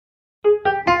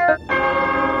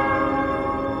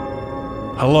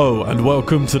Hello and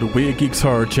welcome to the Weird Geeks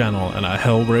Horror Channel and our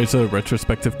Hellraiser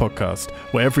retrospective podcast,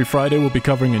 where every Friday we'll be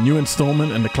covering a new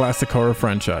installment in the classic horror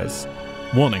franchise.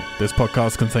 Warning, this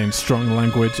podcast contains strong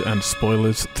language and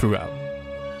spoilers throughout.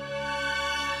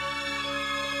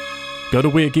 Go to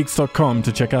WeirdGeeks.com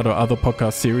to check out our other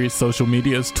podcast series, social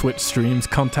medias, Twitch streams,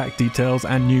 contact details,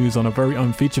 and news on our very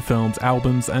own feature films,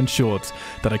 albums, and shorts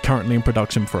that are currently in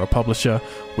production for our publisher,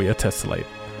 Weird Tessellate.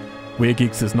 Weird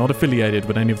Geeks is not affiliated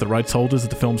with any of the rights holders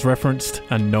of the films referenced,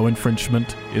 and no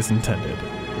infringement is intended.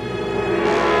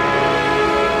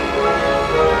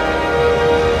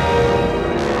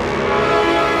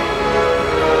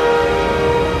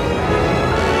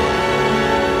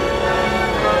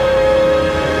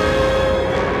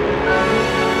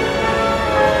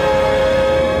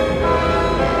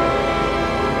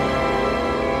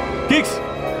 Geeks!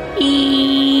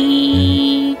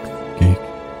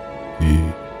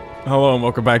 Hello and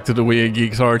welcome back to the Weird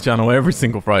Geeks Horror Channel. Every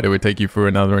single Friday we take you through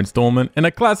another installment in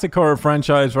a classic horror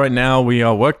franchise. Right now we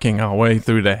are working our way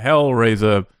through the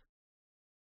Hellraiser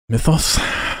mythos.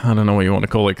 I don't know what you want to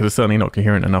call it because it's certainly not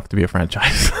coherent enough to be a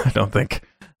franchise, I don't think.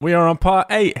 We are on part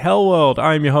 8, Hellworld.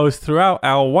 I am your host throughout,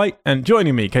 Al White, and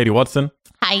joining me, Katie Watson.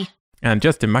 Hi. And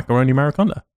Justin Macaroni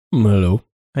Mariconda. Hello.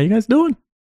 How you guys doing?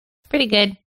 Pretty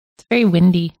good. It's very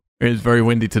windy. It is very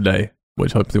windy today,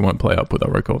 which hopefully won't play up with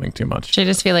our recording too much. I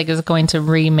just feel like it's going to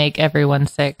remake everyone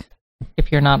sick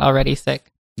if you're not already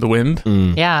sick. The wind?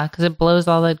 Yeah, because it blows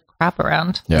all the crap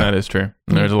around. Yeah. That is true.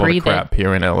 There's a lot of Breathe crap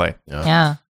here in LA.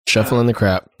 Yeah. Shuffling the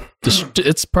crap.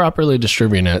 It's properly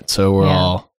distributing it, so we're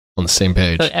all on the same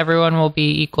page. So everyone will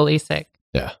be equally sick.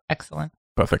 Yeah. Excellent.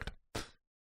 Perfect.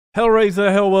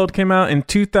 Hellraiser Hellworld came out in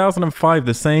 2005,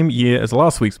 the same year as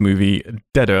last week's movie,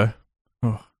 Deader.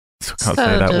 Oh, I can't say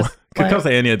that word. I can't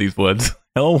say any of these words.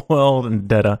 Hellworld and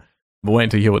Deader. But wait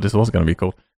until you hear what this was going to be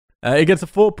called. It gets a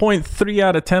 4.3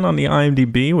 out of 10 on the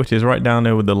IMDb, which is right down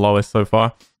there with the lowest so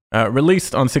far.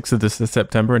 Released on 6th of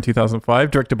September in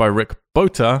 2005. Directed by Rick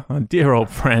Bota, a dear old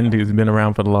friend who's been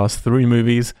around for the last 3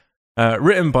 movies.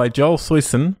 Written by Joel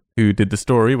Soyson, who did the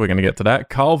story. We're going to get to that.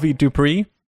 Carl V. Dupree,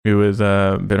 who has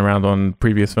been around on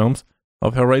previous films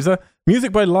of Hellraiser.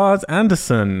 Music by Lars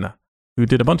Anderson, who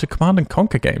did a bunch of Command &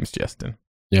 Conquer games, Justin.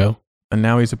 Yeah. And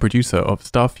now he's a producer of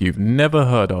stuff you've never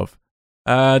heard of.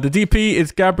 The DP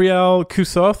is Gabriel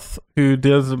Kusoth, who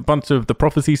does a bunch of the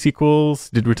Prophecy sequels,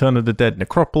 did Return of the Dead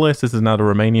Necropolis. This is another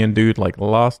Romanian dude like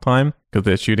last time, because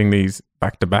they're shooting these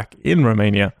back-to-back in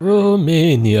Romania.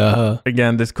 Romania.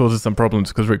 Again, this causes some problems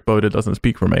because Rick Bota doesn't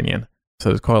speak Romanian. So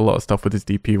there's quite a lot of stuff with his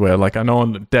DP where, like, I know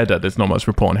on Deader, there's not much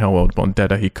report on Hellworld, but on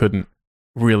Deader, he couldn't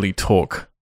really talk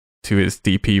to his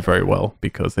DP very well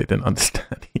because they didn't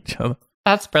understand each other.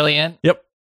 That's brilliant. Yep.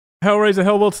 Hellraiser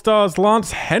Hellworld stars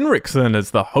Lance Henriksen as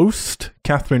the host,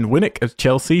 Catherine Winnick as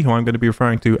Chelsea, who I'm going to be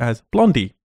referring to as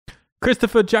Blondie,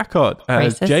 Christopher Jacott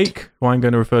as Racist. Jake, who I'm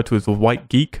going to refer to as the White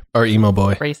Geek. Our emo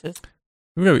boy. Racist.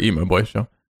 We go emo boy show.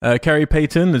 Carrie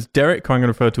Payton as Derek, who I'm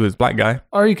going to refer to as Black Guy.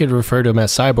 Or you could refer to him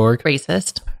as Cyborg.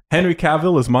 Racist. Henry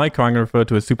Cavill as Mike, who I'm going to refer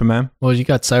to as Superman. Well, you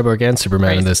got Cyborg and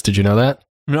Superman in this. Did you know that?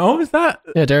 No, is that?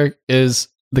 Yeah, Derek is...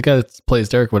 The guy that plays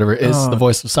Derek, whatever, is the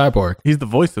voice of Cyborg. He's the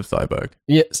voice of Cyborg.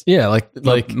 Yes, yeah, like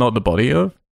Not the body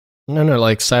of? no,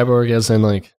 like Cyborg as in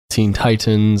like Teen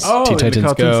Titans, Oh, Teen in the Titans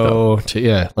cartoon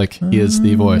Go. Like he is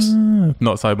the voice.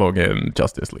 Not Cyborg in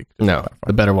Justice League. No,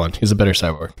 the better one. He's a better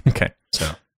Cyborg. Okay.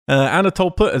 So Anna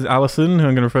Tolpert as Allison, who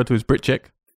I'm going to refer to as Brit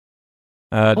Chick.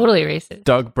 Totally racist.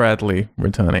 Doug Bradley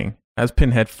returning as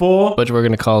Pinhead 4. but we're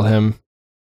gonna call him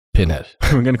Pinhead.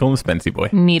 We're going to call him Spency Boy.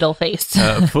 Needle face.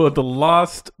 For the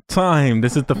last time,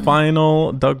 this is the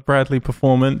final Doug Bradley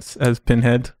performance as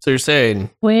Pinhead. So you're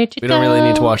saying Where'd you we go? don't really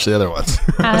need to watch the other ones.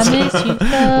 I miss you so.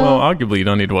 Well, arguably, you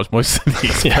don't need to watch most of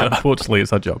these. Yeah. But unfortunately,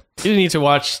 it's our job. You need to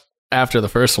watch after the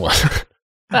first one.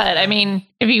 But, I mean,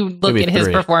 if you look Maybe at his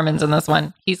 3. performance in this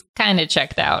one, he's kind of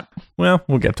checked out. Well,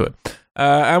 we'll get to it.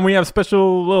 And we have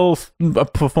special little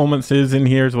performances in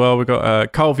here as well. We've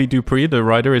got Carl V. Dupree, the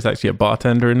writer, is actually a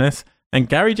bartender in this. And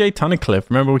Gary J. Tunnicliffe.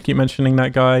 Remember, we keep mentioning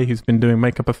that guy who's been doing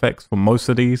makeup effects for most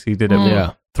of these. He did it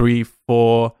Yeah. 3,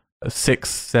 4, 6,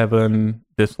 7,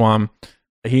 this one.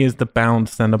 He is the bound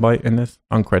Cenobite in this,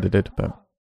 uncredited, but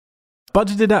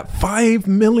budgeted at $5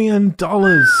 million.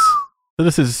 So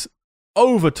this is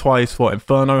over twice what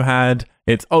Inferno had.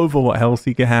 It's over what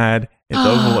Hellseeker had. It's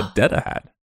over what Deader had.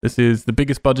 This is the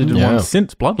biggest budgeted one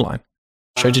since Bloodline.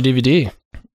 Straight to DVD.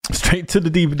 Straight to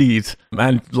the DVDs.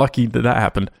 And lucky that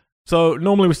happened. So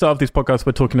normally we start off these podcasts,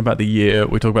 we're talking about the year,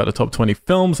 we talk about the top 20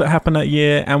 films that happened that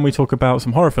year, and we talk about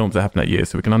some horror films that happened that year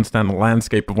so we can understand the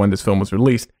landscape of when this film was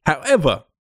released. However,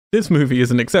 this movie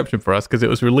is an exception for us because it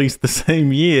was released the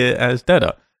same year as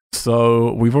Deader.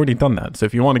 So we've already done that. So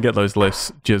if you want to get those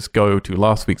lists, just go to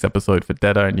last week's episode for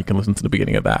Deader and you can listen to the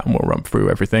beginning of that and we'll run through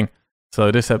everything.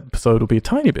 So this episode will be a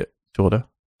tiny bit shorter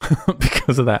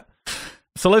because of that.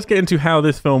 So let's get into how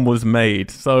this film was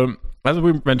made. So as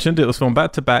we mentioned, it was filmed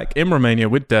back to back in Romania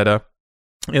with Deader.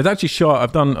 It was actually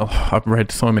shot, I've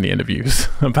read so many interviews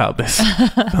about this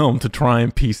film to try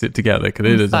and piece it together because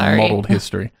it is a modeled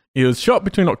history. It was shot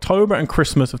between October and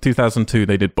Christmas of 2002.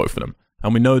 They did both of them.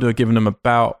 And we know they're giving them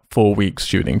about 4 weeks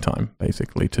shooting time,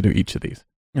 basically, to do each of these.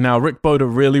 Now, Rick Boda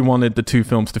really wanted the two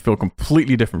films to feel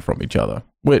completely different from each other,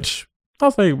 which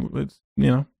I'll say,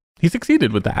 he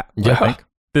succeeded with that, I think.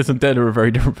 This and Deader are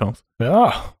very different films.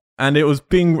 Yeah. And it was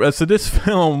so this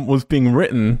film was being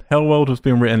written, Hellworld was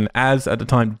being written as, at the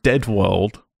time, Dead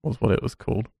World was what it was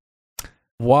called,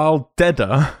 while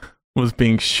Deader was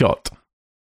being shot.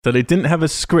 So they didn't have a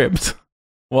script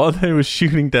while they were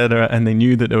shooting Deader, and they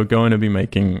knew that they were going to be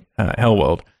making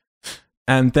Hellworld.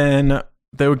 And then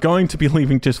they were going to be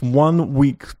leaving just 1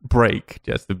 week break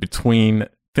just between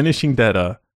finishing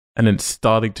Deader and then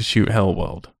starting to shoot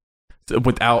Hellworld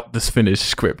without this finished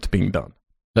script being done.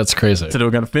 That's crazy. So they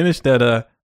were going to finish Deader,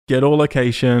 get all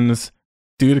locations,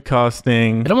 do the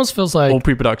casting. It almost feels like all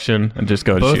pre-production and just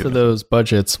go and shoot. Both of those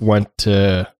budgets went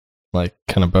to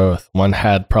kind of both. One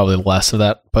had probably less of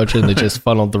that budget and they just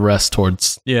funneled the rest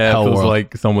towards it feels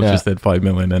like someone just said 5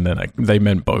 million and then they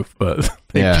meant both, but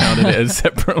they counted it as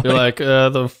separately. They're like,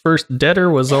 the first Deader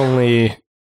was only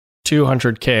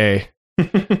 200K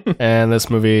and this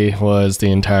movie was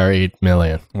the entire 8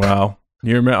 million. Wow.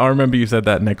 I remember you said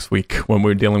that next week when we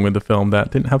were dealing with the film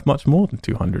that didn't have much more than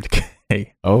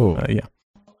 200K. Oh. Yeah.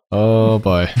 Oh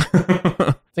boy.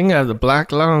 I think I have the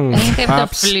black lungs. I think I have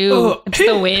the flu. Oh, it's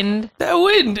the wind. The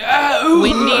wind.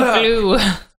 Windy flu.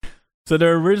 So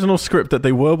their original script that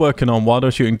they were working on while they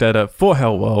were shooting Deader for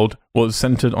Hellworld was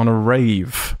centered on a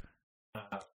rave.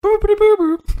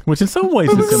 Which in some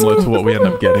ways is similar to what we end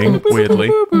up getting,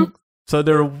 weirdly. So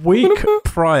they're a week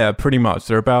prior, pretty much.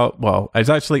 They're about,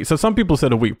 so some people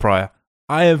said a week prior.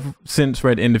 I have since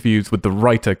read interviews with the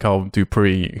writer, Carl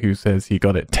Dupree, who says he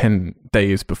got it 10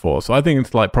 days before. So I think it's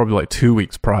probably 2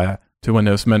 weeks prior to when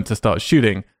it was meant to start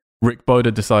shooting. Rick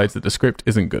Boda decides that the script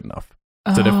isn't good enough.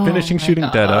 So they're finishing shooting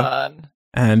Deader.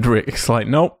 And Rick's like,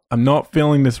 nope, I'm not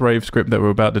feeling this rave script that we're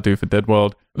about to do for Dead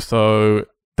World. So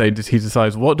he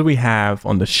decides, what do we have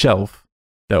on the shelf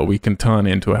that we can turn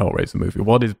into a Hellraiser movie?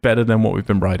 What is better than what we've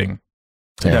been writing?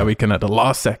 So that we can, at the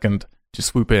last second, just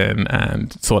swoop in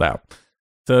and sort out.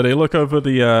 So they look over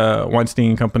the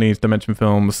Weinstein Company's Dimension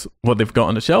Films, what they've got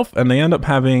on the shelf, and they end up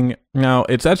having, now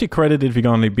it's actually credited, if you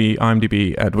go on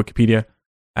IMDb and Wikipedia,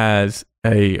 as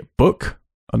a book,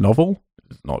 a novel.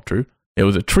 It's not true. It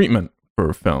was a treatment for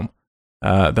a film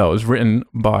that was written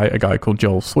by a guy called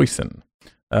Joel Soyson.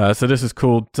 So this is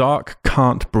called Dark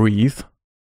Can't Breathe,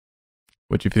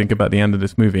 which if you think about the end of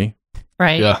this movie.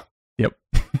 Right. Yeah. Yep.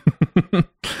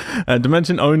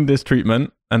 Dimension owned this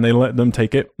treatment and they let them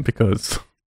take it because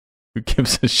who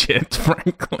gives a shit,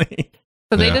 frankly.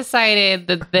 So they decided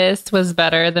that this was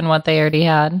better than what they already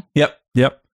had. Yep.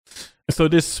 So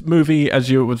this movie,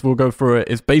 we'll go through it,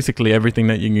 is basically everything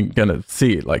that you're going to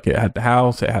see. Like it had the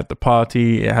house, it had the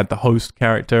party, it had the host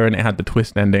character, and it had the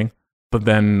twist ending. But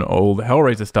then all the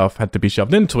Hellraiser stuff had to be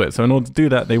shoved into it. So in order to do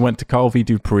that, they went to Carl V.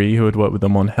 Dupree, who had worked with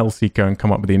them on Hellseeker and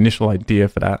come up with the initial idea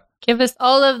for that. Give us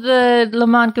all of the Le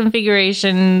Mans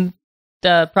configuration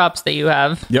props that you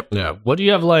have. Yep. Yeah. What do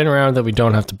you have lying around that we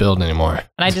don't have to build anymore?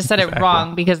 And I just said it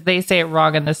wrong because they say it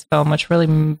wrong in this film, which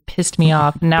really pissed me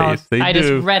off. Now I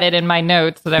just read it in my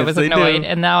notes that I was annoyed,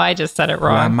 and now I just said it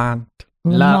wrong.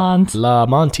 La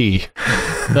Monte.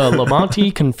 The La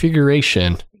Monte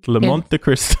configuration. Le Monte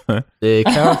Cristo. The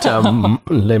Count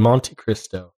Le Monte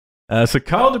Cristo. So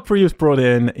Carl Dupree was brought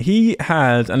in. He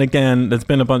has, and again, there's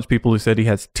been a bunch of people who said he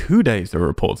has 2 days of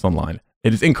reports online.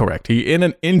 It is incorrect. He, in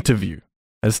an interview,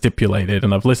 has stipulated,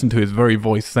 and I've listened to his very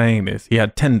voice saying this, he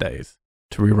had 10 days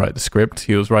to rewrite the script.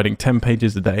 He was writing 10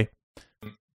 pages a day.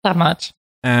 That much.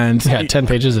 And 10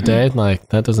 pages a day? Like,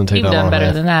 that doesn't take that long. You've done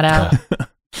better than that, Al.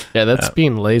 Yeah, that's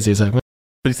being lazy. But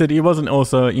he said he wasn't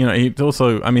also,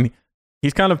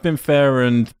 he's kind of been fair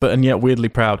and yet weirdly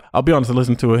proud. I'll be honest, I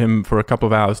listened to him for a couple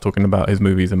of hours talking about his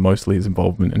movies and mostly his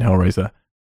involvement in Hellraiser.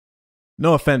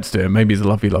 No offense to him, maybe he's a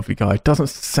lovely, lovely guy. Doesn't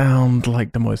sound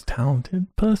like the most talented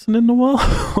person in the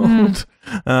world.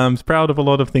 He's proud of a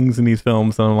lot of things in these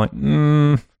films, and I'm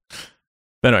like,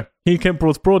 But anyway, he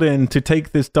was brought in to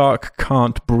take this Dark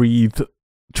Can't Breathe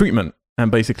treatment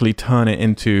and basically turn it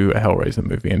into a Hellraiser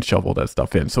movie and shove all that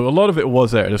stuff in. So a lot of it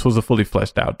was there. This was a fully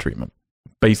fleshed out treatment.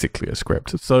 basically a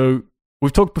script. So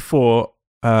we've talked before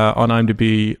on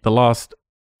IMDb, the last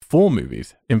 4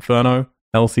 movies, Inferno,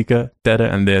 Hellseeker, Deader,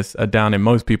 and this are down in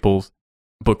most people's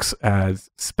books as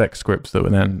spec scripts that were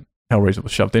then Hellraiser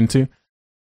was shoved into.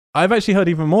 I've actually heard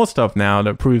even more stuff now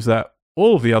that proves that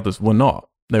all of the others were not.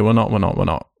 They were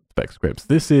not spec scripts.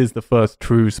 This is the first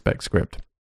true spec script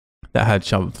that had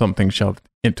something shoved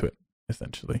into it,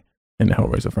 essentially, in the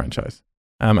Hellraiser franchise.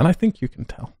 And I think you can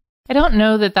tell. I don't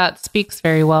know that speaks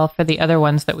very well for the other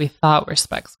ones that we thought were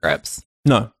spec scripts.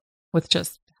 No. With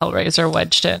just Hellraiser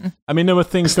wedged in. I mean, there were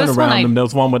things going around them. There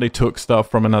was one where they took stuff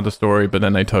from another story, but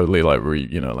then they totally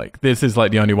this is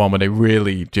like the only one where they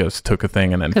really just took a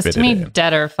thing and then fitted it in. Because to me,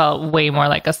 Deader felt way more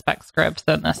like a spec script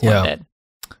than this one did.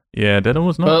 Yeah, Deader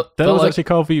was not. Deader was actually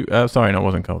Carl V. Sorry, no, it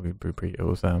wasn't Carl V. Brupri. It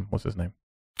was what's his name?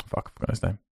 Fuck, I forgot his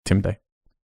name. Tim Day.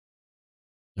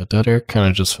 Yeah, Deader kind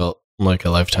of just felt like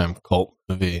a Lifetime cult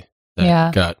movie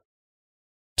that got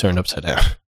turned upside down.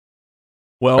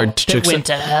 Well, they went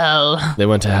to hell. They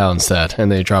went to hell instead,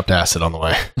 and they dropped acid on the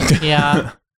way.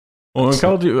 Yeah. Well, when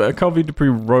Carl V. Dupree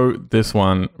rewrote this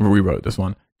one,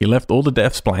 he left all the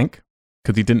deaths blank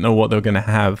because he didn't know what they were going to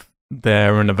have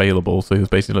there and available. So he was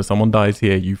basically like, someone dies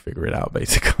here, you figure it out,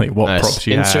 basically. What props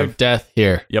you Insert have. death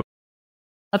here. Yep.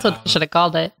 That's what they should have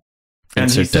called it. And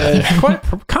he said,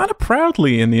 kind of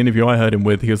proudly in the interview I heard him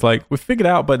with, he was like, we've figured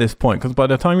out by this point, because by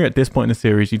the time you're at this point in the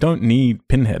series, you don't need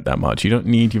Pinhead that much. You don't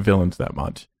need your villains that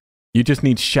much. You just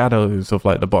need shadows of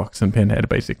like the box and Pinhead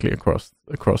basically across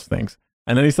things.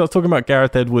 And then he starts talking about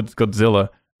Gareth Edwards' Godzilla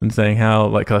and saying how,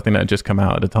 like, I think that had just come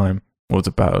out at the time, was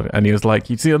about. And he was like,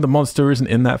 you see how the monster isn't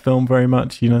in that film very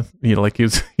much, he was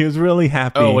really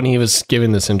happy. Oh, when he was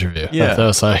giving this interview. Yeah. I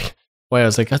was like, wait, I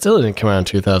was like, Godzilla didn't come out in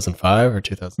 2005 or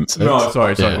 2006. No,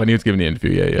 sorry. When he was giving the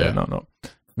interview, no.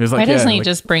 He was like, why doesn't he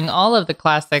just bring all of the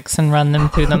classics and run them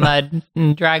through the mud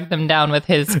and drag them down with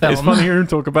his film? It's funny hearing him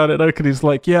talk about it though, because he's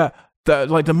like,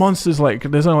 the monsters, like,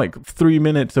 there's only like 3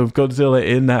 minutes of Godzilla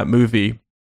in that movie.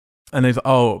 And he's,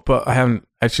 but I haven't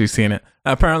actually seen it.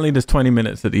 Apparently, there's 20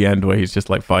 minutes at the end where he's just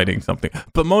like fighting something.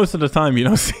 But most of the time, you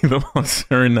don't see the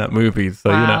monster in that movie. So,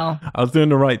 I was doing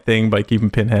the right thing by keeping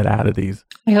Pinhead out of these.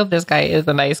 I hope this guy is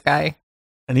a nice guy.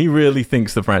 And he really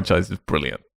thinks the franchise is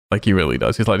brilliant. Like, he really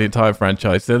does. He's like the entire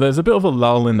franchise. So there's a bit of a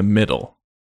lull in the middle,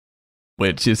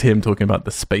 which is him talking about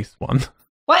the space one.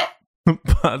 What?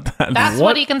 But that's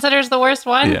what he considers the worst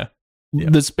one? Yeah.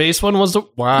 The space one was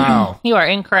wow. You are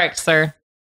incorrect, sir.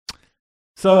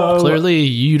 So clearly,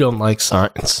 you don't like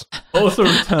science. Also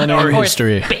returning, or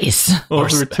history. Space.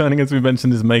 Also returning, as we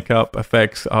mentioned, is makeup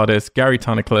effects artist Gary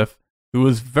Tunnicliffe, who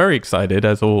was very excited,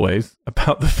 as always,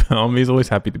 about the film. He's always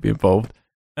happy to be involved.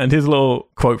 And his little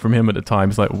quote from him at the time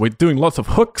is like, "We're doing lots of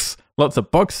hooks, lots of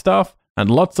box stuff,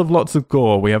 and lots of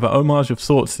gore. We have an homage of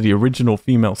sorts to the original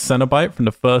female Cenobite from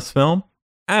the first film,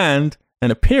 and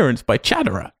an appearance by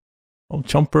Chatterer." Old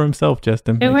Chomper himself,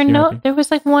 Justin. There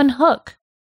was like one hook.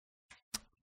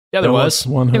 Yeah, there was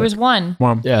one. There was one.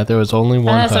 Yeah, there was only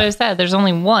one. That's what I said. There's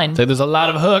only one. So there's a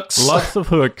lot of hooks. Lots of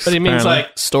hooks. But he means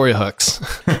like story hooks.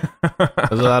 There's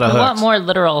a lot of hooks. I want more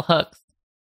literal hooks.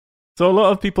 So a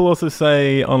lot of people also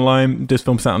say online, this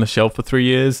film sat on the shelf for 3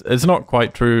 years. It's not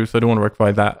quite true, so I don't want to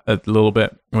rectify that a little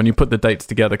bit when you put the dates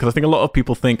together, because I think a lot of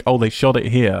people think, they shot it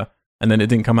here, and then it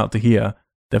didn't come out to here.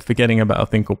 They're forgetting about a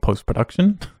thing called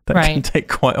post-production. That can take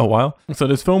quite a while. So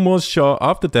this film was shot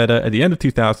after Deader at the end of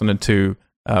 2002,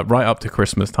 right up to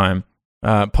Christmas time.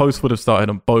 Post would have started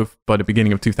on both by the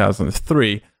beginning of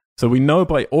 2003. So we know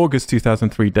by August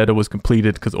 2003, Deader was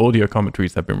completed because audio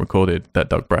commentaries have been recorded that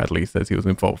Doug Bradley says he was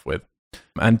involved with.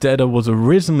 And Deader was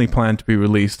originally planned to be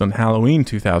released on Halloween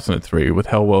 2003, with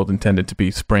Hellworld intended to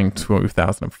be spring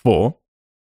 2004.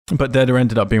 But Deader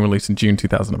ended up being released in June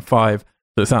 2005,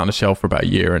 so it's out on the shelf for about a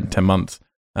year and 10 months.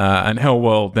 And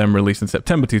Hellworld then released in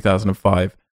September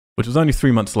 2005, which was only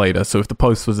 3 months later. So if the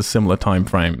post was a similar time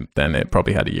frame, then it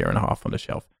probably had a year and a half on the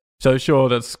shelf. So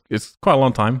sure, it's quite a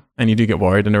long time, and you do get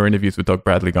worried. And there are interviews with Doug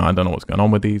Bradley going, I don't know what's going on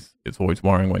with these. It's always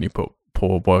worrying when you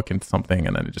pour work into something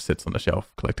and then it just sits on the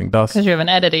shelf collecting dust. Because you have an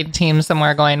editing team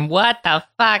somewhere going, what the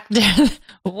fuck?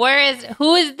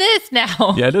 Who is this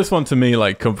now? Yeah, this one to me,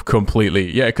 like,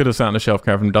 completely, it could have sat on the shelf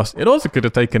covering dust. It also could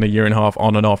have taken a year and a half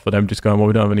on and off for them just going,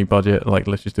 we don't have any budget. Like,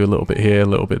 let's just do a little bit here, a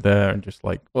little bit there, and just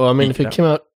like... Well, I mean, if it came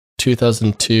out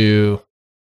 2002...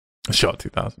 Shot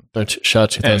 2000. Shot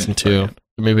 2002.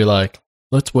 Maybe like,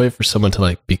 let's wait for someone to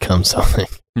like become something.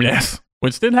 Yes,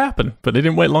 which did happen, but they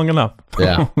didn't wait long enough.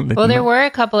 Yeah. Well, there were a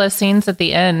couple of scenes at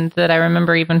the end that I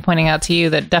remember even pointing out to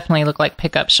you that definitely looked like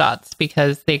pickup shots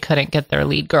because they couldn't get their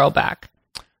lead girl back.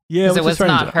 Yeah, it was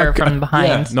not her from behind.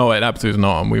 Yeah, no, it absolutely is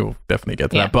not, and we will definitely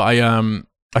get to that. But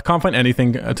I can't find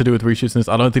anything to do with reshoots in this.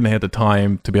 I don't think they had the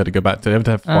time to be able to go back to. They have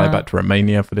to fly back to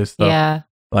Romania for this stuff. Yeah.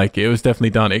 Like, it was definitely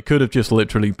done. It could have just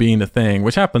literally been a thing,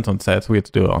 which happens on sets. We had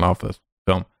to do it on our first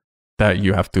film, that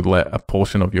you have to let a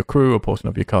portion of your crew, a portion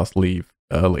of your cast leave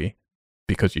early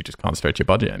because you just can't stretch your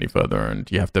budget any further, and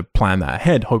you have to plan that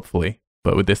ahead, hopefully.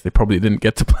 But with this, they probably didn't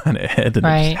get to plan it ahead, and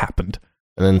it just happened.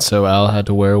 And then so Al had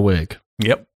to wear a wig.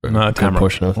 Yep. Tamara.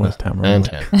 Portion of Tamara. And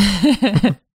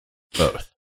Tamara.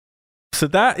 Both. So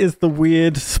that is the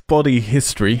weird, spotty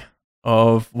history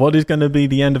of what is going to be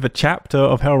the end of a chapter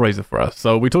of Hellraiser for us.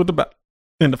 So we talked about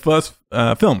in the first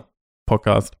film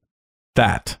podcast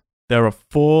that there are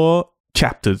 4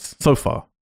 chapters so far,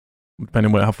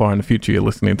 depending on how far in the future you're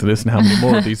listening to this and how many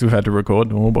more of these we've had to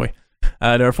record. Oh boy.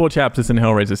 There are 4 chapters in the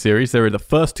Hellraiser series. There are the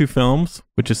first 2 films,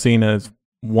 which are seen as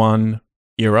one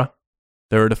era.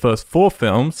 There are the first 4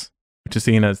 films, which are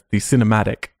seen as the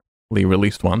cinematically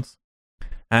released ones.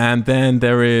 And then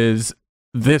there is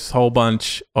this whole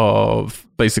bunch of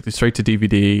basically straight to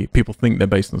DVD. People think they're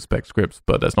based on spec scripts,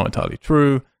 but that's not entirely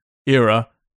true. Era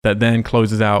that then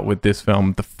closes out with this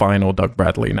film, the final Doug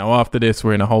Bradley. Now, after this,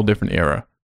 we're in a whole different era,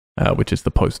 which is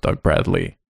the post Doug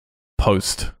Bradley,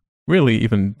 post really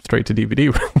even straight to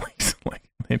DVD release, like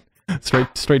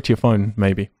straight to your phone,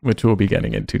 maybe, which we'll be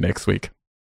getting into next week.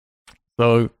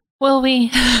 So, will we?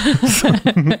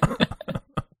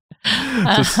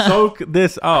 To soak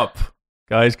this up,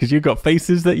 guys, because you've got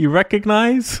faces that you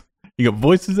recognize, you got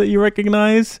voices that you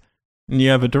recognize, and you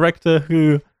have a director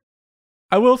who,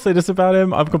 I will say this about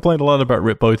him, I've complained a lot about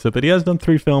Rick Bota, but he has done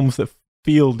 3 films that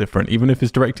feel different, even if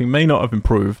his directing may not have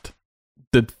improved.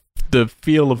 The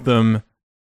feel of them,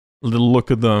 the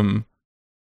look of them,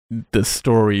 the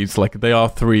stories, like they are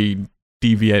 3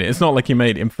 deviating. It's not like he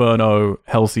made Inferno,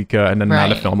 Hellseeker, and then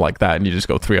another film like that, and you just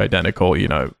go 3 identical, you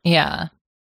know. Yeah.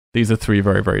 These are 3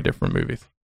 very, very different movies.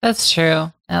 That's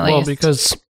true. At least. Well,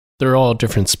 because they're all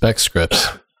different spec scripts.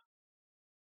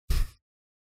 A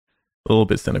little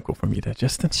bit cynical from you there,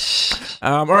 Justin.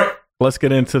 All right, let's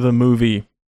get into the movie.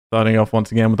 Starting off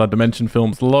once again with our Dimension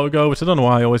Films logo, which I don't know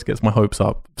why always gets my hopes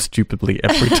up stupidly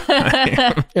every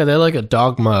time. Yeah, they're like a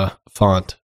Dogma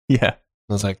font. Yeah.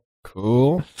 I was like,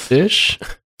 cool-ish.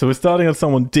 So we're starting with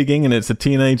someone digging, and it's a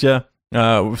teenager.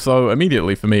 So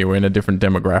immediately for me, we're in a different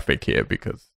demographic here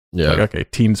because, okay,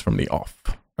 teens from the off.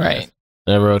 Right.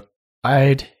 And I wrote,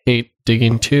 I'd hate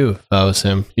digging too if I was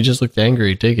him. He just looked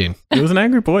angry digging. He was an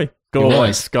angry boy. Got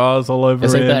like scars all over him.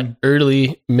 It's like that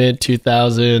early,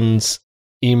 mid-2000s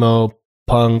emo,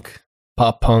 punk,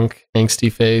 pop punk,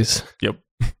 angsty phase. Yep.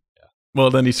 Well,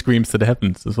 then he screams to the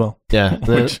heavens as well. Yeah.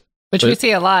 Which we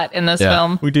see a lot in this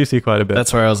film. We do see quite a bit.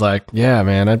 That's where I was like, yeah,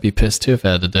 man, I'd be pissed too if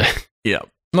I had to die. Yeah.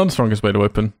 Not the strongest way to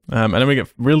open. And then we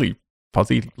get really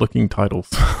fuzzy looking titles.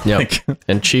 Yeah.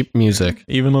 And cheap music.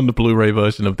 Even on the Blu-ray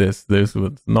version of this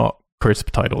was not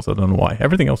crisp titles. I don't know why.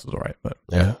 Everything else was alright, but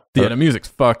the music's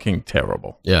fucking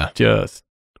terrible. Yeah.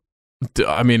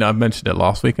 I mean, I mentioned it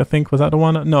last week, I think. Was that the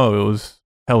one? No, it was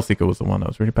Hellseeker was the one that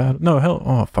was really bad. No, I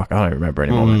don't remember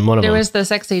anymore. There was the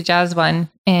sexy jazz one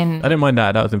in... I didn't mind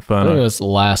that. That was Inferno. I think it was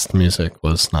last music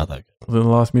was not that good. Was it the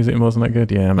last music wasn't that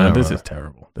good? Yeah, man, this is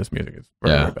terrible. This music is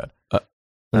very bad.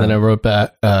 And then I wrote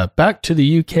back to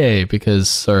the UK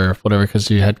because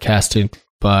you had casting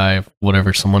by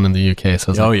someone in the UK.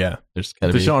 So yeah. There's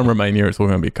gotta be show in Romania, it's all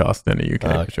going to be cast in the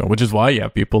UK for sure, which is why you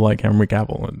have people like Henry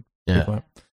Cavill and people like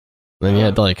then you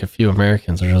had like a few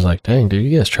Americans, and I was like, dang, dude,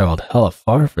 you guys traveled hella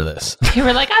far for this. You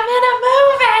were like, I'm in a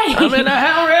movie! I'm in a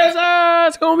Hellraiser!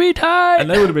 It's going to be tight! And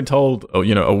they would have been told,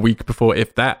 a week before,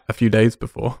 if that, a few days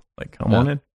before. Like, come on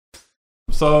in.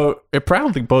 So, it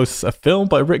proudly boasts a film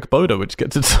by Rick Bota, which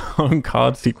gets its own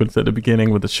card sequence at the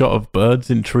beginning with a shot of birds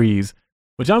in trees,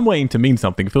 which I'm waiting to mean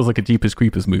something. It feels like a Jeepers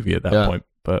Creepers movie at that point,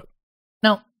 but...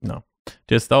 No.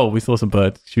 Just, we saw some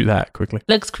birds. Shoot that quickly.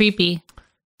 Looks creepy.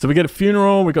 So we get a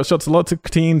funeral, we got shots of lots of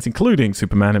teens, including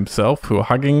Superman himself, who are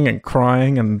hugging and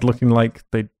crying and looking like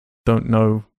they don't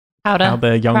know how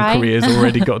their young careers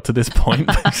already got to this point.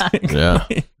 Yeah.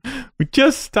 We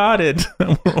just started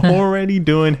and we're already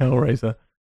doing Hellraiser.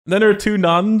 Then there are 2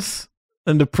 nuns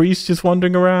and the priest just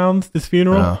wandering around this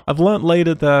funeral. Yeah. I've learned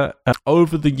later that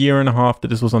over the year and a half that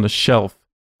this was on the shelf,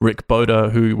 Rick Bota,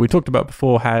 who we talked about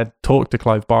before, had talked to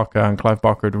Clive Barker, and Clive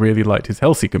Barker had really liked his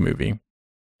Hellseeker movie.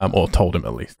 Or told him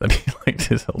at least that he liked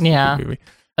his Hellseeker movie.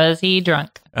 Was he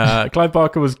drunk? Clive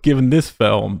Barker was given this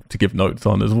film to give notes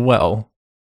on as well.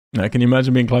 Now, can you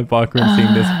imagine being Clive Barker and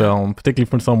seeing this film, particularly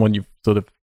from someone you've sort of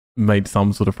made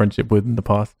some sort of friendship with in the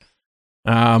past?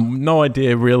 No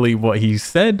idea really what he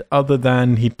said, other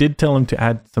than he did tell him to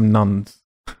add some nuns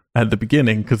at the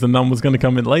beginning, because the nun was going to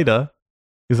come in later.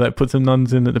 He's like, put some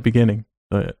nuns in at the beginning.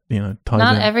 ties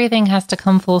Not in. everything has to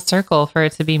come full circle for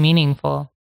it to be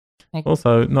meaningful.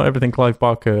 Also, not everything Clive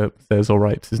Barker says or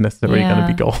writes is necessarily going to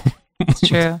be gold. It's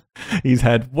true. He's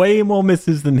had way more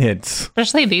misses than hits.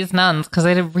 Especially these nuns, because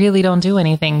they really don't do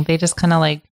anything. They just kind of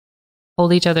like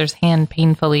hold each other's hand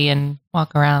painfully and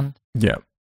walk around. Yeah.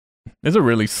 There's a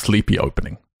really sleepy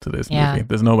opening to this movie.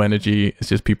 There's no energy. It's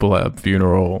just people at a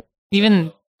funeral.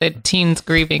 Even the teens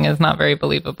grieving is not very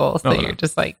believable. So you're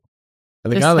just like...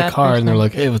 And they got in the car and they're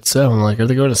like, hey, what's up? I'm like, are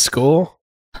they going to school?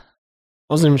 I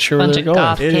wasn't even sure where they're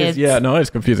going. It is, it's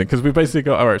confusing because we basically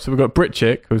got, all right, so we've got Brit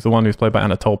Chick, who's the one who's played by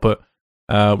Anna Tolpert.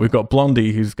 We've got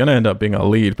Blondie, who's going to end up being our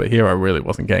lead, but here I really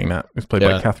wasn't getting that. Who's played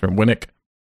by Catherine Winnick.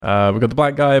 We've got the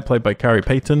black guy played by Carrie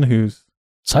Payton, who's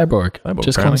Cyborg.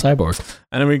 Just call him Cyborg.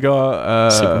 And then we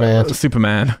got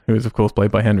Superman, who is of course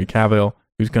played by Henry Cavill,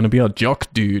 who's going to be our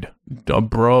jock dude, our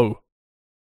bro.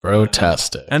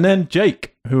 Bro-tastic. And then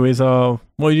Jake, who is our,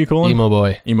 what do you call him? Emo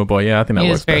boy. Emo boy, yeah, I think that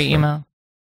works. He's very emo.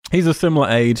 He's a similar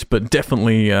age, but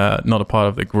definitely not a part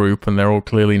of the group, and they're all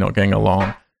clearly not getting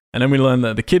along. And then we learn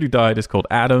that the kid who died is called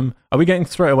Adam. Are we getting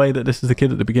straight away that this is the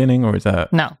kid at the beginning, or is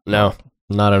that... No,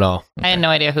 not at all. I had no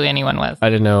idea who anyone was. I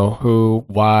didn't know who,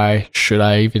 why, should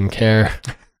I even care?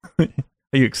 Are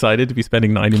you excited to be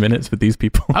spending 90 minutes with these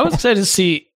people? I was excited to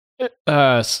see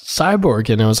Cyborg,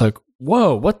 and I was like,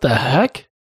 whoa, what the heck?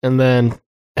 And then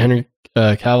Henry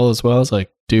Cavill as well. I was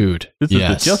like, dude, this is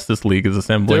the Justice League is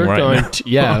assembling now.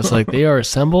 I was like, they are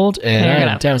assembled,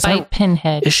 and damn, fight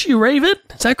Pinhead. Is she Raven?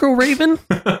 Is that girl Raven?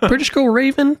 British girl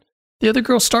Raven? The other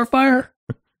girl Starfire?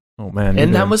 Oh man!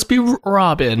 And that must be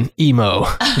Robin, emo.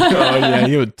 Oh yeah,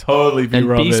 he would totally be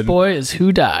Robin. Beast Boy is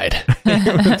who died.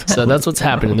 So that's what's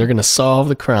happening. They're gonna solve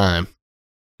the crime.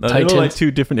 No, they look like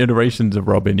two different iterations of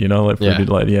Robin,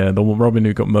 the Robin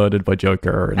who got murdered by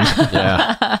Joker. And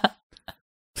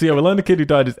So we learned the kid who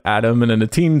died is Adam, and then the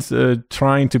teens are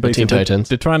trying to basically... The Teen Titans.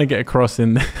 They're trying to get across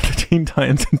in... The Teen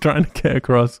Titans are trying to get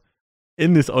across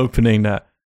in this opening that,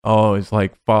 it's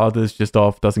like father's just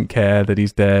off, doesn't care that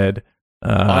he's dead.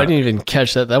 I didn't even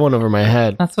catch that. That went over my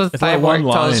head. That's what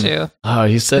Cyborg tells you. Oh,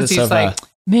 he said it so fast.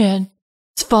 Man,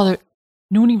 his father,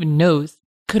 no one even knows.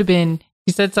 Could have been...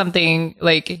 He said something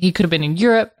like he could have been in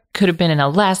Europe, could have been in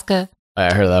Alaska.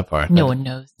 I heard that part. No one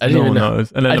knows. I didn't even know.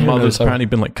 And then the mother's apparently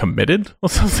been like committed or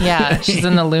something. Yeah, she's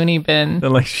in the loony bin. They're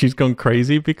like, she's gone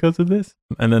crazy because of this.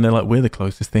 And then they're like, we're the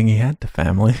closest thing he had to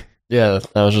family. Yeah,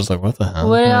 I was just like, what the hell?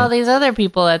 What are all these other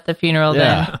people at the funeral then?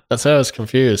 Yeah, that's how I was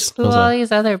confused. Who are all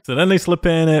these other... So then they slip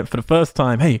in it for the first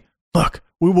time. Hey, look,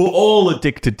 we were all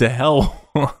addicted to hell.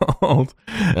 And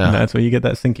that's where you get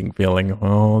that sinking feeling.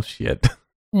 Oh, shit.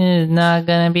 It's not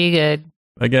gonna be good.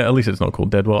 Again, at least it's not called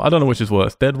Dead World. I don't know which is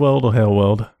worse, Dead World or Hell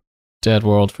World. Dead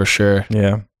World for sure.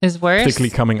 Yeah. Is worse?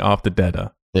 Particularly coming after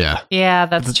Deader. Yeah. Yeah,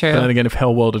 that's true. Then again, if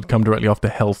Hell World had come directly after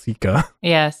Hellseeker.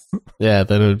 Yes. Yeah,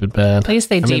 that would have been bad. At least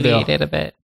they deviated a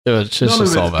bit. It was just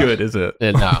none of it's good, is it?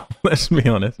 No. Let's be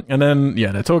honest. And then,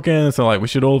 they're talking. So, we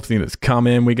should all have seen this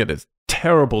coming. We get this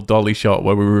terrible dolly shot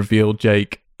where we reveal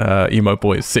Jake, emo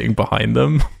boy, is sitting behind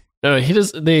them. No, he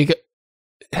does.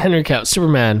 Henry Cavill,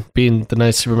 Superman, being the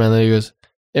nice Superman, that he goes,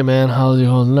 hey man, how's you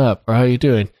holding up? Or how you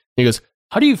doing? He goes,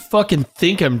 how do you fucking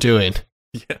think I'm doing?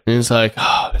 Yeah. And he's like,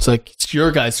 it's your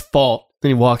guy's fault. Then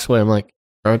he walks away. I'm like,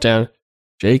 wrote down,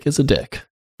 Jake is a dick.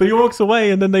 But he walks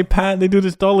away and then they do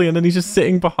this dolly and then he's just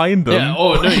sitting behind them. Yeah.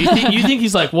 Oh, no, you think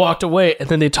he's like walked away and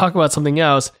then they talk about something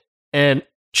else and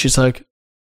she's like,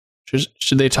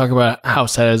 should they talk about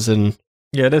house heads and...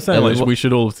 Yeah, they're saying we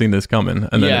should all have seen this coming,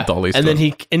 and then Dolly. And then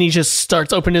he just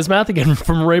starts opening his mouth again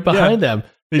from right behind them.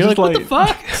 You're like, what the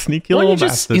fuck? Sneaky little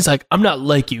bastard. He's like, I'm not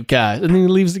like you guys, and then he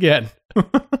leaves again.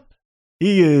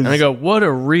 He is, and I go, what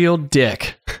a real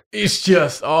dick. It's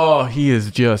just, he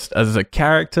is just as a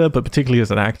character, but particularly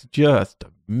as an actor, just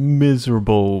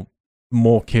miserable,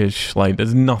 mawkish. Like,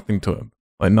 there's nothing to him.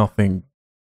 Like nothing.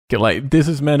 Like this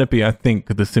is meant to be, I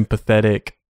think, the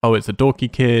sympathetic. Oh, it's a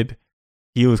dorky kid.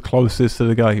 He was closest to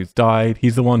the guy who's died.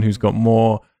 He's the one who's got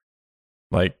more,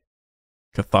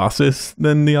 catharsis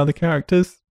than the other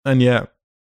characters. And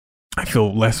I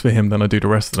feel less for him than I do the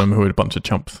rest of them, who are a bunch of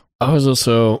chumps. I was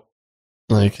also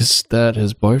like, is that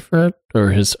his boyfriend?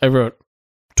 Or I wrote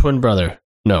twin brother.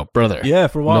 No, brother. Yeah,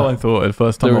 for a while I thought, the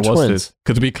first time I watched this.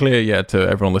 Because to be clear, to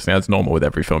everyone listening, that's normal with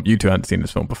every film. You two hadn't seen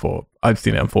this film before. I've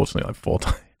seen it, unfortunately, 4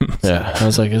 times. Yeah, I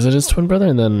was like, is it his twin brother?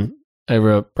 And then I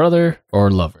wrote brother or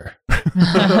lover.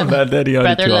 They're the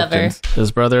only two options.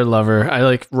 His brother, lover.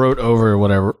 I wrote over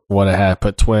what I had.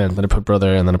 Put twin, then I put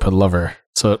brother, and then I put lover.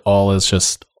 So it all is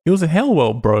just. He was a hell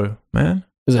world bro, man.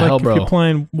 He was a hell bro. If you're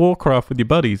playing Warcraft with your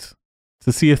buddies,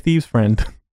 to see a thieves friend.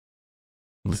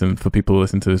 Listen, for people who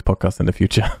listen to this podcast in the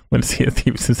future when Sea of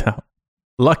Thieves is out.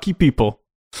 Lucky people.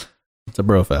 It's a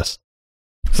bro fest.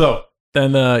 So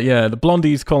then, the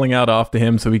Blondie's calling out after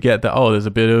him. So we get that, there's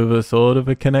a bit of a sort of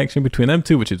a connection between them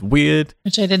two, which is weird.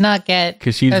 Which I did not get.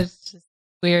 Because she's just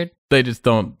weird. They just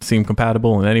don't seem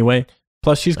compatible in any way.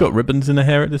 Plus, she's got ribbons in her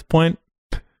hair at this point.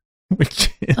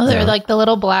 They're like the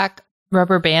little black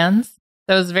rubber bands.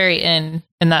 That was very in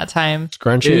that time.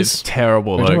 Scrunchies? It's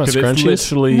terrible, though. Because it's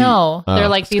literally... No, they're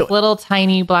like these little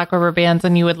tiny black rubber bands,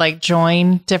 and you would like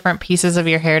join different pieces of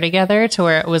your hair together to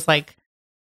where it was like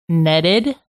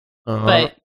netted.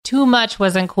 But too much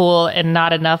wasn't cool, and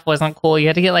not enough wasn't cool. You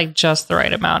had to get like just the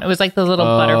right amount. It was like the little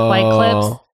butterfly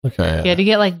clips. Okay. You had to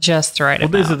get like just the right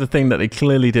amount. Well, this is the thing that they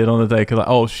clearly did on the day, because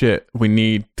like, shit, we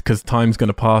need, because time's going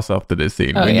to pass after this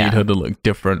scene. We need her to look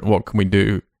different. What can we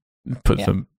do? Put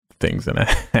some things in her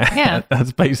hair. Yeah.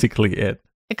 That's basically it.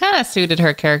 It kind of suited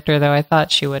her character, though. I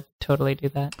thought she would totally do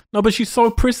that. No, but she's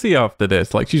so prissy after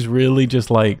this. Like, she's really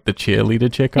just like the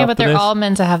cheerleader chick after this. Yeah, but they're all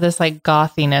meant to have this like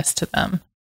gothiness to them.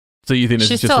 So you think it's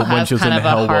just when she was in the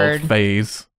Hell World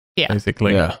phase,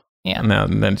 basically? Yeah.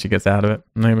 And then she gets out of it,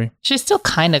 maybe. She's still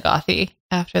kind of gothy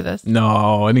after this.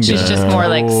 No, I didn't get it. She's just more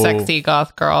like sexy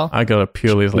goth girl. I got her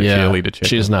purely as like cheerleader chick.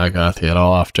 She's not gothy at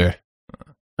all after.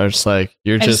 I was just like,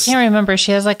 I just can't remember.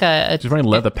 She has like she's wearing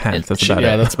leather pants. That's about it.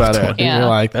 Yeah, that's about it. Yeah. You're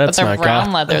like, that's but they're not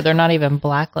brown leather. They're not even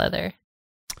black leather.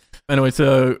 Anyway,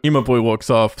 so Emo Boy walks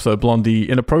off. So Blondie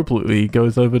inappropriately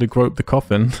goes over to grope the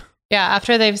coffin. Yeah,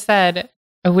 after they've said,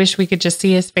 I wish we could just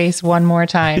see his face one more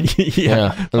time.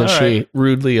 And then she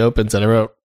rudely opens it. I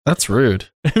wrote, that's rude.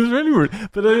 It was really rude.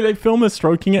 But they film her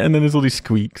stroking it, and then there's all these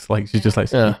squeaks. Like, she's just like,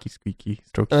 squeaky,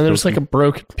 stroky. And there's like a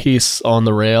broken piece on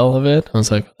the rail of it. I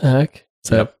was like, what the heck?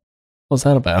 What's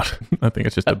that about? I think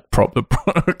it's just a prop that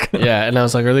broke. Yeah, and I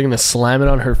was like, are they going to slam it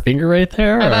on her finger right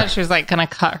there? I thought she was like going to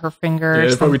cut her finger or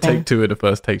something. Probably take two of the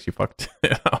first take. She fucked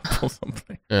it up or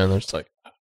something. Yeah, and they're just like,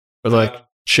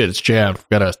 shit, it's jammed.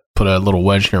 We've got to put a little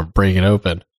wedge in here and break it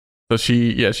open. So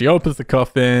she opens the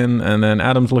coffin, and then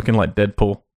Adam's looking like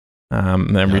Deadpool,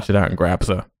 and then reaches out and grabs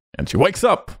her, and she wakes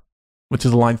up, which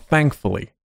is a line,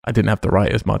 thankfully, I didn't have to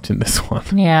write as much in this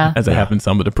one as I have in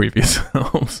some of the previous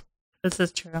films. This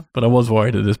is true. But I was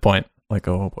worried at this point, like,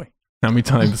 oh boy, how many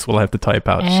times will I have to type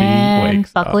out, and she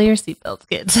wakes buckle up. your seatbelts,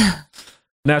 kids.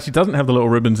 Now, she doesn't have the little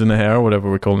ribbons in her hair, or whatever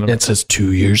we're calling them. It says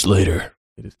 2 years later.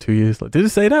 It is 2 years later. Did it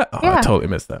say that? Oh, yeah. I totally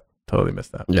missed that.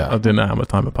 Yeah. I didn't know how much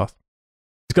time had passed.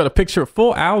 She's got a picture of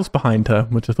 4 owls behind her,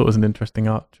 which I thought was an interesting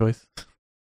art choice.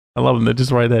 I love them. They're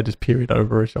just right there, just peering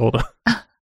over her shoulder.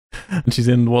 And she's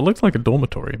in what looks like a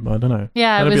dormitory, but I don't know.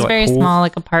 Yeah, it was very small,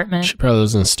 like apartment. She probably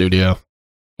was in a studio.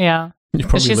 Yeah.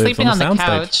 She's sleeping on the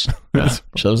couch.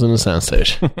 She lives in the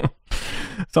soundstage.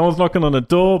 Someone's knocking on the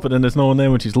door, but then there's no one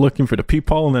there when she's looking for the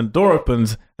peephole, and then the door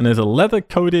opens, and there's a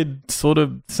leather-coated sort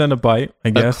of Cenobite, I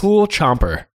guess. A cool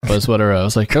chomper was what I wrote. I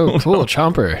was like, oh, cool,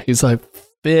 chomper. He's like,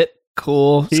 fit,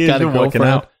 cool. He's got a girlfriend.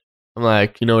 Out. I'm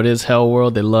like, it is Hell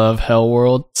World. They love Hell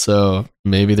World, so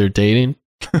maybe they're dating.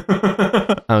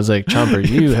 I was like, Chomper,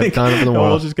 you have gone over the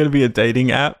world. It's just going to be a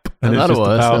dating app, and it's just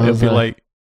about, it'll be like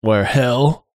where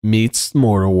hell meets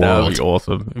mortal world. That would be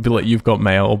awesome. It'd be like You've Got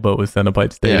Mail, but with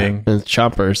Cenobites dating. And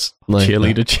choppers. Like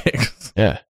cheerleader chicks.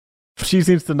 Yeah. She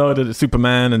seems to know that it's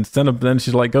Superman, and then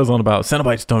she goes on about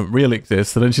Cenobites don't really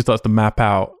exist. So then she starts to map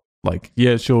out, like,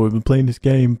 yeah, sure, we've been playing this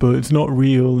game, but it's not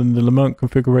real in the Lamont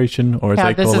configuration. Or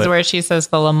this is where she says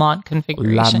the Lamont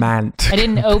configuration. Lamont. I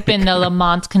didn't open the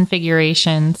Lamont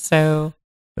configuration, so...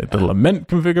 The Lament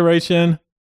configuration.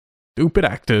 Stupid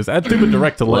actors. That stupid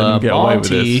director let him get away with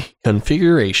this.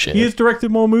 Configuration. He has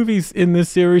directed more movies in this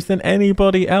series than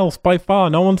anybody else by far.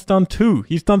 No one's done 2.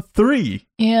 He's done 3.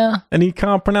 Yeah. And he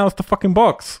can't pronounce the fucking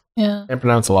box. Yeah. Can't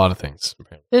pronounce a lot of things.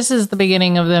 This is the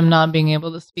beginning of them not being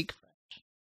able to speak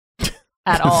French.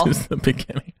 At all. This is the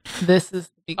beginning. This is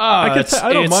the beginning.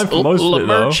 I don't mind for most of it,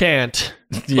 though. Chant.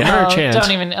 Yeah.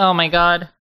 Don't even... Oh, my God.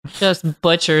 Just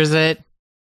butchers it.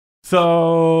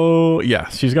 So, yeah,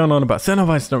 she's going on about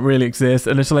Cenobites don't really exist.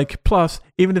 And it's like, plus,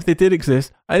 even if they did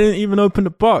exist, I didn't even open the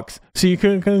box. So you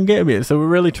couldn't get me. So we're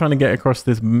really trying to get across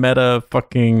this meta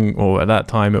fucking, or at that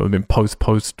time, it would have been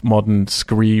post-modern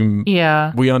Scream.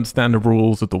 Yeah. We understand the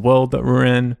rules of the world that we're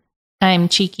in. I'm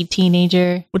cheeky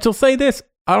teenager. Which I'll say this.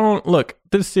 Look,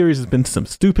 this series has been to some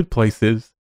stupid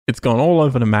places. It's gone all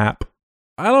over the map.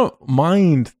 I don't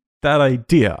mind that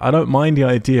idea. I don't mind the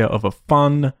idea of a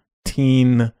fun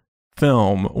teen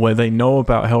film where they know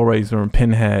about Hellraiser and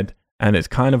Pinhead and it's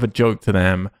kind of a joke to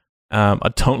them. I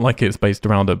don't like it's based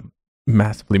around a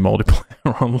massively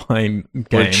multiplayer online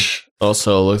game. Which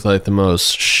also looks like the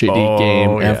most shitty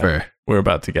game ever. We're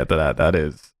about to get to that. That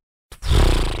is...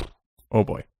 Oh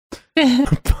boy.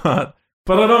 but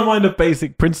I don't mind the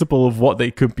basic principle of what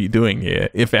they could be doing here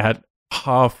if it had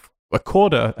a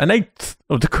quarter, an eighth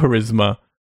of the charisma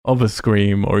of a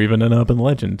Scream or even an Urban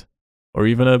Legend or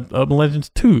even a Urban Legends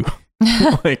 2.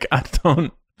 Like, I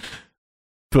don't.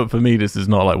 But for me, this is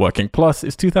not like working. Plus,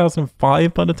 it's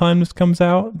 2005 by the time this comes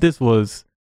out. This was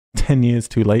 10 years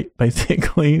too late,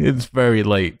 basically. It's very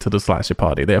late to the slasher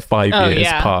party. They're 5 years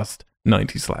past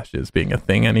 90 slashers being a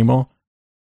thing anymore.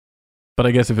 But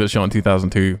I guess if it was shot in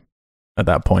 2002, at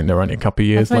that point, they're only a couple of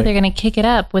years That's why they're going to kick it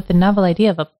up with the novel idea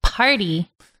of a party.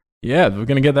 Yeah, we're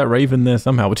going to get that rave in there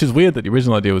somehow, which is weird that the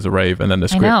original idea was a rave, and then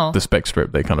the spec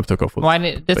strip they kind of took off.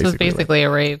 This was basically a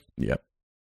rave. Yeah.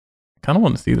 Kind of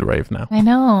want to see the rave now. I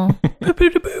know.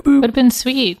 Would have been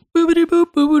sweet.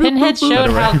 Pinhead showed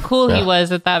how cool he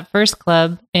was at that first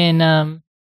club in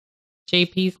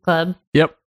JP's club.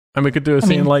 Yep. And we could do a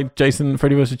scene like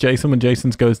Freddy vs. Jason, when Jason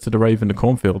goes to the rave in the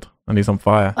cornfield and he's on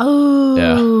fire. Oh.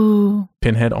 Yeah.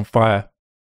 Pinhead on fire.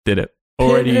 Did it.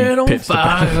 Already pitched the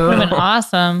Would have been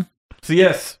awesome. So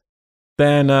yes.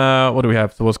 Then what do we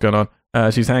have? So what's going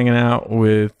on? She's hanging out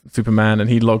with Superman and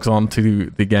he logs on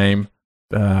to the game.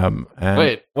 And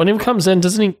wait, when he comes in,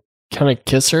 doesn't he kind of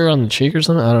kiss her on the cheek or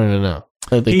something? I don't even know.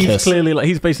 He's clearly like,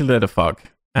 he's basically there to fuck,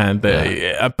 and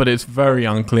but it's very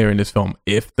unclear in this film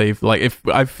if they've if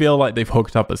I feel like they've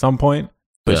hooked up at some point,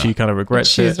 but she kind of regrets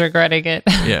it. She's regretting it.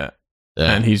 Yeah,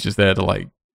 and he's just there to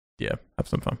have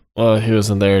some fun. Well, he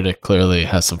wasn't there to clearly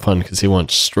have some fun because he went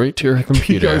straight to her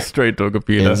computer. He goes straight to a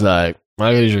computer. He's like,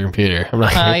 I gotta use your computer. I'm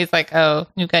like, he's like, oh,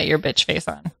 you've got your bitch face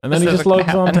on. And then he just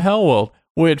logs on to Hellworld.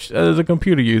 Which, as a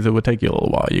computer user, would take you a little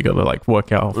while. You got to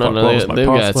work out. They've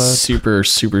got super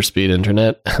speed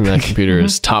internet, and that computer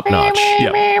is top notch. Yeah,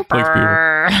 looks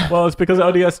beautiful. Well, it's because it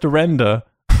only has to render.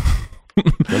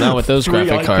 Well, not with those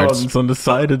graphic cards on the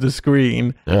side of the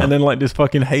screen, and then this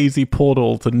fucking hazy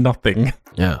portal to nothing.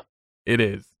 Yeah, it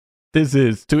is. This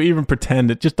is to even pretend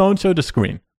it. Just don't show the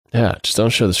screen. Yeah, just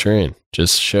don't show the screen.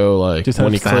 Just show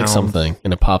when you click something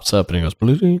and it pops up and it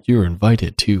goes, you're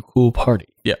invited to cool party.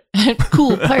 Yeah.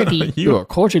 Cool party. You are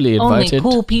cordially invited. Only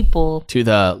cool people. To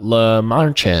the Le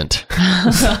Marchant.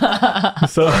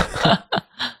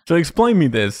 So explain me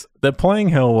this. They're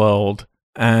playing Hellworld,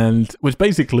 and which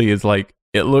basically is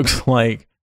it looks like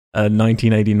a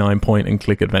 1989 point and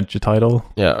click adventure title.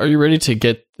 Yeah. Are you ready to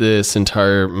get this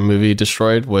entire movie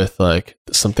destroyed with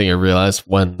something I realized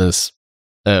when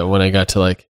I got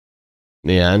to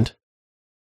the end?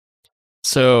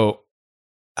 So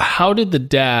how did the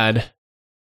dad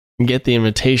get the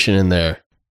invitation in there?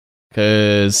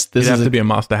 Because this has to be a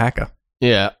master hacker.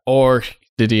 Yeah, or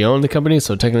did he own the company?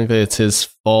 So technically, it's his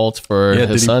fault for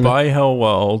his son. Did he buy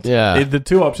Hellworld? Yeah, the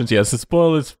two options. Yes, the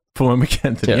spoilers for when we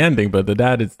get to the ending, but the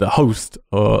dad is the host,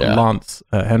 or Lance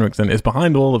Henriksen is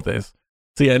behind all of this.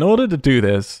 So in order to do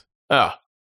this,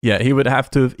 he would have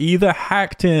to have either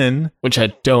hacked in, which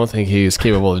I don't think he's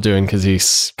capable of doing because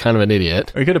he's kind of an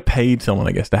idiot. Or he could have paid someone,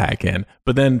 I guess, to hack in,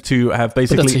 but then to have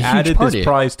basically added this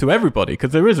prize to everybody,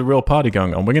 because there is a real party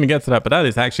going on. We're going to get to that, but that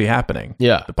is actually happening.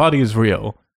 Yeah. The party is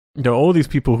real. All these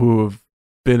people who have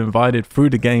been invited through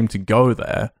the game to go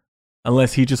there,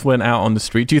 unless he just went out on the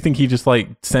street. Do you think he just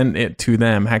sent it to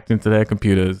them, hacked into their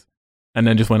computers, and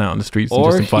then just went out on the streets and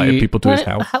just invited people to his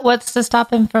house? What's to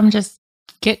stop him from just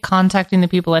contacting the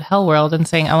people at Hellworld and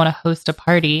saying, I want to host a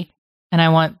party and I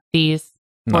want these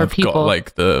four people.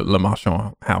 Got the Le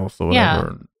Marchand house or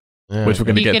whatever. Yeah. Which we're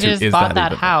going to get to. He could just bought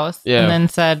that house and then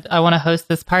said, I want to host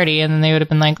this party. And then they would have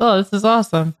been like, oh, this is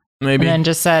awesome. Maybe. And then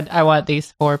just said, I want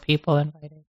these four people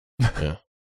invited. Yeah.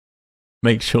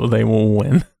 Make sure they will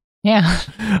win. Yeah.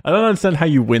 I don't understand how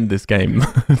you win this game.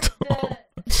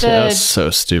 That's so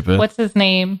stupid. What's his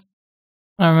name?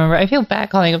 I don't remember. I feel bad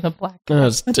calling him the black guy. No,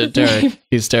 it's Derek.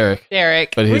 He's Derek.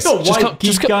 Derek. But he's we got white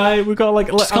geek guy. We got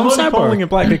I'm only calling him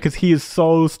black guy because he is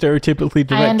so stereotypically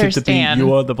directed to be.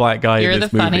 You are the black guy. You're in this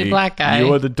the funny movie. Black guy.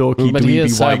 You are the dorky,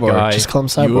 dweeby white guy. Just call him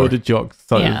Cyborg. You are the jock,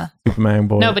 Superman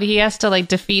boy. No, but he has to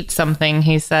defeat something.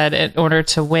 He said in order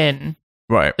to win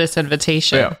this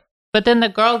invitation. Yeah. But then the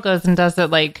girl goes and does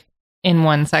it in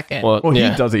 1 second. Well, he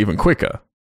does it even quicker.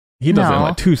 He does it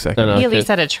in 2 seconds. No, he at least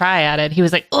had a try at it. He was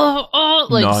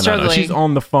struggling. No, she's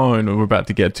on the phone and we're about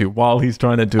to get to while he's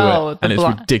trying to do it. And it's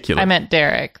ridiculous. I meant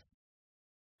Derek.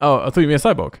 Oh, I thought you meant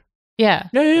Cyborg. Yeah.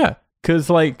 Yeah.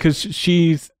 Because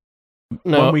she's...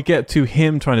 No. When we get to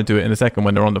him trying to do it in a second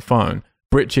when they're on the phone,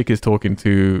 Brit Chick is talking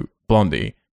to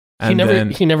Blondie.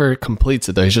 And he never completes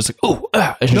it though. He's just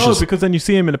because then you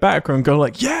see him in the background go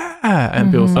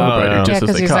and Bill celebrating just as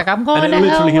because they he's cut. like, I'm going and to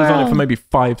literally Hellworld. He was on it for maybe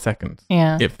 5 seconds.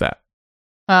 Yeah. If that.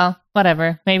 Well,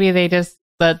 whatever. Maybe they just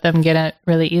let them get it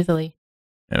really easily.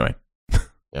 Anyway,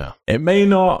 Yeah. It may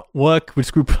not work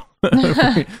with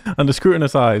under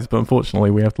scrutinous eyes, but unfortunately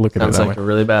we have to look at Sounds it that like way. a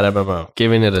really bad MMO.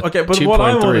 Giving it a Okay, but 2.3 what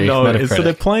I want to know is, so Metacritic.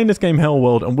 they're playing this game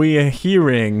Hellworld, and we are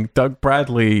hearing Doug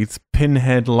Bradley's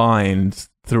Pinhead lines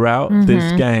throughout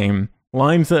this game,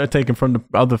 lines that are taken from the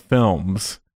other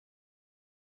films.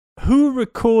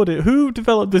 Who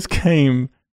developed this game,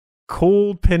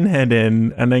 called Pinhead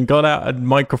in, and then got out a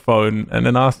microphone and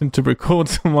then asked him to record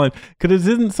some lines? Because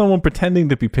this isn't someone pretending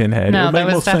to be Pinhead. No, that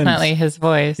was definitely his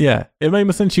voice. Yeah, it made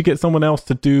more sense you get someone else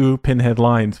to do Pinhead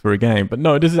lines for a game, but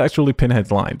no, this is actually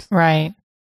Pinhead's lines. Right.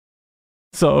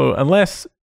 So unless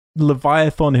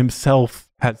Leviathan himself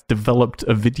has developed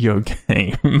a video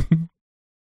game.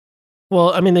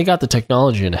 Well, I mean, they got the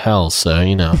technology in hell, so,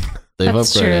 they've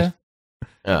That's upgraded. true.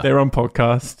 Yeah. They're on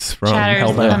podcasts from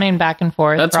Chatter's Hellbound. coming back and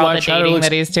forth That's for all why the Chatter dating looks-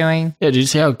 that he's doing. Yeah, did you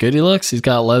see how good he looks? He's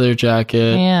got a leather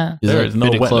jacket. Yeah. He's There like is no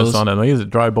fitted wetness clothes. on him. He's a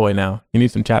dry boy now. He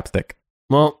needs some chapstick.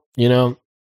 Well,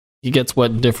 he gets wet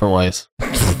in different ways.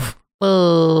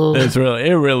 Whoa. It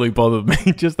really bothered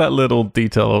me. Just that little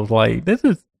detail. I was like,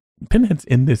 Pinhead's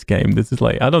in this game. This is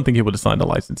like, I don't think he would have signed a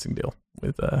licensing deal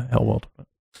with Hellworld.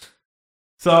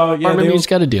 So yeah, Or maybe he's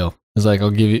got a deal. It's like,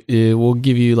 we'll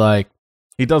give you like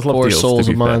he does love 4 deals, souls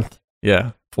to a be fair. month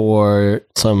Yeah. for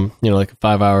some, like a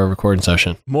 5-hour recording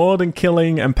session. More than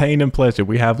killing and pain and pleasure,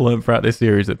 we have learned throughout this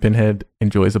series that Pinhead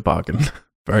enjoys a bargain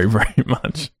very, very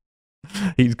much.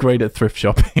 He's great at thrift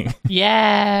shopping.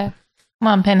 Yeah. Come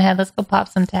on, Pinhead. Let's go pop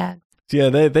some tags. So yeah,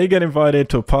 they get invited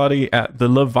to a party at the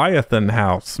Leviathan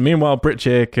house. Meanwhile,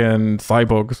 Britchick and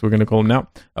Cyborgs, we're going to call them now,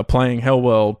 are playing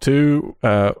Hellworld 2,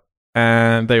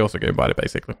 and they also get invited,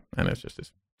 basically. And it's just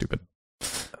stupid.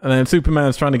 And then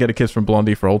Superman's trying to get a kiss from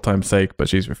Blondie for old time's sake, but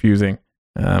she's refusing.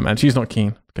 And she's not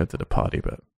keen to go to the party,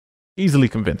 but easily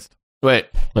convinced. Wait.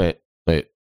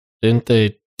 Didn't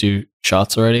they do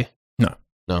shots already?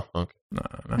 No? Okay. No.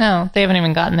 No, they haven't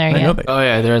even gotten there They yet. got there. Oh,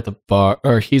 yeah, they're at the bar.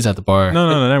 Or he's at the bar. No,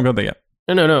 they haven't got there yet.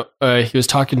 No. He was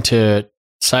talking to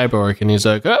Cyborg, and he's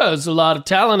like, there's a lot of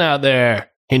talent out there.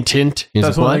 Hint, hint. He's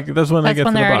That's like, when what? they get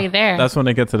to the they're bar. already there. That's when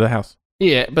they get to the house.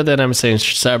 Yeah, but then I'm saying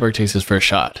Cyborg takes his first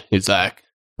shot. He's like,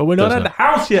 But we're not Doesn't at the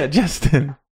house yet,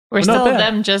 Justin. We're not still there.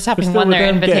 them just We're having still won with their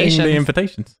them getting invitations. the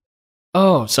invitations.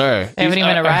 oh, sorry. They haven't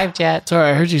even arrived yet.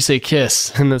 Sorry, I heard you say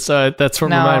kiss, and that's where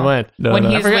No. my mind went. No, When no.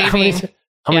 I he's forgot leaving.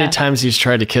 how many times he's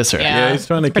tried to kiss her. Yeah. Yeah, he's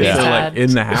trying to it's pretty kiss her sad. like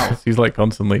in the house. He's like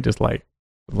constantly just like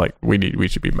we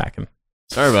should be macking.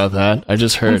 Sorry about that. I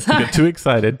just heard. Sorry. You get too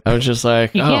excited. I was just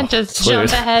like, You can't just sweet.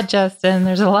 jump ahead, Justin.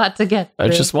 There's a lot to get I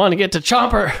through. just want to get to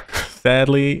Chomper.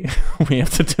 Sadly, we have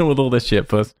to deal with all this shit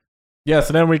first. Yeah,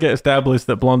 so then we get established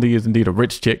that Blondie is indeed a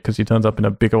rich chick because she turns up in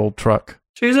a big old truck.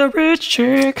 She's a rich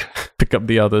chick. Pick up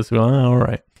the others who are, all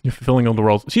right, you're fulfilling all the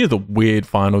roles. She is a weird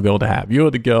final girl to have.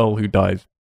 You're the girl who dies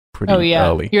pretty Oh, yeah.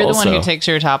 early. You're the one Also- who takes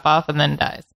your top off and then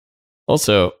dies.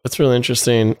 Also, it's really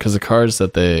interesting because the cars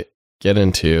that they get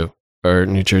into are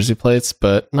New Jersey plates,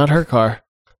 but not her car.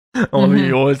 I love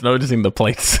you always noticing the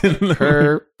plates. In the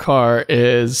Her car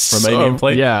is Romanian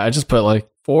plate? Yeah, I just put like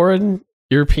foreign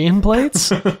European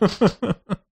plates.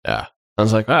 Yeah. I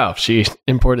was like, wow, she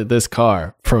imported this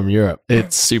car from Europe.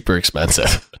 It's super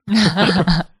expensive.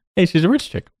 Hey, she's a rich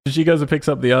chick. So she goes and picks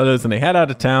up the others, and they head out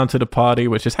of town to the party,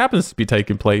 which just happens to be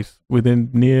taking place within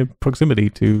near proximity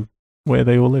to where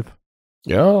they all live.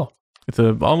 Yeah. It's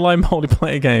an online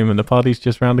multiplayer game, and the party's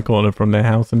just around the corner from their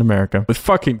house in America. With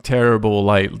fucking terrible,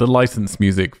 like, the license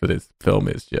music for this film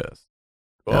is just...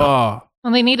 Oh.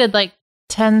 Well, they needed like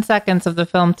 10 seconds of the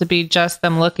film to be just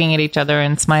them looking at each other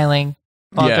and smiling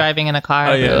while Yeah. driving in a car.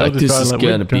 Oh, yeah. They're like, I'll just this try, is like,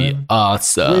 going to we're be driving.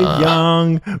 awesome. We're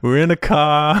young, we're in a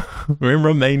car, we're in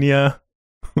Romania.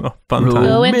 Oh, fun time.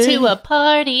 Going to a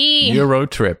party. Euro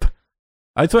trip.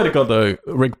 I swear to God, though,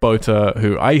 Rick Bota,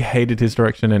 who I hated his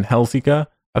direction in Hellseeker,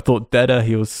 I thought Deader,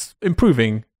 he was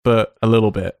improving, but a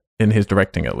little bit in his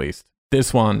directing at least.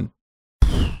 This one,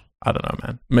 I don't know,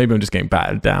 man. Maybe I'm just getting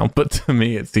battered down, but to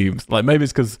me, it seems like maybe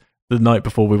it's because the night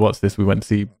before we watched this, we went to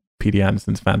see P.D.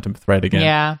 Anderson's Phantom Thread again.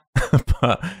 Yeah.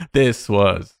 But this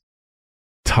was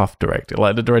tough directing.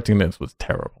 Like, the directing in this was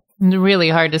terrible. Really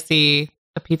hard to see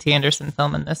a P.T. Anderson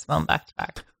film and this film back to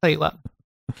back. Tell you what.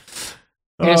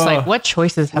 You're just like, what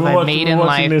choices have I made in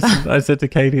life? This, I said to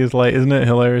Katie, "Is like, isn't it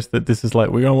hilarious that this is like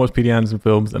we're gonna watch P.D. Anderson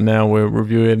films, and now we're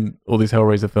reviewing all these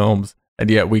Hellraiser films, and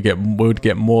yet would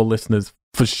get more listeners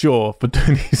for sure for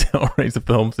doing these Hellraiser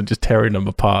films and just tearing them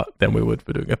apart than we would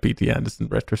for doing a P.T. Anderson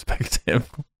retrospective."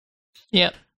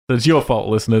 Yep. So it's your fault,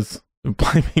 listeners. I'm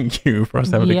blaming you for us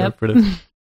having to go Yep. through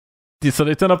this. So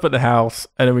they turn up at the house,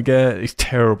 and then we get these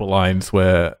terrible lines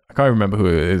where I can't remember who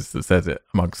it is that says it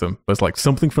amongst them, but it's like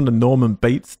something from the Norman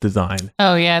Bates design.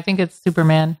 Oh, yeah. I think it's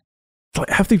Superman. It's like,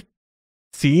 have they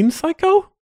seen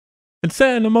Psycho? It's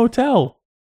set in a motel.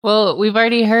 Well, we've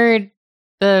already heard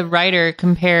the writer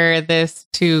compare this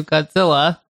to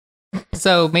Godzilla.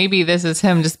 So maybe this is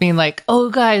him just being like, oh,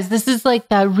 guys, this is like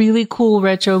that really cool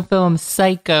retro film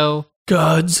Psycho.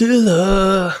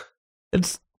 Godzilla.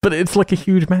 But it's like a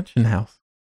huge mansion house.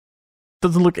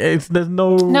 Doesn't look, there's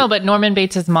no... No, but Norman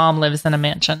Bates' mom lives in a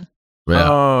mansion. Yeah.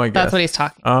 Oh, I guess. That's what he's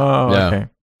talking about. Oh, Yeah. okay.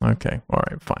 Okay, all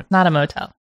right, fine. Not a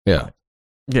motel. Yeah.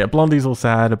 Yeah, Blondie's all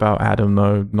sad about Adam,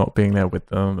 though, not being there with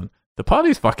them. And the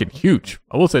party's fucking huge.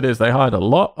 I will say this, they hired a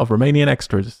lot of Romanian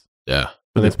extras. Yeah.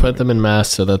 But they put them in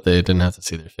masks so that they didn't have to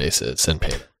see their faces and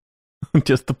paint them.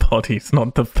 Just the bodies,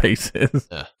 not the faces.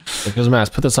 Yeah. Like, there's a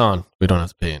mask. Put this on. We don't have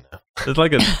to pay you now. It's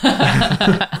like a...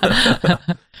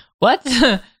 What?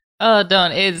 Oh,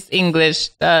 don't. It's English.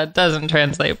 Doesn't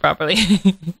translate properly.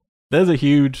 There's a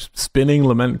huge spinning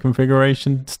lament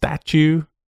configuration statue,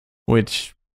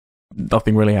 which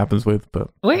nothing really happens with, but...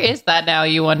 Where is that now,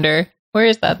 you wonder? Where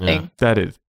is that thing? That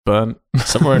is burnt.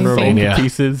 Somewhere in Romania.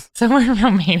 Pieces. Somewhere in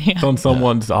Romania. It's on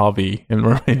someone's RV in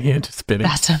Romania, just spinning.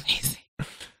 That's amazing.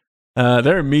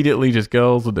 They're immediately just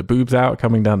girls with their boobs out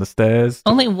coming down the stairs.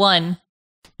 Only one.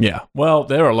 Yeah. Well,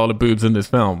 there are a lot of boobs in this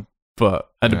film,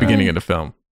 but at the beginning of the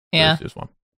film, Yeah. there's just one.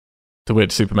 To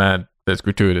which Superman, there's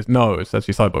gratuitous. No, it's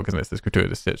actually Cyborg, isn't it? There's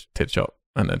gratuitous tit shot.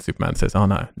 And then Superman says, oh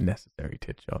no, necessary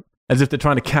tit shot. As if they're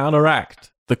trying to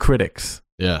counteract the critics.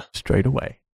 Yeah. Straight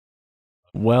away.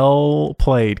 Well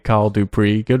played, Carl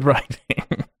Dupree. Good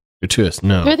writing. Gratuitous,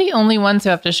 no. They're the only ones who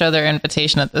have to show their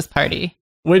invitation at this party.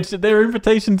 Which their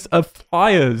invitations are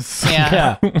flyers.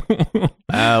 Yeah.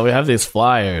 We have these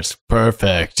flyers.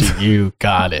 Perfect. You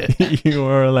got it. You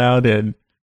were allowed in.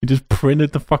 You just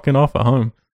printed the fucking off at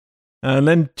home. And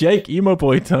then Jake, emo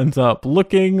boy, turns up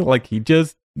looking like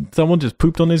someone just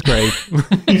pooped on his grave.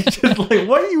 He's just like,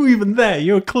 why are you even there?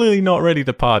 You're clearly not ready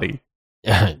to party.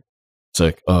 Yeah. It's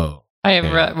like, oh. I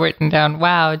have written down,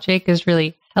 wow, Jake is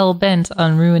really hell-bent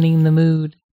on ruining the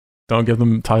mood. Don't give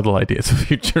them title ideas for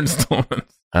future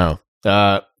installments. Oh.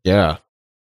 Yeah.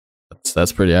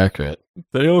 That's pretty accurate.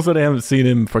 They haven't seen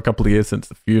him for a couple of years since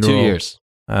the funeral. 2 years.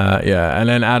 Yeah. And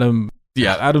then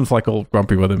Adam's like all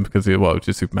grumpy with him because, it's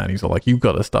just Superman. He's all like, you've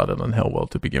got to start it on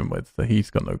Hellworld to begin with. So he's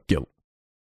got no guilt.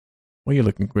 What are you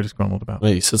looking disgruntled about?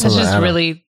 Wait, you said It's something just about Adam.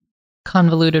 really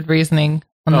convoluted reasoning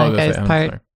on that guy's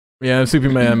part. Yeah,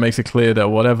 Superman makes it clear that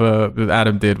whatever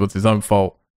Adam did was his own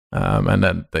fault. And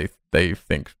then they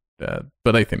think,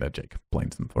 but they think that Jake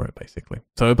blames them for it, basically.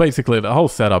 So basically, the whole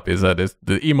setup is that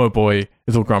the emo boy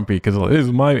is all grumpy because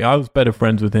I was better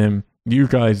friends with him. You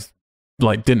guys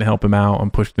didn't help him out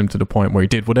and pushed him to the point where he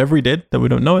did whatever he did that we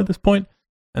don't know at this point.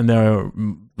 And they're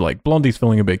Blondie's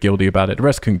feeling a bit guilty about it. The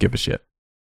rest couldn't give a shit.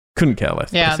 Couldn't care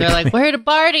less. Yeah, basically. they're like, we're at a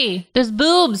party. There's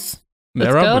boobs.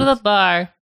 Let's go to the bar.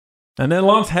 And then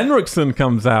Lance Henriksen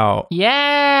comes out.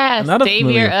 Yeah, Another savior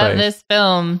familiar of face. this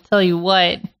film. Tell you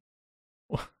what,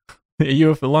 Are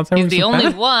you a Lance Henriksen he's the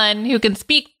only fan? one who can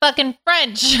speak fucking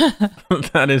French.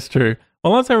 That is true.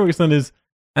 Well, Lance Henriksen is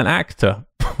an actor,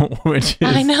 which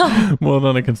is I know. more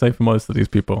than I can say for most of these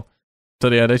people. So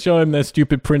yeah, they show him their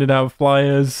stupid printed out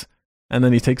flyers, and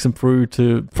then he takes them through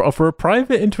for a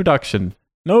private introduction.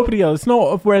 Nobody else. It's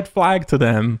not a red flag to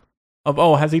them.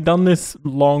 Has he done this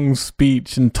long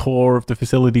speech and tour of the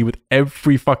facility with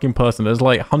every fucking person? There's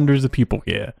hundreds of people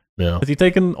here. Yeah. Has he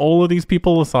taken all of these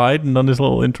people aside and done this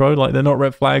little intro? They're not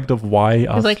red flagged of why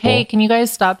us. He's like, hey, can you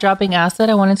guys stop dropping acid?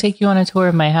 I want to take you on a tour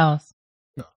of my house.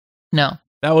 No.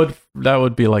 That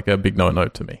would be like a big no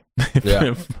to me.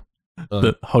 if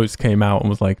the host came out and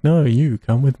was like, no, you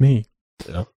come with me.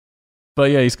 Yeah.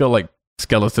 But yeah, he's got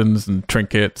skeletons and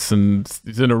trinkets and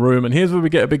he's in a room, and here's where we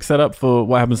get a big setup for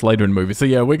what happens later in the movie. So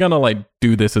yeah, we're gonna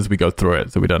do this as we go through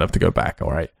it so we don't have to go back. All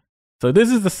right, so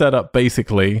this is the setup.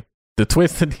 Basically, the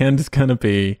twist at the end is gonna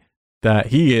be that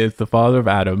he is the father of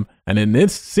Adam, and in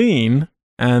this scene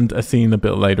and a scene a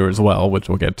bit later as well, which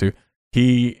we'll get to,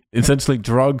 he essentially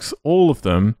drugs all of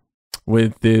them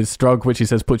with this drug which he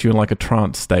says puts you in a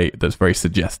trance state that's very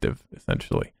suggestive,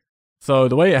 essentially. So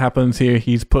the way it happens here,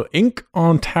 he's put ink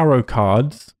on tarot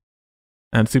cards,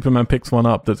 and Superman picks one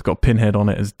up that's got Pinhead on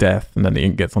it as death, and then the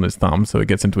ink gets on his thumb, so it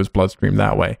gets into his bloodstream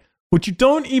that way. Which you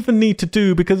don't even need to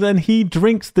do, because then he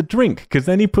drinks the drink, because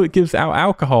then he gives out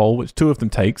alcohol, which two of them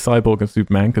take, Cyborg and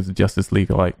Superman, because the Justice League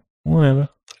are whatever.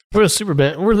 We're the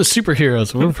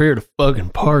superheroes. We're here to fucking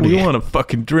party. We want to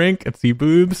fucking drink and see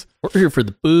boobs. We're here for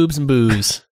the boobs and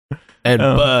booze. And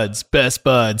buds. Best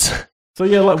buds. So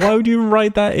yeah, why would you even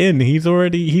write that in? He's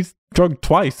drugged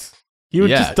twice. He would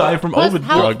just die from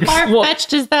overdrug. How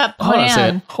far-fetched is that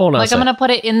plan? Hold on. Like, I'm going to put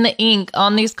it in the ink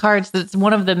on these cards that's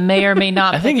one of them may or may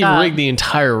not I think he rigged the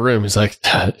entire room. He's like,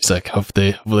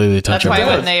 hopefully they touch. That's why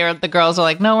when the girls are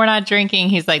like, no, we're not drinking.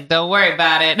 He's like, don't worry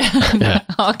about it. Yeah.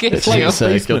 I'll get it's you. Like a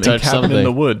basement and cabin in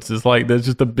the woods. It's like there's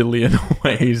just a billion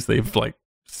ways they've like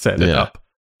set it up.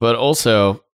 But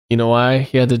also, you know why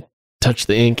he had to touch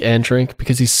the ink and drink?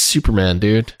 Because he's Superman,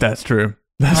 dude. That's true.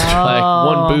 That's true. Like,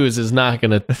 one booze is not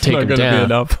going to take him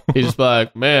down. He's just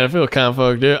like, man, I feel kind of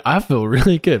fucked, dude. I feel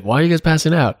really good. Why are you guys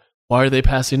passing out? Why are they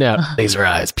passing out? Laser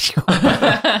eyes.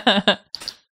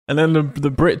 And then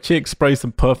the Brit chick sprays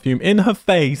some perfume in her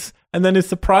face and then is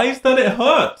surprised that it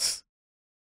hurts.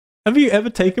 Have you ever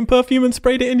taken perfume and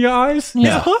sprayed it in your eyes?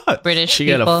 Yeah. It hurts. British She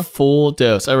people. got a full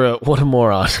dose. I wrote, what a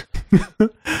moron.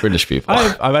 British people.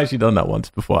 I've actually done that once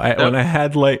before. When I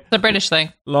had like the British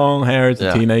thing. Long hair as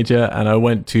a teenager, and I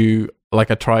went to I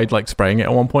tried like spraying it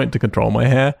at one point to control my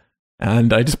hair,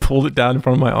 and I just pulled it down in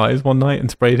front of my eyes one night and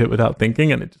sprayed it without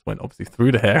thinking, and it just went obviously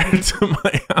through the hair into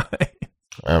my eye.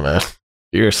 Oh man,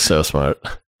 you're so smart.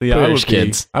 So, yeah, British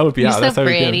kids. I would be You're out. so That's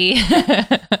pretty.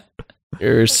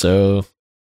 You're so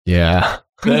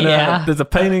Then there's a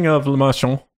painting of Le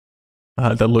Marchand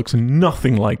that looks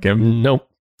nothing like him. Nope.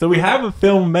 So we have a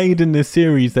film made in this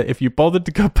series that if you bothered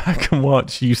to go back and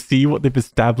watch, you see what they've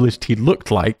established he looked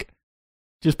like.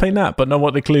 Just paint that. But no,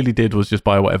 what they clearly did was just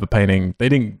buy whatever painting. They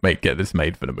didn't get this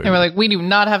made for the movie. They were like, we do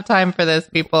not have time for this,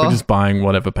 people. We're just buying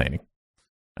whatever painting.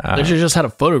 They should just had a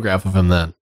photograph of him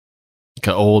then. Like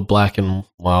an old black and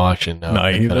actually no.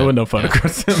 No, there were no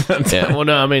photographs in that time. Yeah, well,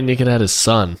 no, I mean you could have his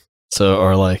son. So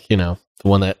or like the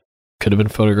one that could have been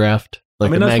photographed. Like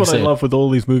I mean, that's what I love with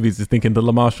all these movies is thinking the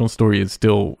Le Marchand story is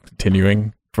still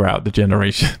continuing throughout the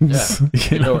generations. Yeah,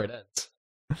 you know where it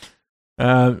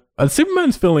ends. And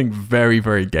Superman's feeling very,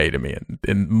 very gay to me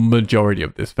in majority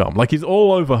of this film. Like he's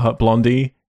all over her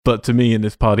Blondie, but to me in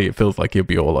this party it feels like he'll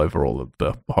be all over all of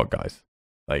the hot guys.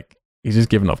 Like he's just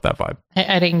giving off that vibe.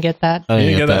 I didn't get that. You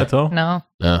didn't get that at all?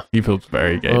 No. He feels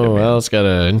very gay to me. Oh, well, it's got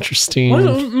an interesting...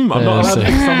 I'm not allowed to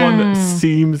pick someone that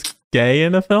seems gay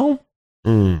in a film?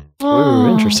 Ooh,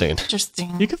 interesting.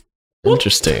 Interesting.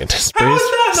 Interesting. How is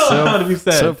that not allowed to be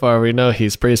said? So far, we know he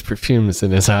sprays perfumes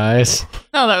in his eyes.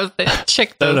 No, that was the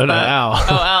chick. No, Al.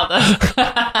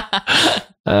 Oh,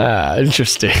 Al.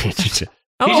 Interesting.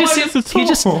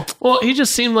 He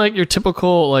just seemed like your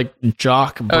typical like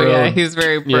jock bro. Oh yeah, he's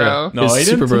very bro. Yeah. No, he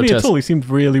didn't to me at all. He seemed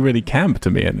really, really camp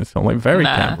to me in this film. Like very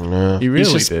camp. Yeah. He really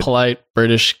he's just did. Polite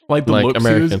British, like the looks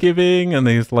American. he was giving, and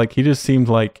he's like he just seemed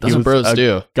like that's what bros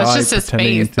do. That's just his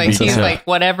face. Like he's like,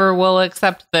 whatever will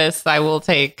accept this, I will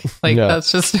take. Like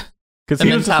that's just the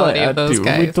mentality of those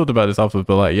guys. We talked about this afterwards,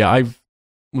 but like, yeah,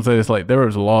 will say this, like there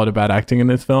was a lot of bad acting in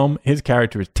this film. His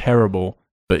character is terrible,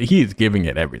 but he is giving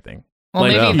it everything. Well,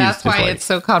 maybe that's why it's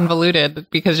so convoluted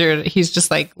because he's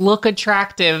just like look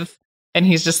attractive, and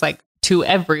he's just like to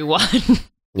everyone.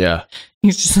 Yeah,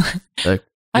 he's just like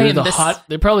you're the hot.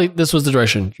 This was the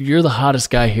direction. You're the hottest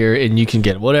guy here, and you can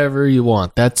get whatever you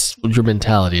want. That's your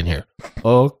mentality in here.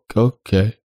 Oh,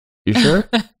 okay. You sure?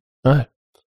 All right.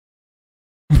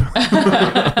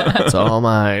 It's all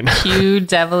mine. Cute,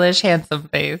 devilish, handsome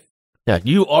face. Yeah,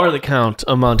 you are the Count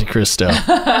of Monte Cristo.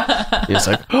 He's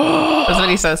like, that's what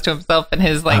he says to himself in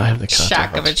his like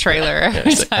shack of a trailer. Yeah,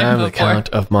 like, I'm the Count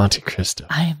of Monte Cristo.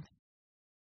 I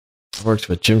worked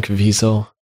with Jim Caviezel,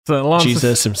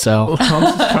 Jesus himself,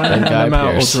 Lance is trying to hand him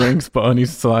out all drinks, but only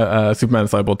Superman and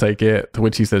Cyborg take it. To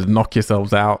which he says, "Knock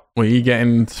yourselves out." Were you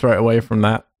getting straight away from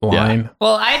that line? Yeah.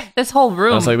 Well, this whole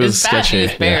room is bad sketchy.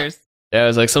 News bears. Yeah, I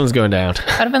was like, something's going down.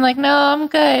 I'd have been like, no, I'm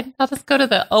good. I'll just go to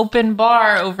the open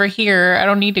bar over here. I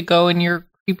don't need to go in your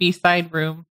creepy side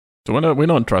room. So we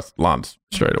don't trust Lance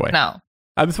straight away. No.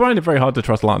 I'm finding it very hard to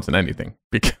trust Lance in anything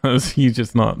because he's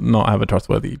just not have a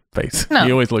trustworthy face. No.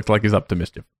 He always looks like he's up to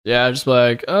mischief. Yeah, I'm just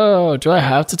like, oh, do I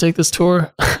have to take this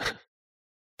tour?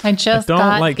 I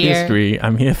don't like history.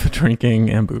 I'm here for drinking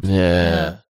and boobs.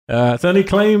 Yeah. So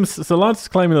Lance is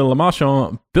claiming that Le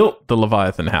Marchand built the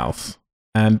Leviathan house.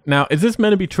 And now, is this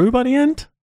meant to be true by the end?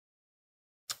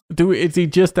 Is he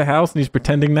just a house and he's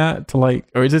pretending that to like,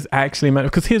 or is this actually meant?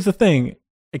 Because here's the thing.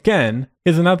 Again,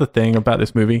 here's another thing about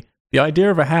this movie. The idea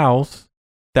of a house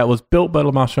that was built by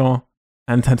Le Marchand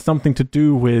and had something to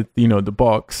do with, the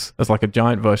box as like a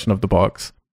giant version of the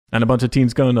box and a bunch of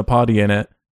teens going to party in it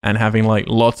and having like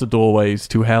lots of doorways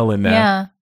to hell in there. Yeah.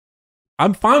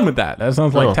 I'm fine with that. That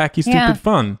sounds like tacky, stupid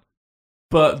fun.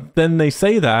 But then they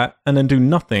say that and then do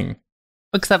nothing.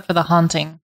 Except for the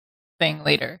haunting thing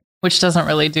later, which doesn't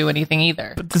really do anything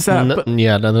either. But does that?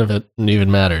 None of it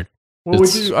even mattered. Well,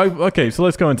 okay, so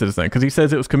let's go into this thing, because he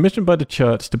says it was commissioned by the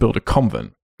church to build a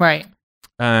convent. Right.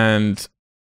 And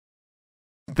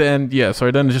then,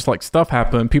 then just like stuff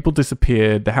happened, people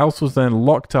disappeared, the house was then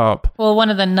locked up. Well,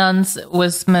 one of the nuns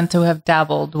was meant to have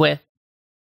dabbled with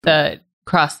the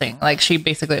crossing. Like, she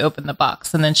basically opened the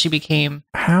box, and then she became...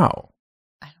 How?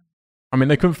 I mean,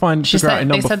 they couldn't figure out in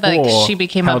number 4 like she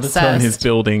became how obsessed. to turn his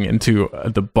building into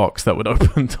the box that would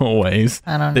open doorways.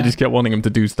 I don't know. They just kept wanting him to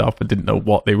do stuff, but didn't know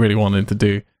what they really wanted to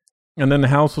do. And then the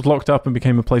house was locked up and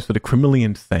became a place for the criminally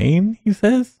insane, he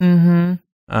says. Mm-hmm.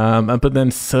 But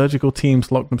then surgical teams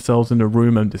locked themselves in a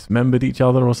room and dismembered each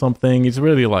other or something. It's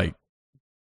really like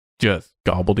just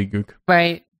gobbledygook.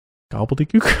 Right.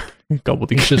 Gobbledygook?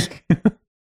 Gobbledygook.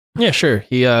 Yeah, sure.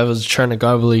 He was trying to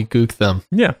gobbledygook them.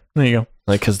 Yeah, there you go.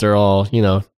 Like, because they're all,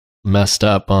 messed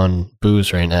up on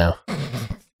booze right now.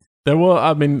 They're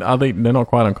not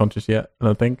quite unconscious yet, I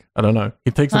don't think. I don't know.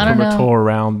 He takes them from a tour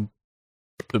around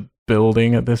the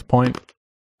building at this point.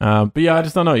 But yeah, I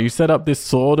just don't know. You set up this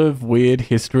sort of weird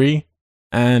history,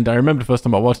 and I remember the first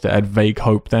time I watched it, I had vague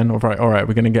hope then. All right,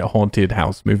 we're going to get a haunted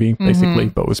house movie, basically,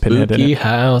 but with Pinhead in it. Spooky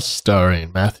House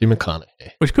starring Matthew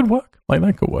McConaughey. Which could work. Like,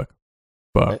 that could work.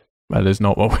 But that is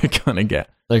not what we're going to get.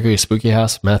 I agree. Spooky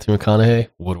House, Matthew McConaughey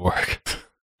would work.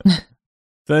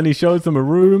 Then he shows them a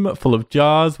room full of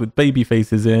jars with baby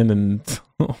faces in, and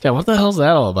yeah, what the hell's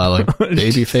that all about? Like,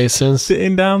 baby faces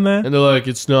sitting down there, and they're like,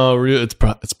 "It's not real. It's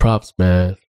props,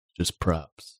 man. Just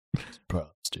props. It's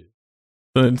props, dude."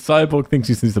 Then Cyborg thinks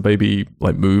he sees the baby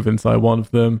like move inside one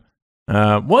of them.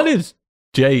 What is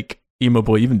Jake Emo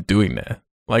Boy even doing there?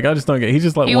 Like, I just don't get. He's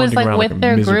just like he wandering was around with like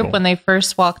their miserable group when they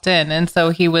first walked in, and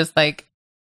so he was like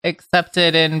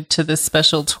accepted into this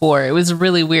special tour. It was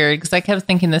really weird because I kept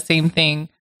thinking the same thing.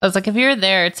 I was like, if you're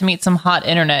there to meet some hot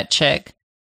internet chick,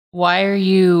 why are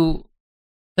you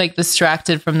like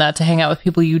distracted from that to hang out with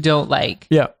people you don't like?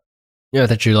 Yeah. Yeah,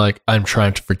 that you're like, I'm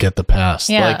trying to forget the past.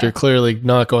 Yeah. Like, you're clearly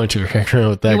not going to hang around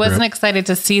with that He wasn't group. excited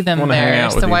to see them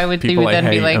there, so why would you then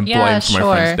be like, yeah,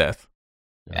 sure. That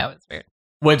was weird.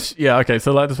 Which, yeah, okay,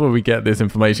 so that's where we get this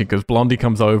information, because Blondie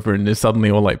comes over and is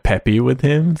suddenly all like peppy with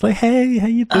him. It's like, hey, how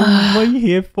you doing? What are you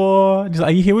here for? And she's like,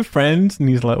 are you here with friends? And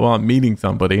he's like, well, I'm meeting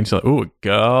somebody. And she's like, oh, a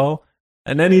girl.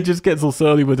 And then he just gets all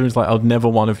surly with her and is like, I'll never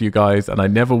one of you guys, and I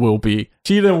never will be.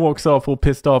 She then walks off all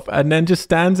pissed off and then just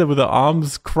stands there with her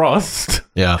arms crossed.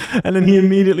 Yeah. And then he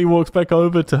immediately walks back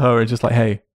over to her and just like,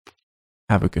 hey,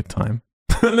 have a good time.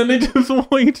 And then he just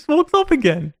walks off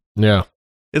again. Yeah.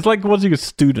 It's like watching a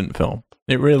student film.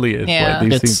 It really is. Yeah.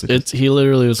 Like, these scenes he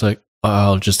literally was like,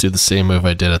 I'll just do the same move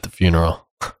I did at the funeral.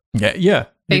 Yeah.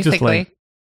 Basically.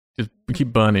 Just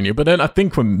keep burning you. But then I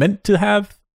think we're meant to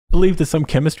believe there's some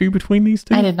chemistry between these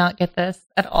two. I did not get this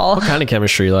at all. What kind of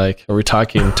chemistry? Like, are we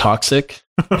talking toxic,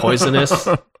 poisonous?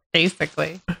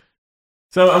 Basically.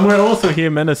 So, and we're also here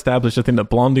meant to establish, I think, that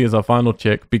Blondie is our final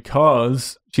chick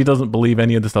because she doesn't believe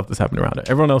any of the stuff that's happening around her.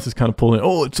 Everyone else is kind of pulling,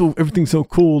 everything's so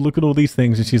cool. Look at all these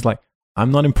things. And she's like, I'm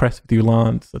not impressed with you,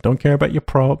 Lance. I don't care about your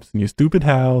props and your stupid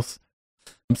house.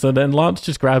 So then Lance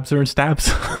just grabs her and stabs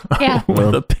her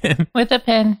with a pin. With a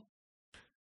pin.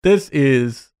 This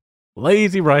is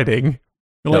lazy writing.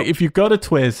 Like, if you've got a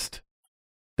twist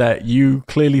that you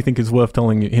clearly think is worth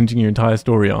hinging your entire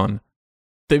story on,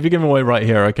 they've given away right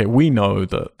here. Okay, we know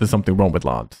that there's something wrong with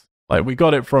Lance. Like, we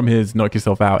got it from his knock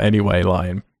yourself out anyway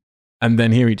line. And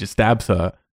then here he just stabs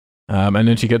her. And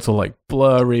then she gets all like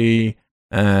blurry.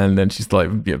 And then she's like,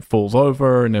 falls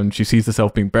over. And then she sees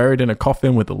herself being buried in a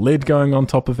coffin with a lid going on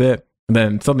top of it. And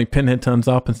then suddenly Pinhead turns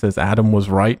up and says Adam was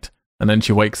right. And then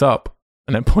she wakes up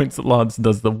and then points at Lance and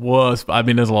does the worst. I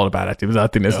mean, there's a lot of bad acting. I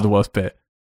think this is the worst bit.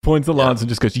 Points at Lance and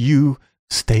just goes, you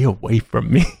stay away from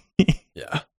me.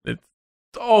 Yeah. It's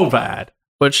so bad.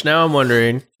 Which now I'm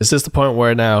wondering, is this the point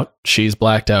where now she's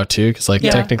blacked out too? Because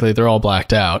technically they're all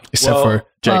blacked out except for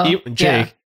Jake. Yeah.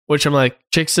 Which I'm like,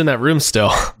 Jake's in that room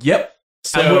still. Yep.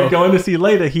 So, and we're going to see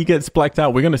later, he gets blacked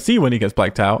out. We're going to see when he gets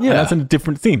blacked out. Yeah. And that's in a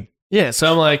different scene. Yeah.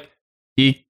 So I'm like,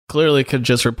 he clearly could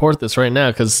just report this right now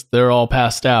because they're all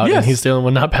passed out. Yes. And he's the only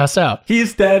one not passed out.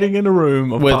 He's standing in a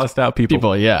room of passed out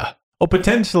people. Yeah. Or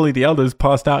potentially the others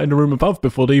passed out in the room above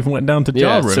before they even went down to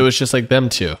jar room. So it's just like them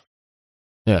two.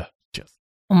 Yeah.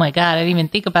 Oh my God, I didn't even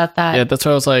think about that. Yeah, that's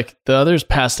why I was like, the others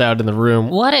passed out in the room.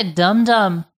 What a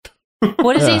dum-dum.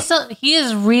 What is he still? He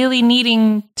is really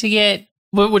needing to get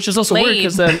which is also weird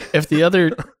because then if the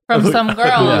other... from some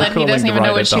girl that he doesn't even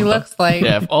know what she looks like.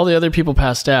 Yeah, if all the other people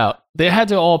passed out, they had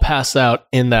to all pass out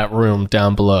in that room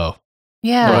down below.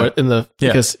 Yeah. Or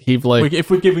because he like...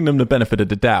 If we're giving them the benefit of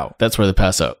the doubt. That's where they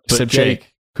pass out. Except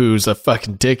Jake, who's a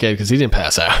fucking dickhead because he didn't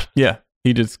pass out. Yeah.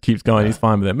 He just keeps going. He's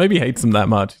fine with it. Maybe he hates him that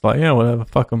much. He's like, yeah, whatever,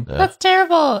 fuck him. Yeah. That's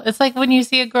terrible. It's like when you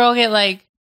see a girl get like,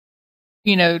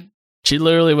 she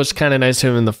literally was kind of nice to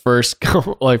him in the first,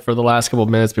 like for the last couple of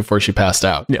minutes before she passed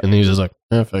out. Yeah. And he's just like,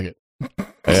 fuck it.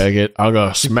 I'll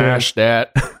go smash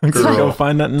that girl. Go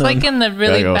find that nun. It's like in the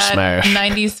really bad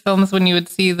 90s films when you would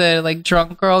see the like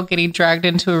drunk girl getting dragged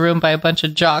into a room by a bunch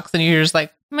of jocks and you're just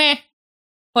like, meh,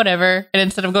 whatever. And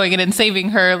instead of going in and saving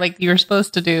her like you were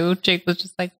supposed to do, Jake was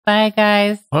just like, bye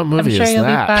guys. What movie I'm sure you'll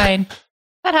that? be fine.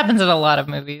 That happens in a lot of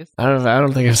movies. I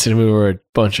don't think I've seen a movie where a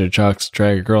bunch of jocks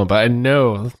drag a girl, but I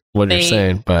know what you're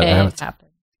saying. But it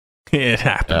happens. It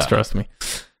happens, trust me.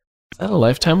 Is that a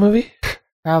Lifetime movie?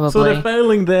 Probably. So they're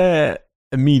failing there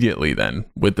immediately then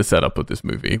with the setup of this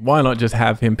movie. Why not just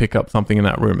have him pick up something in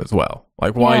that room as well?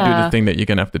 Like, why do the thing that you're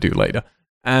going to have to do later?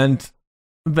 And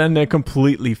then they're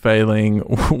completely failing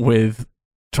with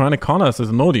trying to con us as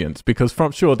an audience because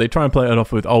they try and play it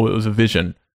off with, it was a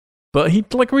vision. But he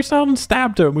like reached out and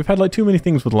stabbed her. We've had like too many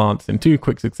things with Lance in too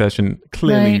quick succession.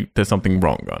 Clearly, there's something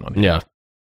wrong going on here.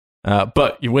 Yeah.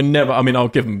 But you were never, I'll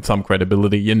give him some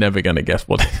credibility. You're never going to guess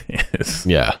what it is.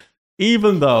 Yeah.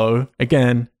 Even though,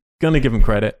 again, going to give him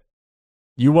credit.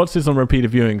 You watch this on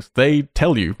repeated viewings. They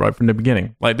tell you right from the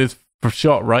beginning. Like this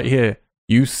shot right here.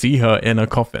 You see her in a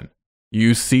coffin.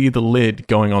 You see the lid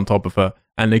going on top of her.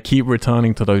 And they keep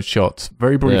returning to those shots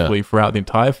very briefly throughout the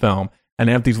entire film. And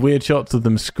they have these weird shots of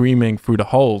them screaming through the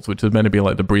holes, which is meant to be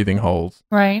like the breathing holes.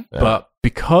 Right. Yeah. But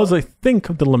because I think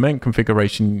of the lament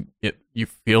configuration, you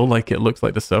feel like it looks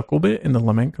like the circle bit in the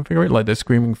lament configuration, like they're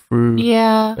screaming through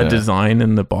a design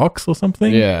in the box or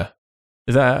something. Yeah.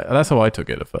 That's how I took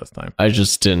it the first time. I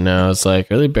just didn't know. I was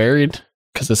like, are they buried?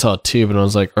 Because I saw a tube and I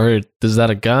was like, all right, is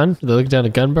that a gun? Are they looking down a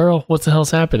gun barrel? What the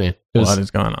hell's happening? What is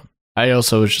going on? I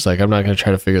also was just like, I'm not going to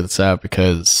try to figure this out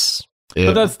because...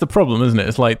 But that's the problem, isn't it?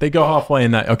 It's like they go halfway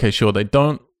in that, okay, sure, they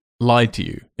don't lie to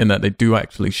you in that they do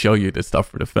actually show you this stuff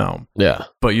for the film. Yeah.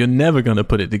 But you're never going to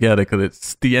put it together because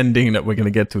it's the ending that we're going to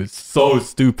get to is so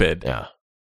stupid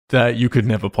that you could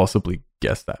never possibly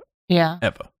guess that. Yeah.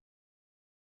 Ever.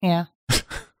 Yeah.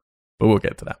 But we'll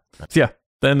get to that. So yeah,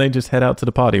 then they just head out to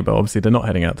the party, but obviously they're not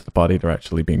heading out to the party. They're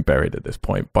actually being buried at this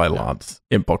point by Lance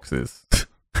in boxes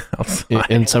outside.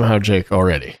 And somehow Jake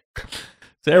already.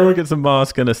 So everyone gets a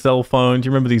mask and a cell phone. Do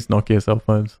you remember these Nokia cell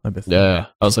phones? I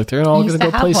was like, they're all going to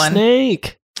go play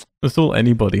Snake. That's all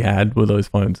anybody had with those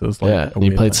phones. It was like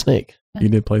you played Snake. You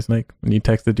did play Snake and you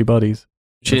texted your buddies.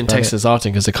 She didn't text as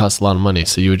often because it costs a lot of money.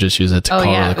 So you would just use it to call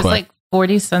really quick. It was like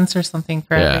 40 cents or something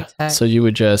for every text. So you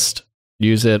would just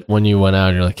use it when you went out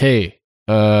and you're like, hey,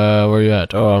 where are you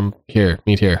at? Oh, I'm here.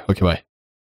 Meet here. Okay, bye.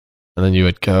 And then you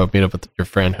would go meet up with your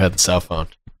friend who had the cell phone.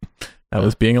 That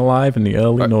was being alive in the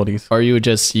early noughties. Or you would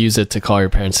just use it to call your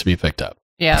parents to be picked up.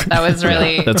 Yeah, that was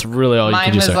really... That's really all you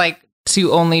could use. Mine was like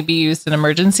to only be used in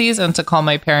emergencies and to call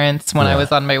my parents when I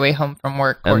was on my way home from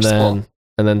work or school.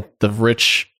 And then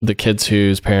the kids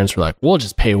whose parents were like, we'll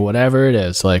just pay whatever it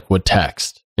is, like would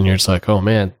text. And you're just like, oh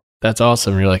man, that's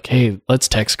awesome. And you're like, hey, let's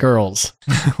text girls.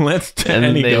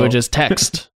 And they would just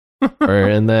text.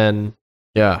 And then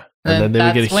they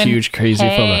would get a huge, crazy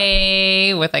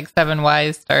phone with like 7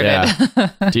 Y's started.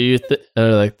 Yeah. Do you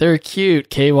like they're cute?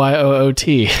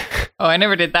 KYOOT. Oh, I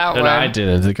never did that one. I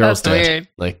didn't. The girls That's did. Weird.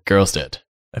 Like girls did.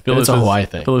 I feel it's a Hawaii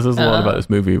thing. I feel this is a lot about this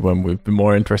movie when we've been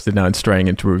more interested now in straying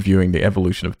into reviewing the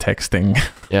evolution of texting.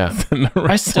 Yeah.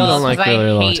 I still don't like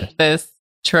really long. I hate this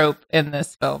trope in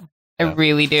this film. I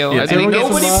really do. Yeah, I think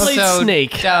nobody plays so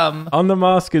Snake. Dumb. On the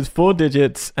mask is 4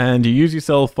 digits, and you use your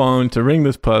cell phone to ring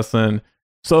this person.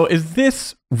 So is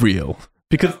this real?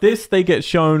 Because this they get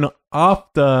shown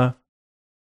after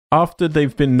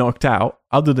they've been knocked out,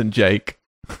 other than Jake,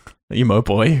 the emo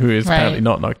boy, who is apparently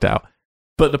not knocked out.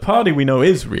 But the party we know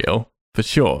is real, for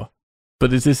sure.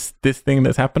 But is this thing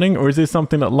that's happening? Or is this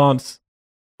something that Lance...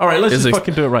 All right, let's just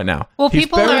fucking do it right now. Well, he's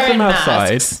people are in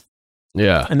outside. Masks.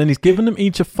 Yeah. And then he's given them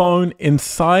each a phone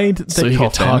inside the so he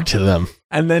coffin. can talk to them.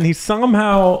 And then he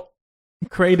somehow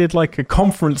created like a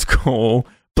conference call,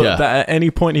 but that at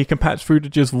any point he can patch through to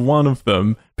just one of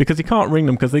them because he can't ring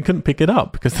them because they couldn't pick it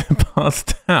up because they're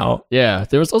passed out. Yeah.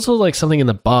 There was also like something in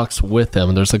the box with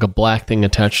them. There's like a black thing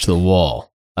attached to the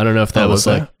wall. I don't know if that was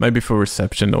like... Maybe for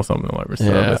reception or something like that.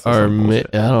 Yeah, or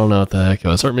I don't know what the heck it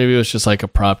was. Or maybe it was just like a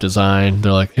prop design.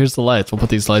 They're like, here's the lights. We'll put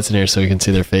these lights in here so we can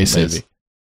see their faces. Maybe.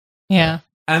 Yeah.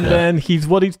 And then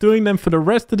what he's doing then for the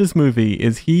rest of this movie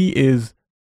is he is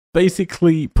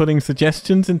basically putting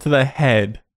suggestions into their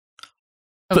head.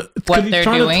 What they're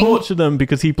trying doing. To torture them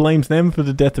because he blames them for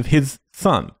the death of his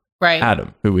son,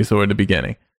 Adam, who we saw in the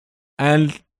beginning.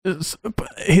 And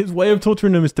his way of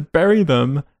torturing them is to bury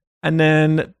them and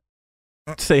then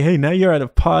say, hey, now you're at a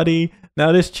party.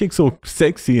 Now this chick's all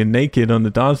sexy and naked on the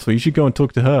dance floor. You should go and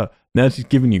talk to her. Now she's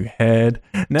giving you head.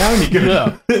 Now you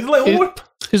go. It's like, what?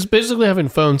 He's basically having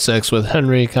phone sex with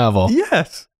Henry Cavill.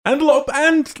 Yes. And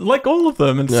like all of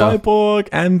them. And Cyborg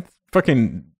and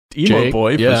fucking Emo Jake,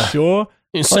 Boy for sure.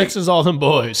 He sexes all them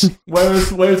boys.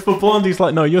 Whereas for Blondie, he's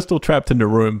like, no, you're still trapped in the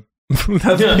room.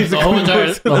 That's the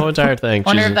whole entire thing. I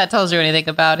wonder if that tells you anything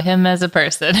about him as a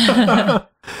person.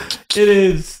 It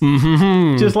is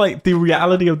just like the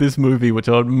reality of this movie, which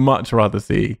I'd much rather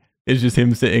see, is just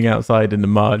him sitting outside in the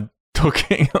mud,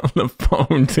 talking on the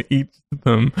phone to each of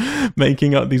them,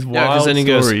 making up these wild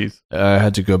stories. I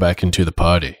had to go back into the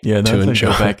party. Yeah, to enjoy.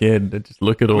 Go back in and just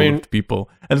look at all the people.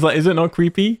 And it's like, is it not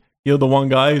creepy? You're the one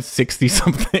guy who's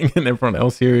 60-something and everyone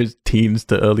else here is teens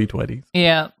to early 20s.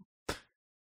 Yeah.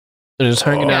 And he's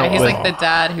hanging out. He's like the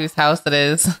dad whose house it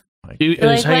is. What do you do?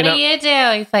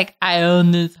 He's like, I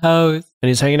own this house. And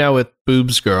he's hanging out with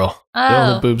Boobs Girl.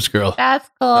 Oh, the Boobs Girl. That's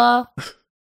cool.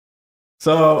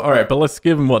 So, all right, but let's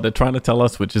give them what they're trying to tell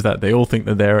us, which is that they all think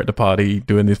they're there at the party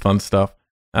doing this fun stuff.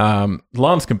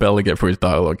 Lance can barely get through his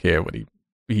dialogue here when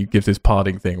he gives his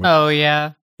parting thing. Oh,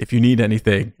 yeah. If you need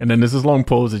anything. And then there's this long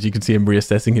pause as you can see him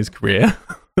reassessing his career.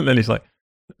 And then he's like,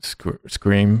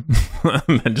 scream.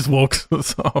 And then just walks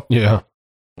off. Yeah.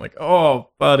 Like, oh,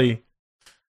 buddy.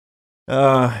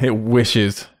 It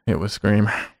wishes it was Scream.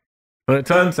 But it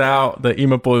turns out that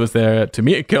Emo Boy was there to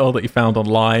meet a girl that he found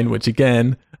online, which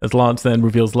again, as Lance then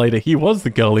reveals later, he was the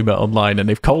girl he met online, and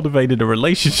they've cultivated a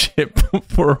relationship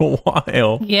for a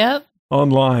while. Yep.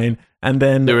 Online. And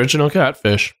then the original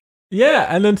catfish. Yeah,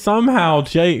 and then somehow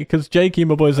because Jake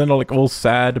Emo Boy is then like all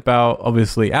sad about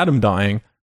obviously Adam dying.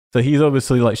 So he's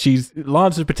obviously like,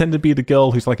 Lance has pretended to be the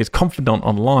girl who's like his confidant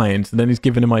online. So then he's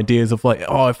giving him ideas of like,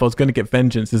 oh, if I was going to get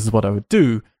vengeance, this is what I would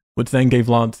do. Which then gave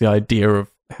Lance the idea of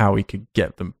how he could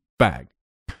get them back.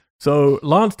 So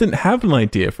Lance didn't have an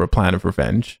idea for a plan of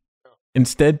revenge.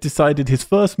 Instead decided his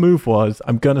first move was,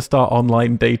 I'm going to start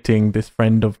online dating this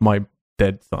friend of my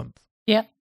dead son's. Yeah.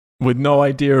 With no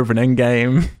idea of an end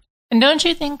game. And don't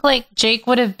you think like Jake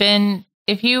would have been,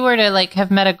 if you were to like have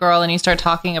met a girl and you start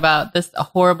talking about this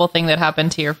horrible thing that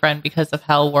happened to your friend because of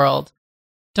Hell World,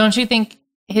 don't you think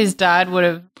his dad would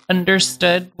have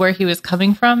understood where he was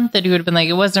coming from? That he would have been like,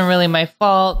 it wasn't really my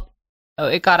fault. Oh,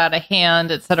 it got out of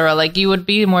hand, etc. Like you would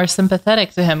be more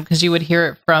sympathetic to him because you would hear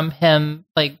it from him,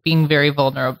 like being very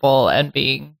vulnerable and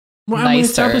being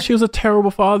nicer. She was a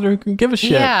terrible father who can give a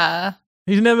shit. Yeah,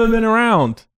 he's never been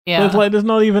around. Yeah, so there's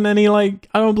not even any like,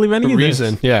 I don't believe any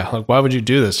reason. This. Yeah, like why would you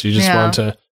do this? You just want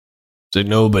to say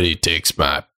nobody takes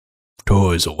my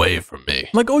toys away from me.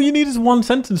 Like all you need is one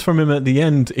sentence from him at the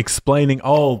end explaining,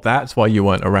 oh, that's why you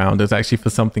weren't around. It's actually for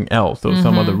something else or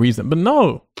some other reason. But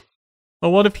no.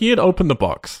 Well, what if he had opened the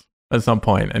box at some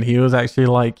point and he was actually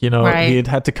like, he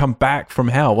had to come back from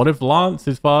hell? What if Lance,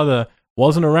 his father,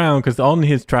 wasn't around because on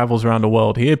his travels around the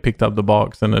world, he had picked up the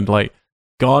box and had like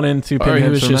gone into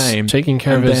Pinhead's remain, taking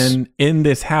care of his... then in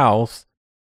this house,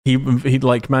 he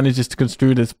like manages to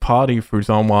construe this party through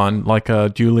someone like a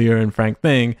Julia and Frank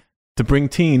thing to bring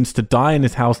teens to die in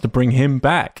his house to bring him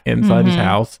back inside his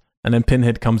house, and then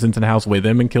Pinhead comes into the house with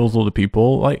him and kills all the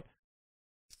people. Like,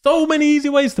 so many easy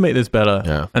ways to make this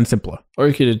better and simpler. Or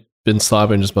he could have been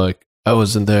sloppy and just be like, I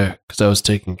wasn't there because I was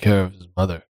taking care of his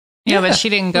mother. Yeah, but she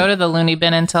didn't go to the loony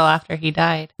bin until after he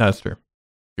died. That's true.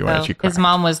 So his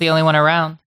mom was the only one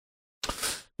around.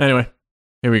 Anyway,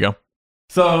 here we go.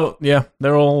 So, yeah,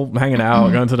 they're all hanging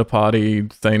out, going to the party,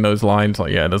 saying those lines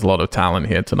like, yeah, there's a lot of talent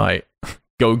here tonight.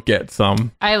 Go get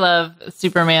some. I love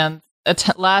Superman's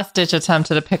last-ditch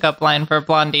attempt at a pickup line for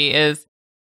Blondie is,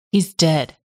 he's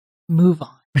dead. Move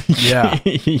on. Yeah.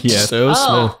 Yes. So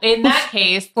smooth. In that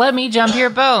case, let me jump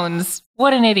your bones.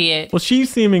 What an idiot. Well,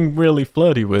 she's seeming really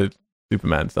flirty with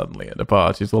Superman suddenly at the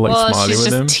bar. She's all like smiley with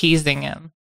him. She's just teasing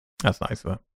him. That's nice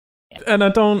of her. Yeah. And I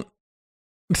don't...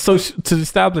 So to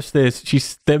establish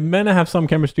this, they're meant to have some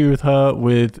chemistry with her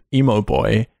with Emo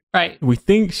Boy. Right. We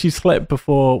think she slept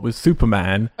before with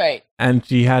Superman. Right. And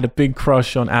she had a big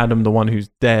crush on Adam, the one who's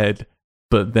dead.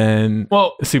 But then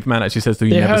Superman actually says that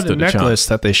he never stood a chance. They had a necklace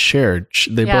that they shared.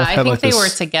 They both had like this... they were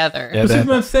together. Yeah,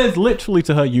 Superman says literally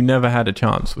to her, you never had a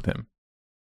chance with him.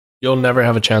 You'll never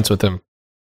have a chance with him.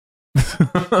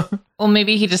 Well,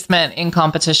 maybe he just meant in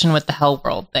competition with the Hell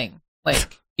World thing.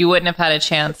 Like, you wouldn't have had a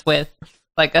chance with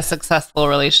like a successful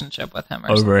relationship with him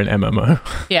or over an MMO.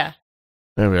 Yeah.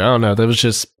 Maybe, I don't know. That was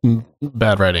just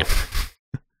bad writing.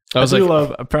 I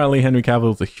love, apparently Henry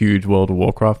Cavill's a huge World of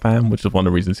Warcraft fan, which is one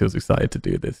of the reasons he was excited to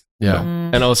do this. Yeah.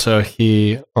 And also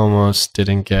he almost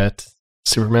didn't get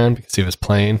Superman because he was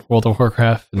playing World of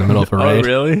Warcraft in the middle of a raid. Oh,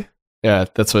 really? Yeah,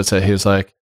 that's what it said. He was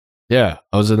like, yeah,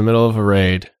 I was in the middle of a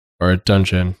raid or a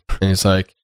dungeon. And he's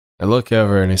like, I look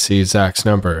over and I see Zach's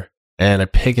number. And I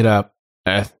pick it up,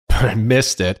 but I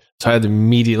missed it. So I had to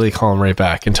immediately call him right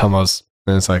back and tell him I was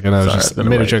like, and I was just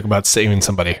made a joke about saving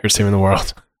somebody or saving the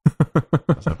world.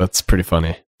 So that's pretty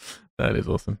funny. That is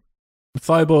awesome.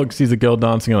 Cyborg sees a girl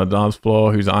dancing on a dance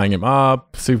floor who's eyeing him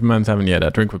up. Superman's having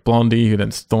that drink with Blondie, who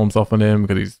then storms off on him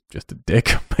because he's just a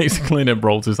dick, basically, and then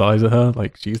rolls his eyes at her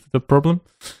like she's the problem.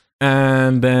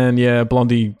 And then,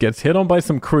 Blondie gets hit on by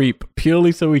some creep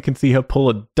purely so we can see her pull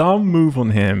a dumb move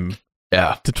on him.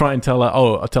 Yeah. To try and tell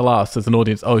us as an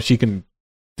audience,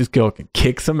 this girl can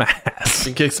kick some ass.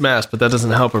 She kicks some ass, but that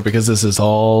doesn't help her because this is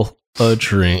all a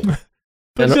dream.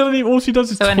 But all she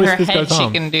does is twist in her this head guy's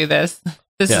arm. she can do this.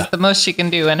 This is the most she can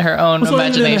do in her own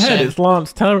imagination. In her head, it's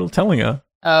Lance telling her.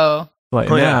 Oh.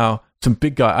 Now, some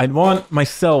big guy. I want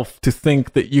myself to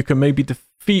think that you can maybe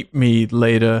defeat me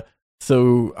later.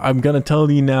 So I'm going to tell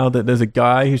you now that there's a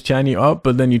guy who's chatting you up,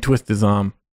 but then you twist his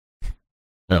arm.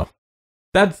 No.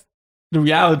 That's the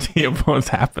reality of what's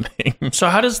happening. So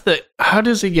how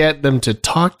does he get them to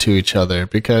talk to each other?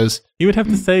 Because he would have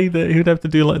to say that he would have to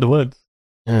do like the words.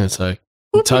 Yeah, it's like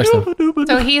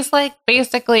so he's like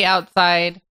basically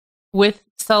outside with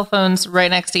cell phones right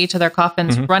next to each of their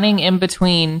coffins, running in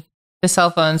between the cell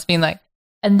phones, being like,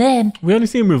 and then we only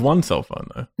see him with one cell phone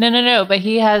though. No, but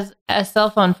he has a cell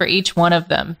phone for each one of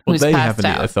them. Well, who's they passed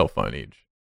have out. a cell phone each.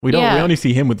 We don't. We only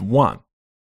see him with one.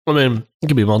 I mean, it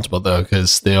could be multiple though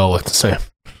because they all look the same.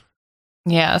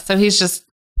 Yeah, so he's just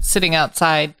sitting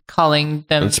outside calling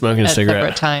them and smoking a cigarette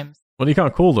separate times. Well, you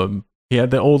can't call them.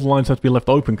 All the lines have to be left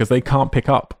open because they can't pick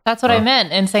up. That's what I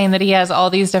meant in saying that he has all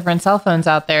these different cell phones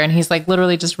out there and he's like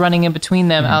literally just running in between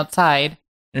them outside.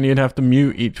 And you'd have to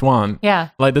mute each one.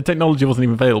 Yeah. Like the technology wasn't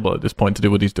even available at this point to do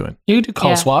what he's doing. You could do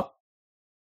call swap.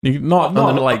 Not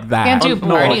like that. Can't do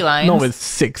party lines. Not with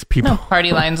 6 people. No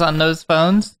party lines on those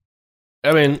phones.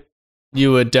 I mean,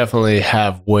 you would definitely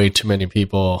have way too many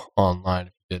people online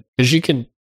if you did. Because you can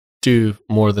do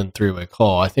more than 3-way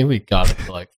call. I think we got it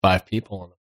to like 5 people on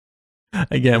the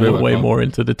Again, we're way more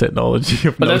into the technology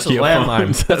of but Nokia that's a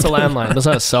landline. That's a landline. That's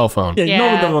not a cell phone. Yeah,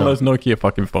 none of them on those Nokia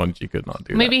fucking phones. You could not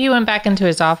do Maybe he went back into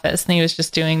his office and he was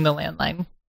just doing the landline.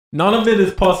 None of it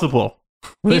is possible.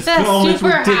 He's a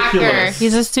super hacker.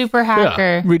 He's a super hacker.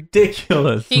 Yeah.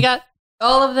 Ridiculous. He got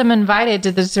all of them invited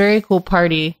to this very cool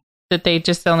party that they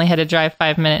just only had to drive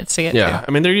 5 minutes to get to.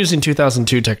 I mean, they're using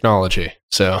 2002 technology,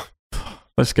 so...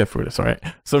 Let's get through this, all right?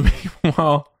 So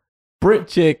meanwhile, Brit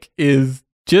Chick is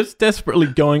just desperately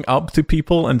going up to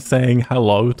people and saying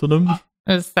hello to them.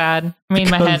 It was sad. I mean, in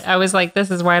my head, I was like,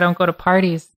 this is why I don't go to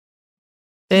parties.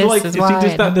 This is why. Is she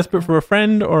just that desperate for a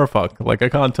friend or a fuck? Like, I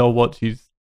can't tell what she's...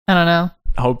 I don't know.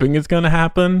 Hoping it's going to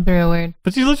happen. It's real weird.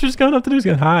 But she's literally just going up to do is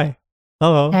going, hi.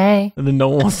 Hello. Hey. And then no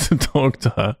one wants to talk to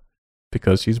her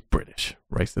because she's British.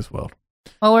 Racist world.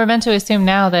 Well, we're meant to assume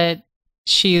now that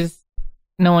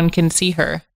no one can see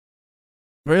her.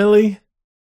 Really?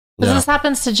 Because this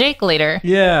happens to Jake later.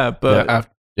 Yeah, but...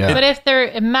 But if they're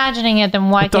imagining it, then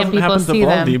why can't people see them? It doesn't happen to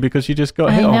Blondie because she just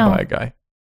got hit on by a guy.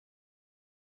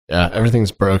 Yeah,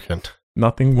 everything's broken.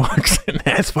 Nothing works in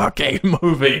this fucking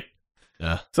movie.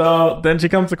 Yeah. So then she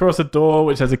comes across a door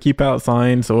which has a keep out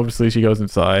sign, so obviously she goes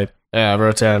inside. Yeah, I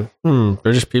wrote down,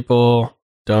 British people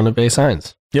don't obey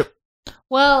signs. Yep.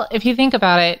 Well, if you think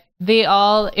about it,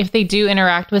 if they do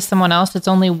interact with someone else, it's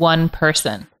only one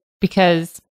person.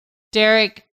 Because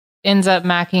Derek ends up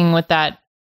macking with that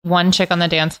one chick on the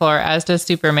dance floor, as does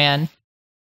Superman.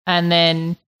 And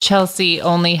then Chelsea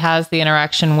only has the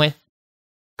interaction with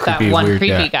that one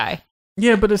creepy guy.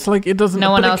 Yeah, but it's like it doesn't.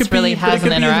 No one else really has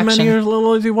an interaction. As many as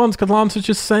little as he wants, because Lance is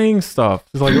just saying stuff.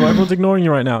 It's like, everyone's ignoring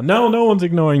you right now. No one's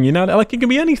ignoring you. Now, like, it can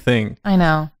be anything. I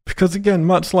know. Because again,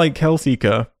 much like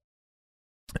Hellseeker,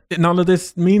 none of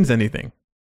this means anything.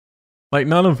 Like,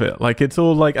 none of it. Like, it's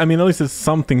all like, I mean, at least there's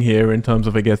something here in terms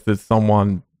of, I guess, there's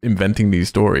someone inventing these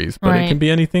stories, but it can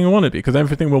be anything you want it because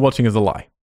everything we're watching is a lie.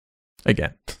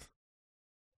 Again.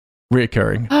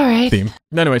 Reoccurring theme.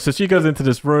 Anyway, so she goes into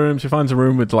this room. She finds a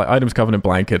room with like items covered in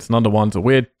blankets, and under one's a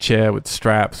weird chair with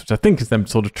straps, which I think is them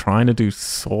sort of trying to do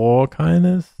Saw kind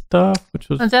of stuff. Which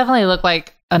was it definitely looked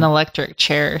like an electric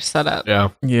chair setup.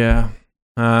 Yeah.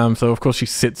 So of course she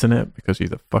sits in it because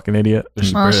she's a fucking idiot.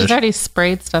 She's already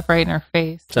sprayed stuff right in her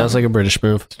face. Sounds like a British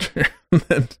move.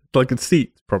 Like a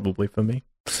seat, probably for me.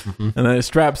 And then it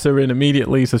straps her in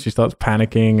immediately, so she starts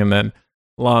panicking, and then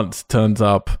Lance turns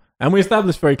up. And we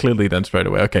establish very clearly then straight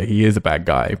away, okay, he is a bad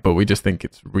guy, but we just think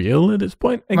it's real at this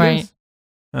point, I guess.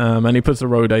 And he puts a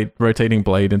rotating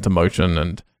blade into motion,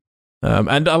 and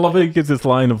I love it. He gives this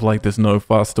line of like, "There's no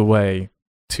faster way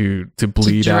to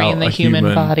bleed to drain out the a human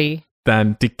body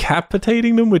than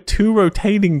decapitating them with 2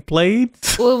 rotating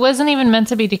blades. Well, it wasn't even meant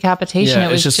to be decapitation. Yeah,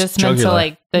 it was just meant to jugular.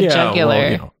 like the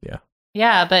jugular. Well,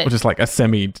 Yeah, but or just like a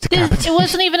semi-decapitation. it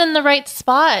wasn't even in the right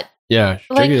spot. Yeah,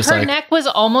 Like her neck was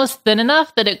almost thin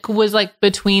enough that it was like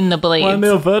between the blades. Well, and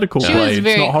they're vertical She blades, was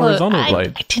very not horizontal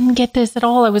blades. I didn't get this at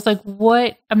all. I was like,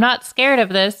 what? I'm not scared of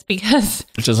this because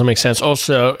Which doesn't make sense.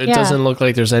 Also, it doesn't look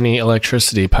like there's any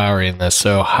electricity powering this.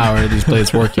 So how are these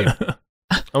blades working?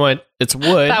 I went, it's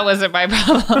wood. that wasn't my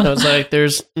problem. I was like,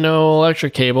 there's no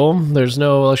electric cable. There's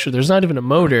no electric. There's not even a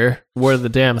motor where the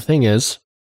damn thing is.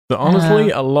 So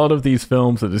honestly, a lot of these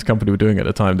films that this company were doing at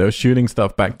the time, they were shooting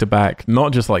stuff back to back,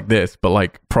 not just like this, but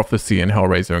like Prophecy and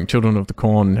Hellraiser and Children of the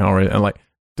Corn and Hellraiser, and like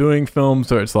doing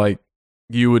films where it's like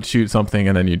you would shoot something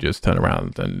and then you just turn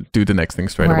around and do the next thing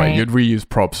straight away. You'd reuse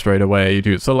props straight away. You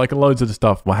do so like loads of the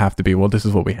stuff will have to be, well, this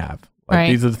is what we have. Like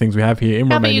these are the things we have here in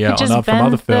Romania on up from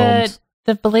other films.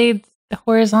 The blades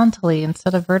horizontally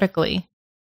instead of vertically.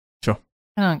 Sure.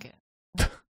 I don't get it.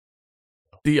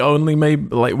 The only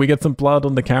we get some blood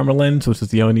on the camera lens, which is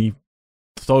the only,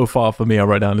 so far for me, I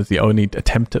wrote down as the only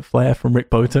attempt at flair from Rick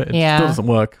Bota. It still doesn't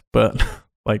work, but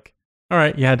like, all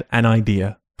right, you had an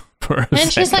idea for a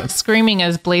second. She's like screaming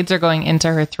as blades are going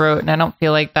into her throat, and I don't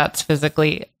feel like that's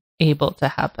physically able to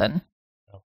happen.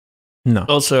 No.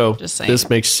 Also, this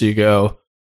makes you go,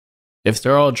 if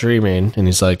they're all dreaming and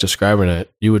he's like describing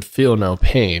it, you would feel no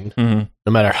pain,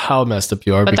 no matter how messed up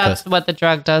you are. But that's what the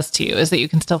drug does to you, is that you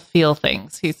can still feel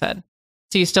things, he said.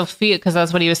 So you still feel, because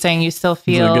that's what he was saying, you still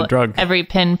feel every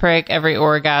pinprick, every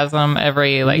orgasm,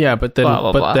 every like, but then, blah,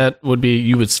 blah, blah. That would be,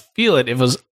 you would feel it if it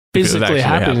was physically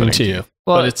happening to you.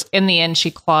 Well, but in the end,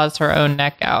 she claws her own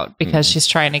neck out because she's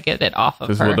trying to get it off of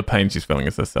her. Because what the pain she's feeling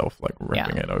is herself like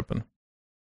ripping it open.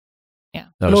 Yeah.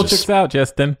 It all checks out,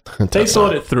 Justin. They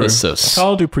thought it through.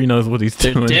 Carl Dupree knows what he's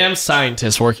doing. Damn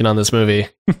scientists working on this movie.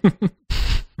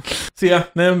 So yeah,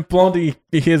 then Blondie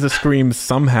hears a scream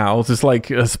somehow. It's just like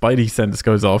a spidey sense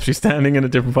goes off. She's standing in a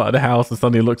different part of the house and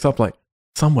suddenly looks up like,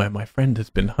 somewhere my friend has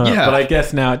been hurt. Yeah. But I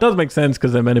guess now it does make sense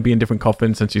because they're meant to be in different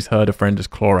coffins and she's heard a friend just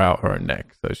claw out her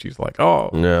neck. So she's like,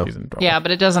 she's in trouble. Yeah,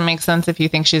 but it doesn't make sense if you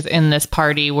think she's in this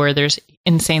party where there's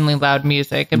insanely loud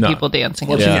music and people dancing.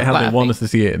 Watching it how they want us to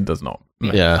see it, it does not.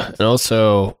 Yeah, and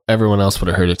also everyone else would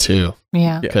have heard it too.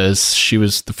 Yeah. Because she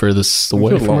was the furthest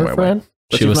away from her friend.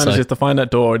 But she manages to find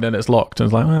that door and then it's locked and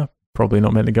it's like, probably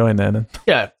not meant to go in there then.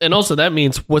 Yeah, and also that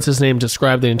means, what's his name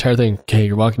described the entire thing. Okay,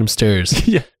 you're walking upstairs.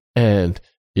 Yeah. And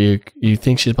you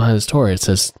think she's behind this door. It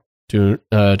says, do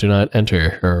not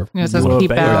enter. Or it says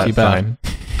keep out. Keep out.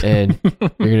 And you're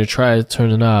going to try to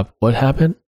turn the knob. What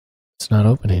happened? It's not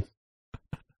opening.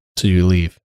 So you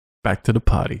leave. Back to the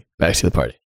party.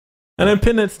 And then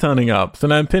Pinhead's turning up. So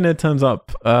now Pinhead turns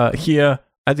up here,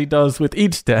 as he does with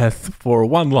each death, for a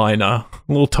one-liner, a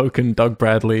little token Doug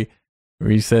Bradley, where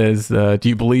he says, do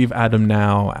you believe Adam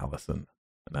now, Allison?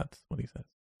 And that's what he says.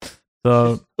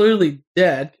 So she's clearly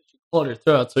dead. She clawed her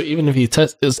throat. So even if he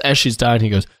as she's dying, he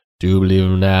goes, do you believe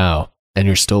him now? And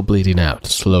you're still bleeding out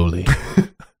slowly.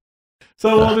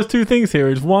 So there's two things here.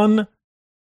 Is one,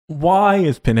 why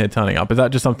is Pinhead turning up? Is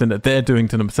that just something that they're doing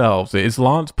to themselves? Is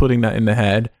Lance putting that in the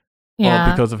head? Yeah.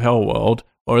 Or because of Hellworld?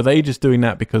 Or are they just doing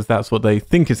that because that's what they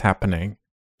think is happening?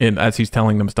 As he's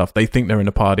telling them stuff, they think they're in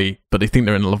a party, but they think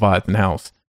they're in a Leviathan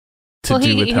house.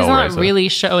 He's not really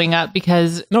showing up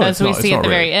because, as we see at the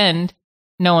very end,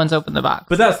 no one's opened the box.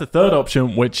 But that's the third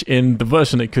option, which in the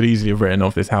version it could easily have written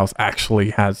off, this house actually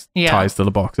has ties to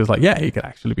the box. It's like, he could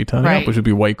actually be turning up, which would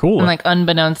be way cooler. And like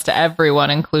unbeknownst to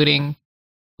everyone, including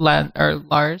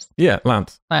Lars. Yeah,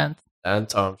 Lance. And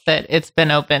Tom. That it's been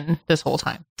open this whole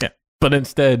time. Yeah. But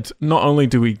instead, not only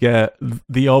do we get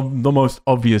the most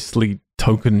obviously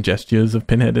token gestures of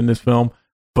Pinhead in this film,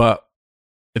 but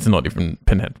it's not even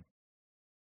Pinhead.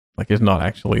 Like, it's not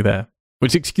actually there.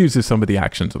 Which excuses some of the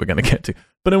actions that we're going to get to.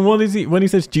 But then when he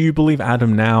says, do you believe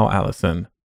Adam now, Allison?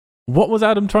 What was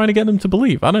Adam trying to get them to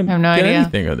believe? I don't have no get idea.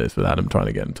 anything of this with Adam trying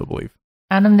to get them to believe.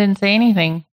 Adam didn't say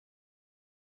anything.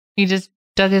 He just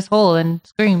dug his hole and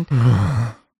screamed.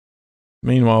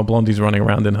 Meanwhile, Blondie's running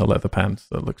around in her leather pants.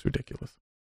 That looks ridiculous.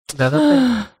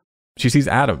 She sees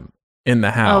Adam in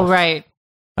the house. Oh, right.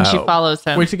 And she follows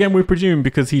him. Which, again, we presume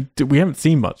because we haven't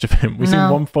seen much of him. We've seen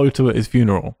one photo at his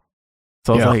funeral.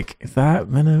 So I was like, is that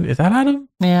Adam?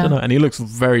 Yeah. I don't know. And he looks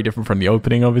very different from the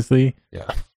opening, obviously.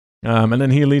 Yeah. And then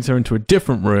he leads her into a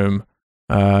different room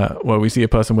where we see a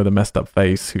person with a messed up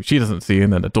face who she doesn't see,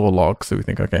 and then the door locks. So we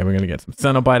think, okay, we're going to get some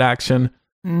Cenobite action.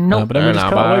 Nope. But then we just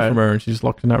cut away from her and she's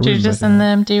locked in that room. She's just in the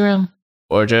empty room.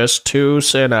 Or just two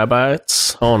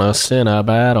Cenobites on a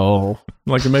Cenobite.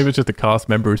 Like maybe it's just a cast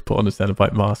member who's put on a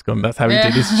Cenobite mask on. That's how he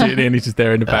did his shit, and he's just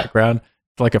there in the background.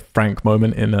 It's like a Frank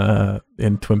moment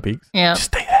in Twin Peaks. Yeah. Just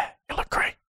stay there. You look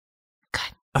great.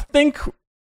 God. I think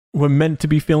we're meant to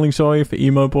be feeling sorry for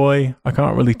Emo Boy. I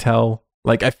can't really tell.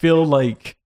 Like, I feel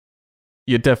like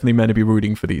you're definitely meant to be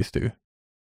rooting for these two.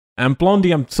 And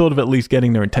Blondie, I'm sort of at least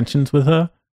getting their intentions with her.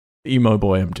 Emo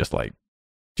Boy, I'm just like,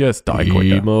 just die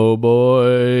quicker. Emo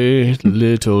Boy,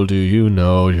 little do you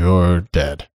know you're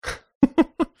dead.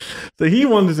 So he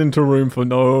wanders into a room for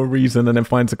no reason and then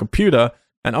finds a computer.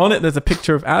 And on it, there's a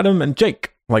picture of Adam and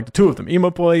Jake. Like the two of them, Emo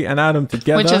Boy and Adam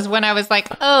together. Which is when I was like,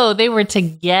 oh, they were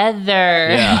together.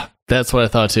 Yeah, that's what I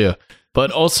thought too.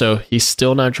 But also, he's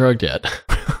still not drugged yet.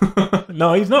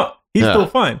 No, he's not. He's still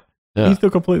fine. Yeah. He's still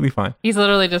completely fine. He's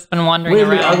literally just been wandering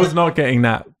Weirdly, around. I was not getting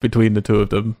that between the two of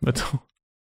them at all.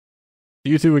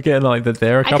 You two were getting like that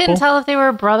they're a couple? I couldn't tell if they were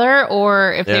a brother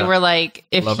or if they were like,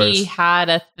 if lovers. he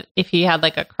had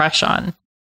like a crush on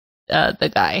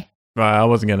the guy. Right, I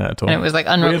wasn't getting that at all. And it was like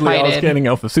unrequited. Weirdly, I was getting it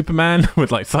off of Superman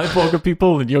with like cyborg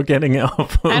people, and you're getting it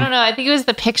off of... I don't know. I think it was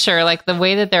the picture, like the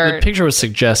way that The picture was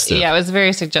suggestive. Yeah, it was a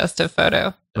very suggestive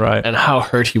photo. Right. And how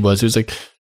hurt he was. He was like,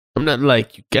 I'm not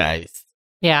like you guys.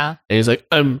 Yeah. And he's like,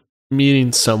 I'm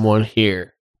meeting someone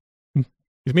here.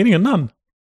 He's meeting a nun.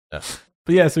 Yeah.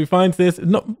 But yeah, so he finds this.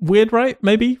 Not weird, right?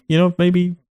 Maybe,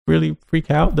 maybe really freak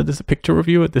out that there's a picture of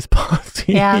you at this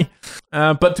party. Yeah.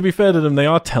 But to be fair to them, they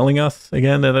are telling us,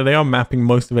 again, that they are mapping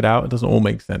most of it out. It doesn't all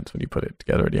make sense when you put it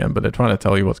together at the end, but they're trying to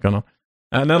tell you what's going on.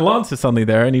 And then Lance is suddenly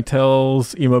there, and he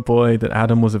tells Emo Boy that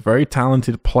Adam was a very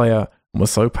talented player and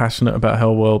was so passionate about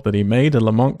Hellworld that he made a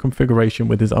Lamont configuration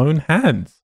with his own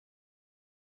hands.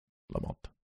 Lamont.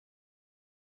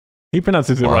 He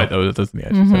pronounces it right, though, doesn't he?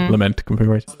 Actually, so Lament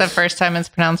configuration. It's the first time it's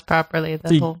pronounced properly,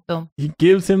 the whole film. He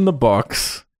gives him the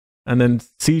box, and then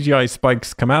CGI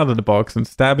spikes come out of the box and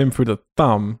stab him through the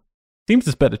thumb. Seems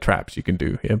there's better traps you can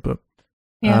do here, but...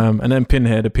 Yeah. And then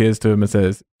Pinhead appears to him and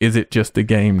says, "Is it just a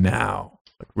game now?"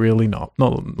 Like, really not.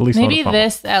 Not at least. Maybe not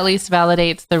this at least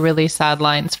validates the really sad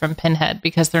lines from Pinhead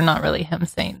because they're not really him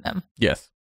saying them. Yes.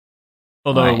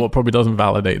 Although what probably doesn't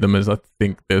validate them is I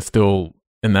think they're still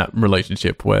in that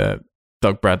relationship where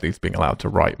Doug Bradley's being allowed to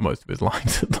write most of his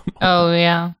lines at the moment. Oh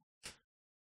yeah.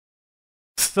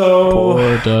 So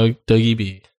poor Dougie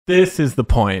B. This is the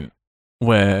point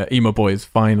where Emo Boy is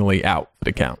finally out for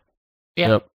the count. Yeah.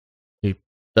 Yep.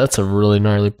 That's a really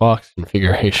gnarly box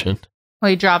configuration. Well,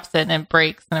 he drops it and it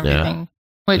breaks and everything.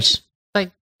 Yeah. Which,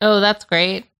 like, oh, that's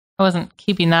great. I wasn't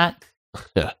keeping that.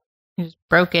 Yeah. He just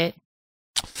broke it.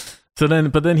 So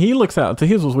then he looks out. So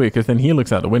here's what's weird, because then he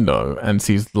looks out the window and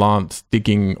sees Lance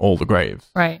digging all the graves.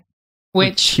 Right.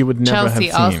 Which he would never Chelsea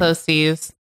have seen. also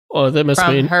sees that must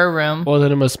from mean, her room. Well,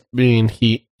 then it must mean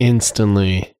he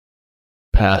instantly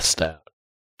passed out.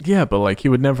 Yeah, but like he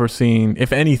would never have seen.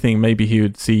 If anything, maybe he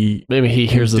would see. Maybe he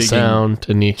hears the sound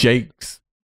and he Jake's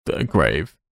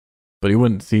grave, but he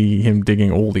wouldn't see him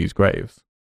digging all these graves.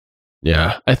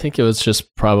 Yeah, I think it was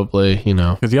just probably,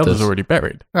 because the other's already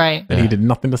buried, right? And he did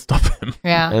nothing to stop him.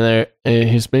 Yeah, and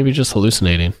he's maybe just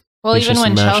hallucinating. Well, even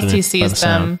when Chelsea sees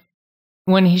them,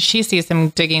 she sees him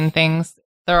digging things,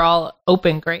 they're all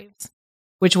open graves,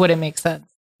 which wouldn't make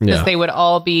sense because they would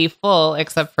all be full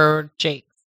except for Jake's.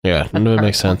 Yeah, no, it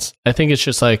makes sense. I think it's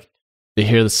just like they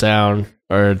hear the sound,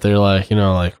 or they're like,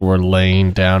 like we're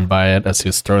laying down by it as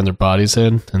he's throwing their bodies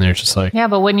in, and they're just like, yeah.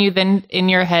 But when you then in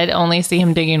your head only see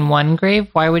him digging one grave,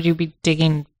 why would you be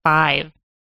digging 5?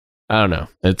 I don't know.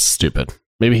 It's stupid.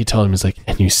 Maybe he told him, he's like,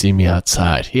 and you see me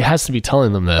outside. He has to be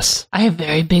telling them this. I have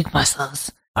very big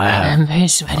muscles. I'm very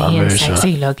sweaty and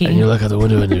sexy looking. And you look out the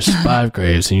window and there's 5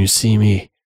 graves, and you see me,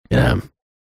 and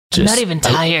I'm not even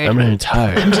tired. I'm not even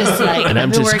tired. I'm just like, and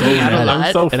I'm just going at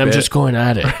it. And I'm just going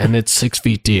at it. And it's 6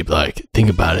 feet deep. Like, think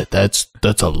about it. That's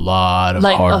a lot of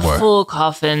hard work. Like a full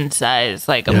coffin size.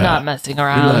 Like, I'm not messing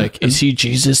around. You're like, is he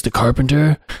Jesus the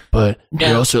carpenter? But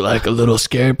you're also like a little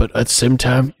scared. But at the same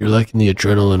time, you're like in the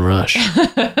adrenaline rush.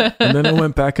 And then I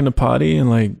went back in the party and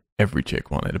like every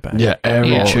chick wanted it back. Yeah,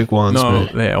 every chick wants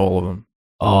me. All of them.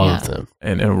 All of them.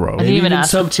 In a row. I didn't even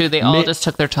ask them to. They all just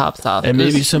took their tops off. And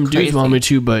maybe some dudes want me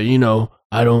to, but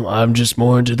I'm just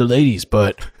more into the ladies,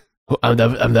 but I'm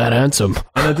that handsome.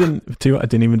 And I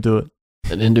didn't even do it. I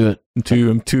didn't do it.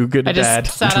 I'm too good at dad. I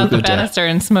just sat on the banister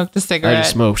and smoked a cigarette. I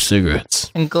just smoked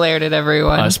cigarettes. And glared at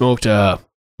everyone. I smoked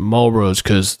Marlboros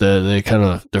because they're kind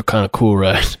of cool,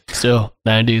 right? Still,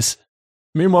 90s.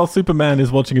 Meanwhile, Superman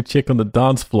is watching a chick on the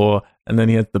dance floor, and then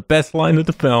he has the best line of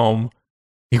the film.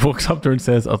 He walks up to her and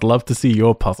says, "I'd love to see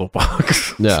your puzzle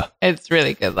box." Yeah. It's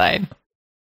really good line.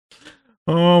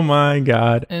 Oh my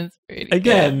god! It's pretty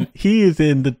Again, good. he is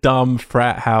in the dumb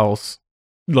frat house.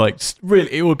 Like,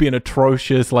 really, it would be an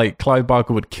atrocious. Like, Clive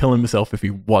Barker would kill himself if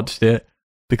he watched it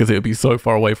because it would be so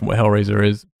far away from where Hellraiser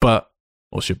is,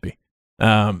 or should be.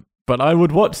 But I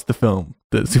would watch the film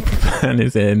that Superman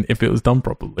is in if it was done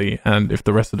properly, and if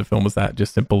the rest of the film was that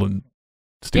just simple and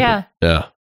stupid. Yeah.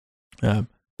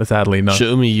 But sadly, no.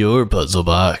 Show me your puzzle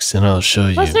box, and I'll show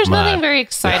you. Plus, there's mine. nothing very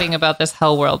exciting about this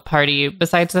Hell World party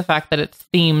besides the fact that it's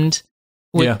themed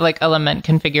with like element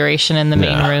configuration in the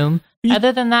main room.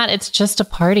 Other than that, it's just a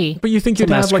party. But you think you'd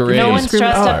have like masquerade. No one's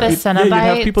dressed up as Cenobites. Yeah,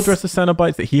 you'd have people dressed as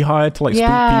Cenobites that he hired to like spook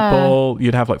people.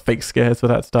 You'd have like fake scares for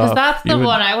that stuff. Because that's the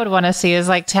one I would want to see is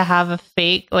like to have a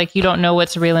fake, like you don't know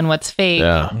what's real and what's fake.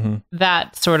 Yeah.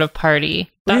 That sort of party.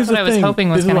 That's what I was hoping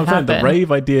was going to happen. The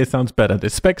rave idea sounds better.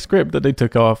 The spec script that they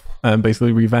took off and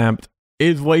basically revamped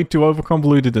is way too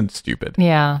overconvoluted and stupid.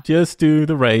 Yeah. Just do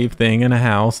the rave thing in a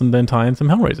house and then tie in some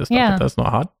Hellraiser stuff. Yeah. That's not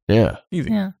hard. Yeah.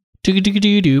 Easy. Yeah.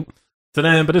 Do. So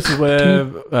then, but this is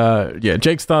where,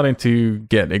 Jake's starting to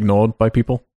get ignored by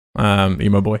people.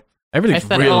 Emo boy. Everything's I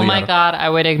said, really oh my God, I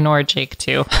would ignore Jake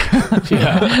too.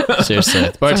 Yeah. Seriously.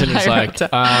 The bartender's like,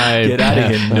 Get out of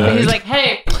here, nerd. He's like,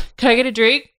 hey, can I get a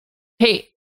drink? Hey,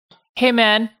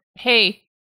 man. Hey.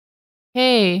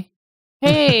 And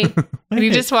he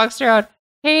just walks around.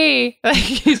 Hey. Like,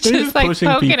 he's just like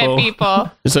poking at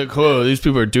people. It's like, whoa, these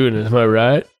people are doing it. Am I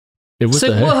right? Hey, what It's the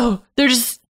like, heck? whoa, they're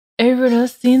just, everyone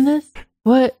else seen this?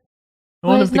 What?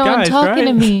 One Why of is the no one guys, talking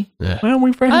to right? me? Yeah. Why aren't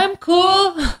we friends? I'm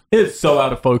cool. It's so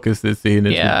out of focus, this scene.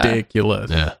 It's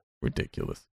ridiculous. Yeah.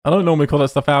 Ridiculous. I don't normally call that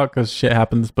stuff out because shit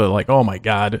happens, but like, oh my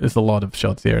God, there's a lot of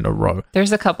shots here in a row.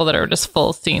 There's a couple that are just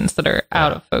full scenes that are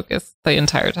out of focus the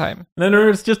entire time. And then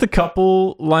there's just a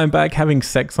couple lying back having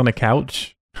sex on a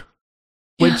couch.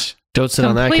 Which, Don't sit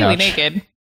on that couch. Completely naked.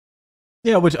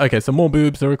 yeah, okay, so more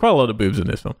boobs. There are quite a lot of boobs in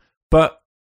this film. But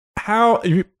how,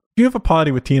 if you have a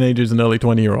party with teenagers and early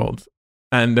 20-year-olds,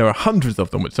 and there are hundreds of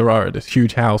them, which there are at this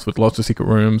huge house with lots of secret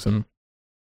rooms,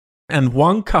 and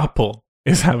one couple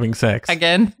is having sex.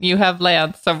 Again, you have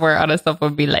Lance somewhere on a sofa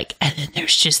would be like, and then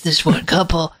there's just this one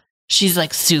couple. She's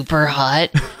like super hot,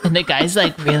 and the guy's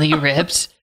like really ripped,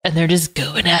 and they're just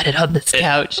going at it on this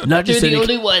couch. Not just they're the any-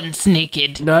 only ones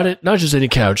naked. Not just any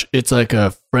couch. It's like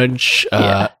a French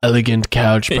elegant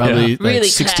couch, probably like Really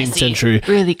 16th classy. century.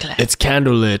 Really classy. It's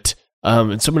candlelit.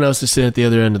 And someone else is sitting at the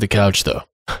other end of the couch, though.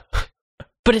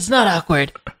 But it's not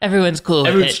awkward. Everyone's cool with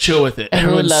Everyone's it. chill with it.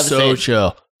 Everyone Everyone's loves so it.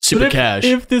 chill. Super But cash.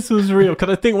 If this was real, because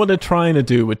I think what they're trying to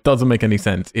do, which doesn't make any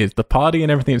sense, is the party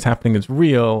and everything that's happening is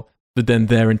real, but then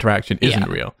their interaction isn't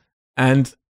real.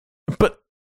 But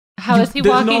How is he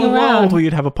there's walking not a world around? where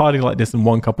you'd have a party like this and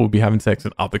one couple would be having sex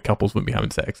and other couples wouldn't be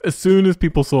having sex. As soon as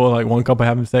people saw like one couple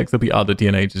having sex, there'll be other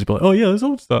teenagers be like, oh yeah, there's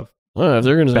old stuff. Well, if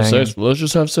they're going to have Banging. sex, let's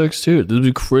just have sex too. This would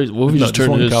be crazy. What if we No, just just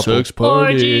turn one into a couple. sex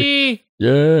party? Orgy!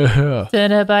 Yeah.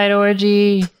 Cenobite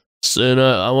orgy.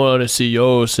 I want to see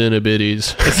your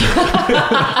Cinnabitties.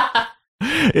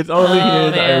 It's only Oh,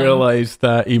 here that I man. realized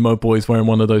that emo boy's wearing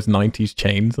one of those 90s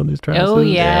chains on his trousers. Oh,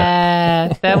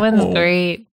 yeah. That one's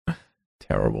great.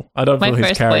 Terrible. I don't My feel his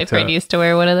first character. boyfriend used to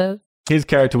wear one of those. His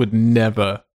character would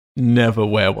never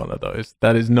wear one of those.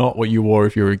 That is not what you wore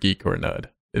if you were a geek or a nerd.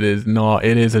 It is not.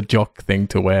 It is a jock thing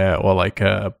to wear, or like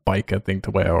a biker thing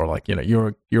to wear, or like, you know,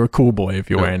 you're a cool boy if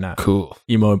you're wearing that. Cool.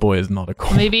 Emo boy is not a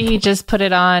cool. Maybe he just put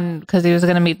it on because he was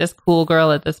going to meet this cool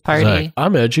girl at this He's party. like,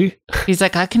 I'm edgy. He's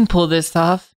like, I can pull this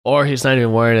off. Or he's not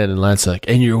even wearing it, and Lance like,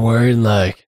 and you're wearing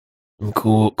like some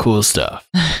cool stuff,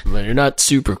 but you're not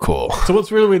super cool. So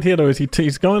what's really weird here though is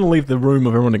he's going to leave the room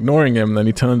of everyone ignoring him, and then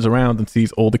he turns around and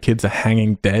sees all the kids are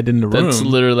hanging dead in the room. That's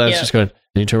literally Lance just going,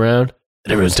 and you turn around,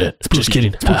 and everyone's dead. Just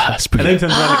kidding. Spooky. And then he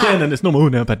turns around again, and it's normal. Oh,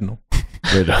 no, bad no.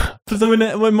 So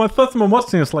when my first time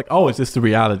watching it, it's like, oh, is this the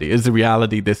reality? Is the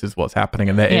reality this is what's happening,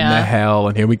 and they're in their hell,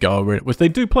 and here we go. Which they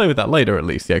do play with that later, at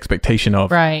least the expectation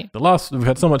of Right. we've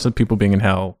had so much of people being in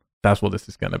hell. That's what this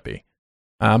is going to be.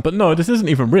 But no, this isn't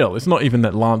even real. It's not even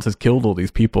that Lance has killed all these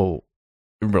people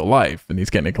in real life, and he's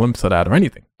getting a glimpse of that or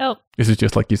anything. Oh. This is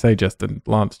just like you say, Justin.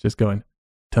 Lance just going,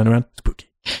 turn around,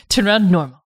 spooky. Turn around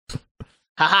normal.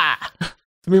 Ha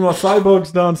So meanwhile,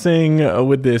 Cyborg's dancing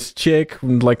with this chick.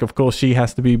 And, like, of course, she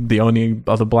has to be the only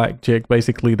other black chick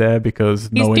basically there because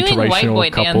He's no doing interracial white boy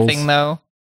couples. dancing, though.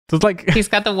 So it's like, He's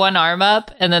got the one arm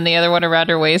up and then the other one around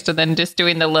her waist and then just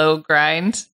doing the low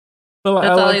grind. so, like,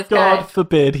 That's all like, he's God got.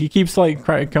 forbid, he keeps like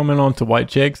coming on to white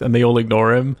chicks and they all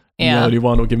ignore him. Yeah. The only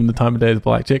one will give him the time of day is a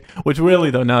black chick. Which really,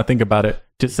 though, now I think about it,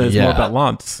 just says more Yeah. about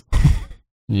Lance.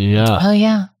 Yeah. Oh,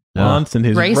 yeah. Yeah. Lance and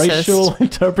his Racist. racial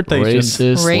interpretation.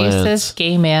 Racist. Racist Lance.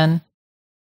 gay man.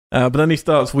 But then he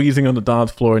starts wheezing on the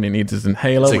dance floor and he needs his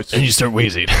inhaler, and you start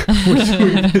wheezing. which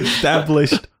we've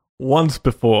established once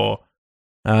before.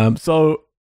 So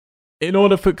I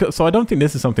don't think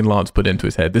this is something Lance put into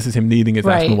his head. This is him needing his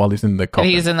asthma while he's in the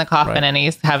coffin. He's in the coffin and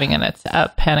he's having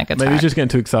a panic attack. Maybe he's just getting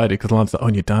too excited because Lance's like, oh,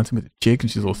 and you're dancing with a chick and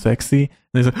she's all sexy.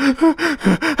 And he's like,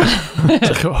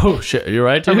 it's like, oh shit, you're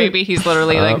right, dude? Or maybe he's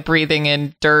literally like breathing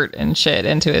in dirt and shit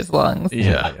into his lungs.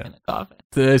 Yeah. In a coffin.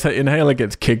 The inhaler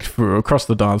gets kicked through across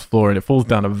the dance floor and it falls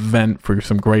down a vent through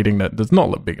some grating that does not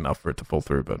look big enough for it to fall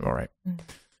through, but all right.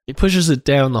 He pushes it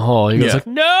down the hall. He goes like,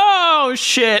 no,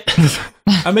 shit.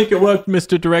 I make it work,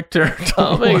 Mr. Director.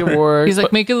 I'll make it work. He's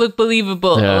like, make it look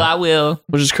believable. Yeah. Oh, I will.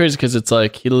 Which is crazy because it's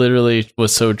like he literally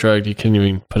was so drugged he couldn't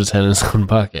even put his hand in his own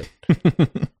pocket.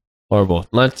 Horrible.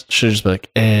 Lance should just be like,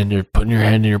 and you're putting your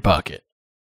hand in your pocket.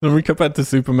 Then we cut back to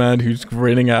Superman, who's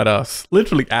grinning at us,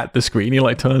 literally at the screen. He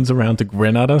like turns around to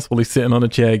grin at us while he's sitting on a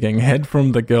chair getting head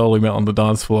from the girl we met on the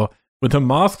dance floor with her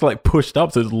mask like pushed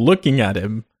up, so it's looking at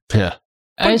him. Yeah.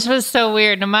 It was so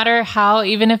weird. No matter how,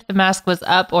 even if the mask was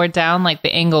up or down, like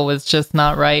the angle was just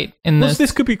not right in this.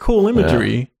 This could be cool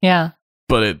imagery. Yeah.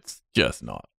 But it's just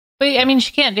not. But I mean,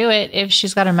 she can't do it if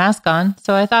she's got her mask on.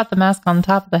 So I thought the mask on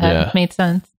top of the head made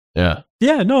sense. Yeah.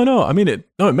 Yeah, no. I mean, it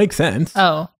makes sense.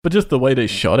 Oh. But just the way they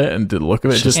shot it and the look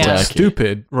of it just looks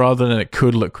stupid rather than it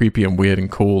could look creepy and weird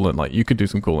and cool. And like, you could do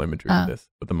some cool imagery with this,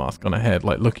 with the mask on her head,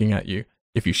 like looking at you.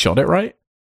 If you shot it right,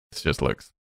 it just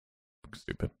looks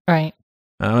stupid. Right.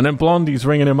 And then Blondie's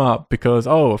ringing him up because,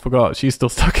 I forgot, she's still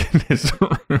stuck in his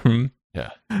room. Yeah.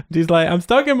 She's like, I'm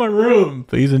stuck in my room.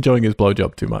 But he's enjoying his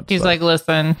blowjob too much. He's like,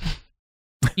 listen,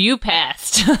 you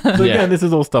passed. So again, this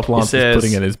is all stuff Lance is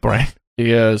putting in his brain. He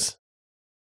goes,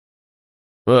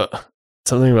 well,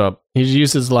 something about, he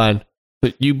uses the line,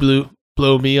 but you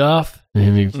blow me off?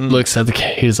 And he looks at the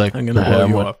camera. He's like, I'm going to blow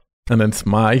you off. And then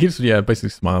smile. He's, basically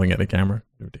smiling at the camera.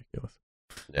 Ridiculous.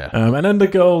 Yeah. And then the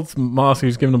girl's mask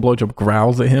who's giving a blowjob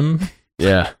growls at him.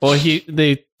 Yeah. Well,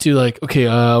 they do like, okay,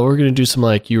 we're going to do some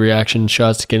like reaction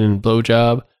shots to get in a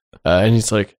blowjob. And he's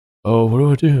like, oh, what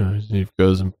do I do? And he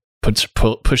goes and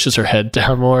pushes her head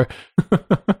down more.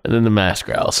 And then the mask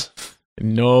growls.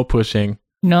 No pushing.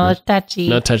 No touchy.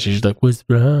 No touchy. She's like, what's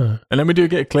wrong? And then we do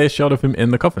get a clear shot of him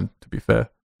in the coffin, to be fair.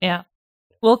 Yeah.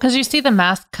 Well, because you see the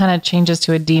mask kind of changes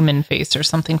to a demon face or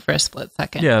something for a split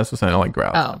second. Yeah, that's what I'm saying. I like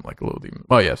growls. Like a little demon.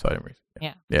 Oh, yeah, so I didn't read.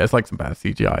 Yeah, it's like some bad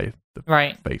CGI.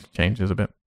 The face changes a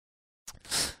bit.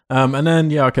 And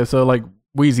then, so like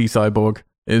Wheezy Cyborg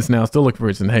is now still looking for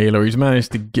his inhaler. He's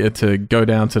managed to go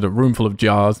down to the room full of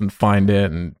jars and find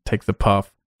it and takes a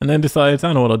puff. And then decides,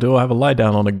 I know what I'll do. I'll have a lie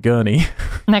down on a gurney.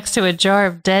 Next to a jar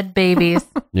of dead babies.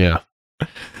 Yeah.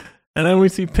 And then we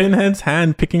see Pinhead's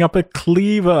hand picking up a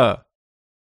cleaver.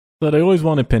 So they always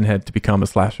wanted Pinhead to become a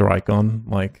slasher icon,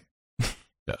 like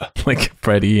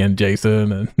Freddy and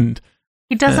Jason. And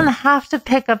he doesn't have to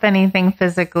pick up anything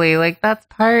physically. Like, that's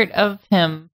part of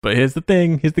him. But here's the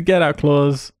thing. Here's the get out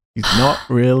clause. He's not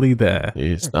really there.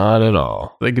 He's not at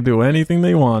all. They can do anything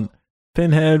they want.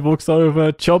 Pinhead walks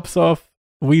over, chops off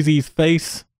Wheezy's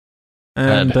face.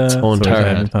 And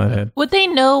entire head. Would they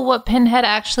know what Pinhead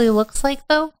actually looks like,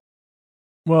 though?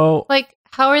 Well, like,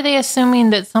 how are they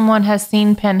assuming that someone has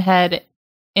seen Pinhead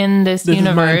in this universe?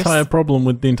 This is my entire problem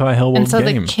with the entire Hellworld game. And so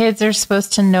the kids are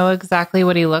supposed to know exactly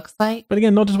what he looks like? But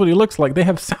again, not just what he looks like. They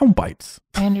have sound bites.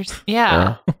 I understand.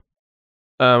 Yeah.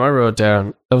 I wrote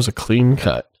down, that was a clean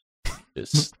cut.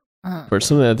 For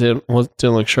something that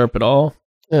didn't look sharp at all,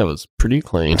 that was pretty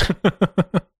clean.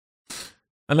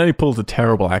 And then he pulls a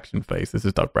terrible action face. This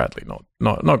is Doug Bradley.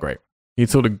 Not great. He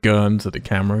sort of gurns at the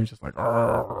camera. He's just like...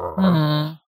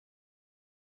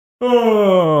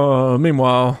 Oh,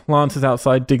 meanwhile, Lance is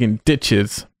outside digging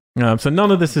ditches. So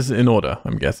none of this is in order,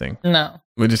 I'm guessing. No.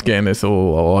 We're just getting this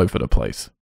all over the place,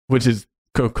 which is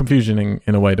confusing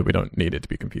in a way that we don't need it to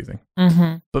be confusing.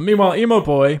 Mm-hmm. But meanwhile, Emo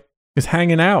Boy is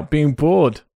hanging out, being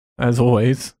bored, as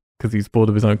always, because he's bored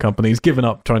of his own company. He's given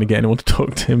up trying to get anyone to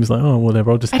talk to him. He's like, oh,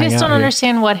 whatever, I'll just hang out. I just don't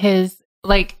understand what his...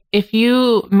 Like, if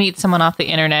you meet someone off the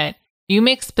internet, you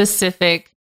make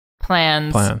specific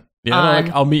plans. Yeah,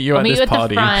 I'll meet you at this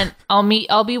party. The front.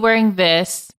 I'll be wearing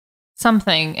this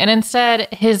something, and instead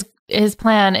his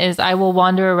plan is I will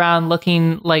wander around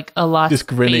looking like a lost just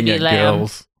grinning baby at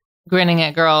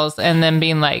lamb, girls, and then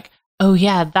being like, "Oh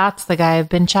yeah, that's the guy I've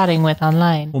been chatting with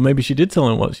online." Well, maybe she did tell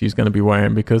him what she's going to be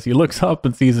wearing because he looks up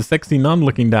and sees a sexy nun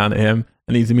looking down at him,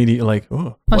 and he's immediately like,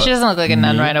 "Oh." Well, she doesn't look like a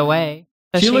nun right away.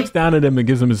 She looks down at him and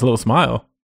gives him his little smile.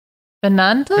 The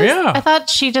nun does? Yeah. I thought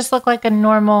she just looked like a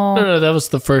normal... No, that was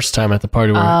the first time at the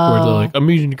party where they're like, I'm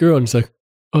meeting a girl, and he's like,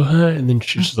 oh, hi. And then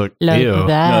she's just like, ew.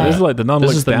 No, this is like the nun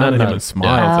looks down at him and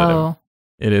smiles at him.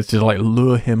 It is just like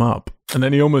lure him up. And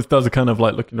then he almost does a kind of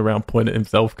like looking around, point at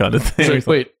himself kind of thing. Like,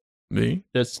 wait. Me?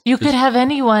 You could have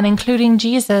anyone, including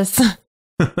Jesus.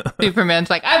 Superman's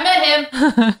like, I met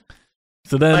him.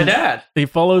 So then My dad. He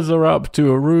follows her up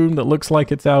to a room that looks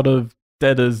like it's out of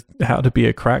Deda's How to Be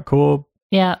a Crack Whore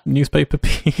newspaper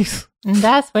piece. And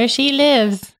that's where she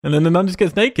lives. And then the nun just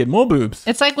gets naked. More boobs.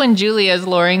 It's like when Julia's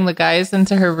luring the guys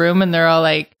into her room and they're all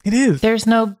like, it is. There's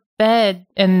no bed.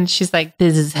 And she's like,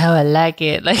 this is how I like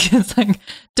it. Like, it's like,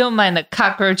 don't mind the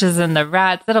cockroaches and the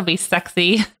rats. It'll be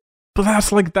sexy. But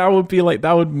that's like, that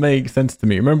would make sense to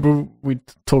me. Remember we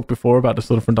talked before about the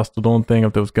sort of From Dusk Till Dawn thing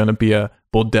of there was going to be a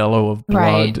bordello of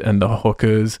blood and the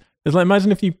hookers. It's like,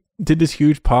 imagine if you did this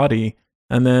huge party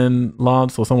and then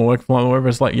Lance or someone working for Lance or whatever,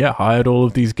 it's like, hired all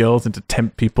of these girls and to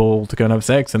tempt people to go and have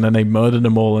sex, and then they murder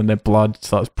them all and their blood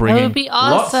starts bringing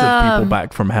lots of people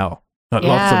back from hell. Like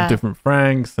lots of different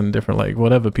Franks and different like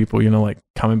whatever people, like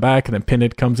coming back, and then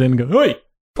Pinhead comes in and goes, "Hey,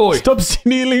 boy, stop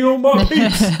stealing all my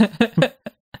peeps."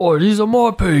 Oh, these are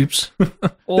my peeps.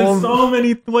 There's so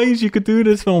many ways you could do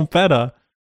this film better.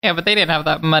 Yeah, but they didn't have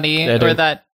that money or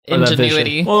that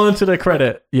ingenuity. Well, and to their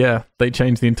credit, they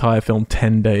changed the entire film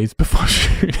 10 days before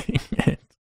shooting it.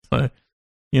 So,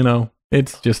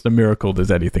 it's just a miracle there's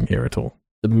anything here at all.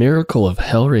 The miracle of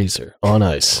Hellraiser on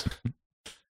ice.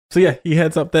 So he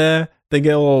heads up there. They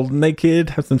get all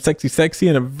naked, have some sexy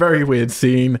in a very weird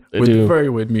scene with very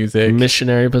weird music.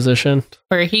 Missionary position.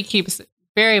 Where he keeps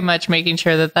very much making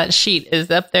sure that sheet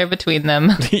is up there between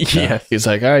them. Yes. He's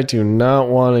like, I do not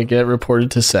want to get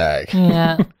reported to SAG.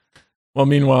 Yeah. Well,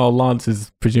 meanwhile, Lance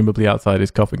is presumably outside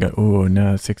his coffin going, "Oh,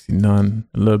 no, sexy nun.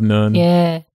 I love nun."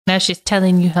 Yeah. Now she's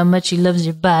telling you how much she loves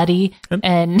your body.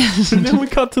 And then we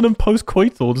cut to them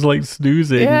post-coital, just like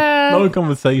snoozing. Yeah. No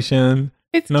conversation.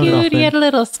 It's cute. Nothing. He had a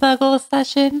little snuggle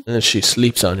session. And then she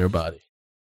sleeps on your body.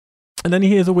 And then he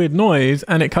hears a weird noise,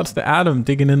 and it cuts to Adam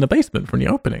digging in the basement from the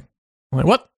opening. I'm like,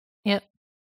 what?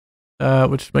 Yep.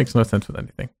 Which makes no sense with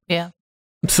anything. Yeah.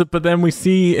 So, but then we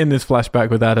see in this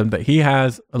flashback with Adam that he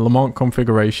has a Lamont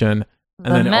configuration,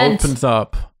 and then it opens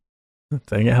up.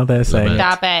 Saying it how they're saying it.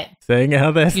 Stop it. Saying it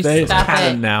how they're saying it. Stop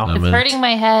it now. It's hurting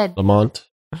my head. Lamont.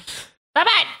 Stop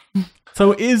it.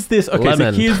 So is this... Okay,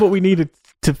 Lemon. So here's what we needed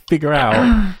to figure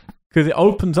out. Because it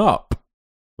opens up.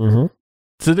 Mm-hmm.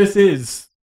 So this is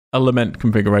a Lament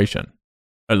configuration.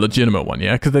 A legitimate one,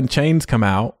 yeah? Because then chains come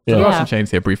out. So there are some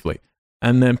chains here briefly.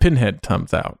 And then Pinhead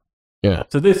comes out. Yeah.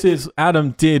 So this is...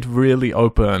 Adam did really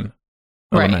open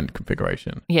a Lament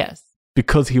configuration. Yes.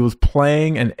 Because he was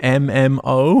playing an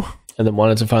MMO. And then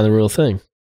wanted to find the real thing.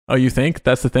 Oh, you think?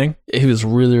 That's the thing? He was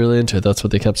really, really into it. That's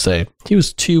what they kept saying. He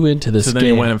was too into this game. So then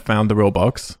he went and found the real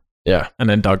box. Yeah. And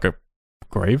then dug a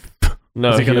grave. No,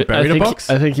 was he going to bury the box?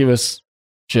 I think he was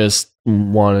just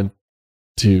wanted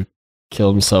to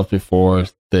kill himself before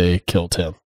they killed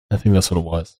him. I think that's what it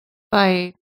was.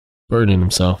 By burning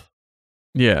himself.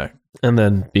 Yeah. And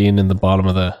then being in the bottom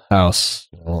of the house,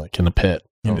 like in a pit.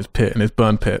 In his pit, in his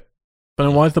burn pit. But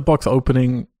then why is the box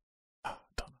opening?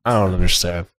 I don't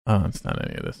understand. I don't understand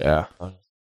any of this. Yeah.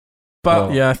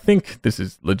 But I think this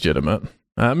is legitimate.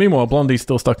 Meanwhile, Blondie's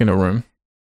still stuck in her room.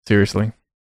 Seriously.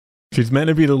 She's meant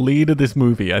to be the lead of this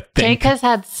movie, I think. Jake has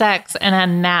had sex and a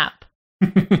nap.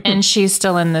 And she's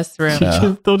still in this room.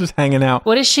 She's still just hanging out.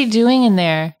 What is she doing in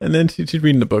there? And then she's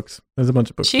reading the books. There's a bunch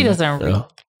of books. She doesn't read.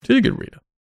 She's a good reader.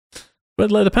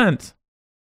 Red leather pants.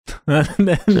 And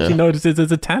then she notices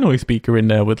there's a tannoy speaker in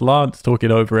there with Lance talking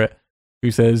over it,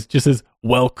 who says,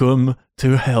 "Welcome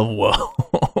to Hell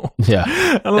World." Yeah.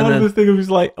 And I love this thing of he's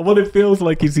like, what it feels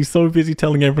like is he's so busy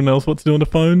telling everyone else what to do on the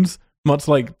phones, much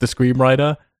like the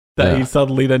screenwriter, that he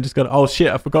suddenly then just got, oh shit,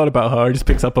 I forgot about her. He just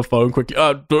picks up a phone quickly.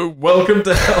 Welcome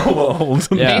to Hell World.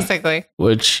 Basically.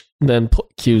 Which then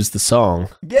cues the song.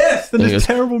 Yes, then there's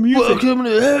terrible music. Welcome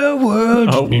to Hell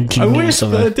World. I wish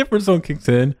a different song kicks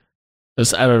in. I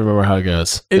don't remember how it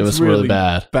goes. It was really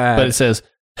bad. But it says,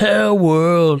 Hell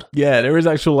World. Yeah, there is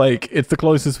actual, like, it's the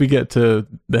closest we get to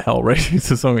the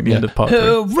Hellraiser song at the end of part 3.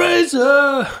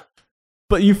 Hellraiser!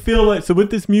 But you feel like, so with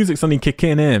this music suddenly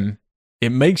kicking in, it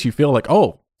makes you feel like,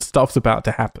 oh, stuff's about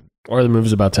to happen. Or the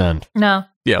movie's about to end. No.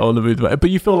 Yeah, or the movie's about,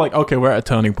 but you feel like, okay, we're at a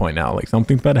turning point now. Like,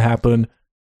 something's about to happen.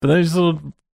 But then it just sort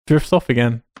of drifts off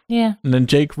again. Yeah. And then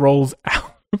Jake rolls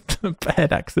out of the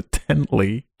bed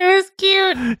accidentally. It was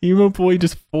cute. Emo boy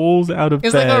just falls out of bed.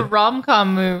 It's like a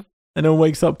rom-com move. And then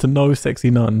wakes up to no sexy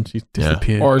nun. She's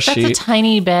disappeared. Yeah. Or That's a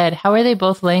tiny bed. How are they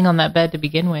both laying on that bed to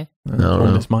begin with? No.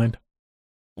 In his mind.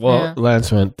 Well,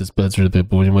 Lance went, this bed's really big,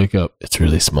 but when you wake up, it's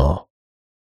really small.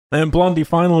 And Blondie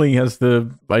finally has the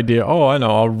idea, oh, I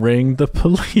know, I'll ring the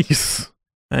police.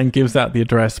 And gives out the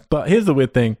address. But here's the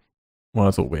weird thing. Well,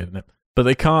 it's all weird, isn't it? but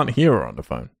they can't hear her on the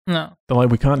phone. No. They're like,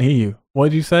 we can't hear you. What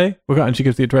did you say? We got, and she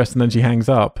gives the address, and then she hangs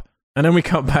up. And then we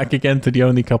cut back again to the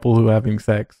only couple who are having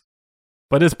sex.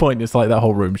 By this point, it's like that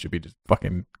whole room should be just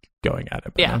fucking going at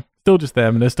it. But Yeah. no, still just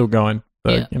them, and they're still going.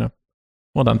 So, Yeah. you know,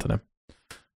 well done to them.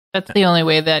 That's the only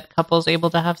way that couples able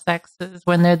to have sex is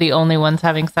when they're the only ones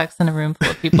having sex in a room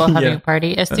full of people having Yeah. a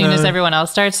party. As soon as everyone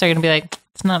else starts, they're going to be like,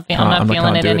 I'm not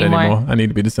feeling it anymore. I need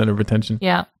to be the center of attention.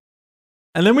 Yeah.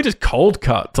 And then we just cold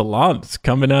cut to Lance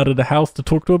coming out of the house to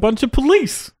talk to a bunch of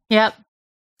police. Yep.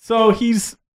 So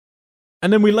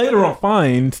and then we later on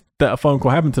find that a phone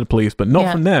call happened to the police, but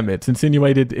not from them. It's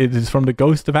insinuated it is from the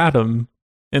ghost of Adam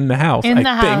in the house,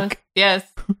 I think. Yes.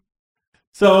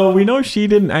 So we know she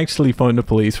didn't actually phone the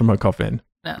police from her coffin.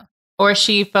 No. Or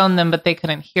she phoned them, but they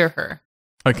couldn't hear her.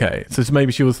 Okay. So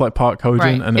maybe she was like part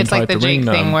cogent and then it's tried like the to ring Jake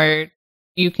them. thing where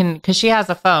you can, because she has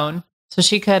a phone, so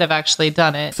she could have actually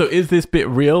done it. So is this bit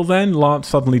real then? Lance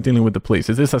suddenly dealing with the police.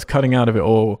 Is this us cutting out of it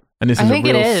all? And this is a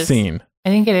real scene? I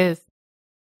think it is.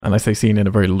 And I say scene in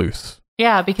a very loose.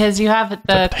 Yeah, because you have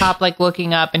the cop like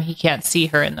looking up and he can't see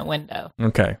her in the window.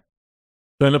 Okay.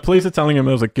 Then the police are telling him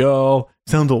there was a girl,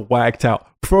 sounds all whacked out,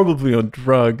 probably on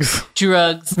drugs.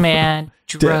 Drugs, man.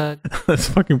 Drugs. That's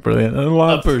fucking brilliant. And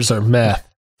Lance, Uppers are meth.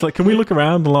 it's like, can we look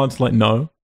around? And Lance's like, no.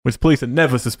 Which police are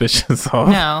never suspicious of.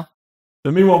 No.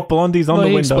 So meanwhile, Blondie's on the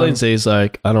he window. explains that he's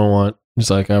like, I don't want, he's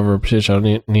like, I have a reputation,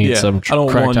 I need some I don't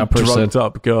cracked want out person. drugged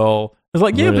up girl. It's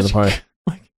like, yeah, but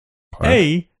like,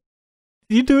 hey,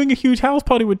 you're doing a huge house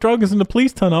party with druggers and the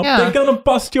police turn up. Yeah. They're gonna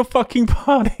bust your fucking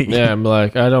party. Yeah, I'm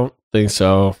like, I don't think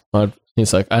so.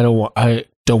 He's like, I don't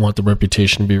want the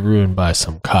reputation to be ruined by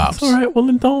some cops. It's all right. Well,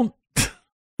 then don't.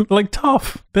 Like,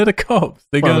 tough. They're the cops.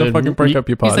 They're gonna fucking break up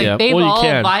your He's party. like, they've all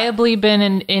viably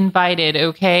been invited,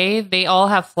 okay? They all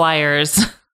have flyers.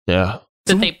 Yeah.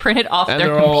 That they printed off And their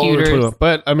they're all computers.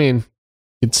 But, I mean,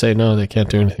 you'd say no, they can't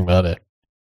do anything about it.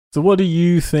 So what do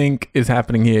you think is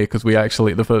happening here? Because we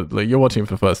actually, you're watching it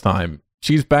for the first time.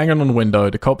 She's banging on the window.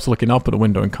 The cop's looking up at the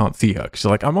window and can't see her. She's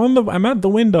like, I'm at the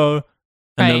window.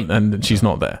 And, and she's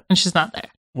not there. And she's not there.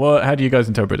 Well, how do you guys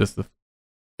interpret this?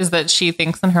 Is that she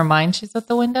thinks in her mind she's at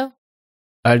the window?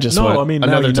 I just want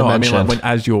another dimension. I mean, like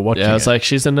as you were watching, yeah, it's like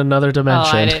she's in another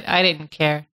dimension. Oh, I didn't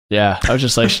care. Yeah, I was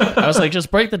just like, just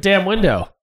break the damn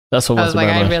window. That's what I was like,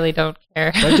 I really don't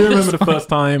care. I do remember the first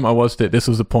time I watched it. This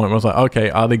was the point where I was like, okay,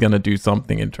 are they going to do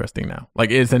something interesting now? Like,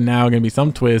 is there now going to be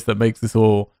some twist that makes this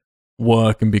all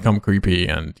work and become creepy?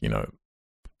 And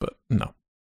but no.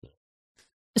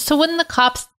 So wouldn't the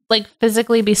cops like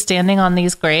physically be standing on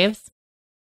these graves?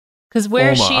 Because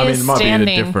where she is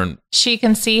standing, she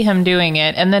can see him doing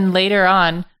it. And then later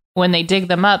on, when they dig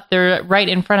them up, they're right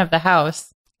in front of the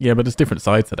house. Yeah, but there's different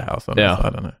sides to the house. I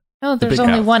don't know. No, there's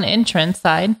only one entrance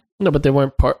side. No, but they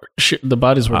weren't the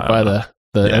bodies weren't by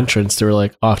the entrance. They were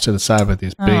like off to the side with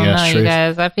these big ass trees. You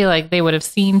guys, I feel like they would have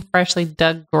seen freshly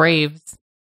dug graves.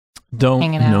 Don't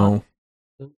know.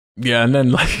 Yeah, and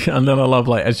then I love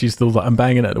like as she's still like, I'm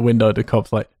banging at the window. The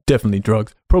cop's like, definitely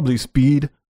drugs, probably speed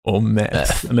or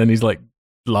meth. And then he's like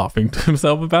laughing to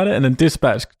himself about it. And then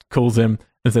dispatch calls him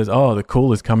and says, "Oh, the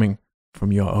call is coming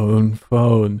from your own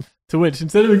phone." To which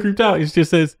instead of being creeped out, he just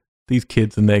says, "These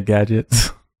kids and their gadgets."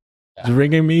 It's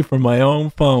ringing me from my own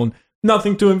phone.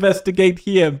 Nothing to investigate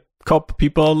here, cop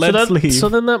people. Let's leave. So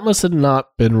then that must have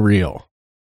not been real,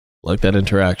 like that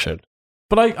interaction.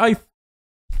 But I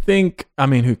think, I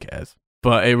mean, who cares?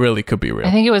 But it really could be real.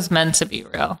 I think it was meant to be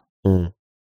real.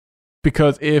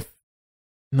 Because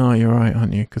no, you're right,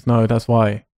 aren't you? Because no, that's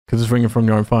why. Because it's ringing from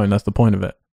your own phone. That's the point of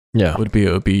it. Yeah, it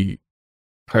would be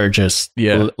her just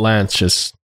Lance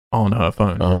just on her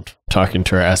phone, talking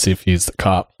to her as if he's the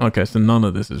cop. Okay, so none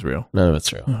of this is real. None of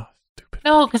it's real. Oh, stupid.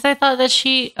 No, because I thought that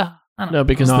she. No,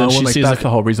 because then she sees that's the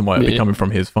whole reason why it'd be coming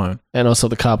from his phone. And also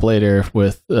the cop later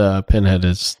with Pinhead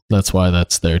that's why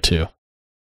that's there too.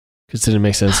 Because it didn't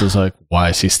make sense. It's like, why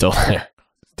is he still there?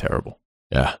 It's terrible.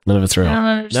 Yeah, none of it's real.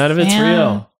 None of it's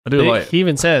real. I do like. He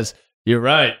even says, "You're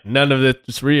right. None of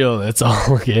it's real. It's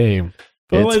all a game."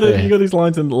 But like you got these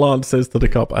lines, and Lance says to the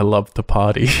cop, "I love to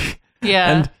party."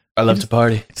 Yeah, and I love to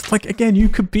party. It's like, again, you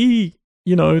could be,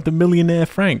 the millionaire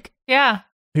Frank. Yeah,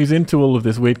 who's into all of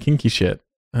this weird kinky shit,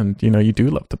 and you do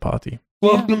love to party.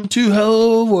 Welcome to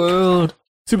Hello World.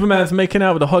 Superman's making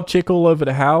out with a hot chick all over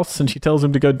the house, and she tells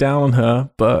him to go down on her,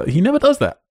 but he never does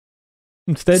that.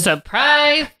 Instead,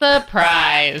 surprise!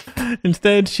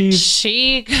 Instead,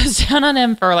 she goes down on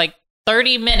him for like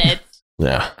 30 minutes.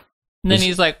 Yeah. And then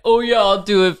he's like, "Oh yeah, I'll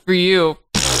do it for you."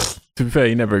 To be fair,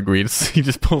 he never agrees. He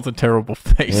just pulls a terrible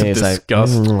face of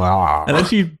disgust. Like, and then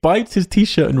she bites his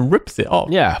t-shirt and rips it off.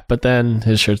 Yeah, but then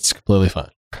his shirt's completely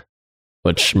fine.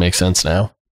 Which makes sense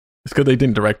now. It's good they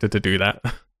didn't direct her to do that.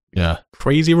 Yeah.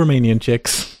 Crazy Romanian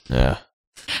chicks. Yeah.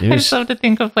 I just love to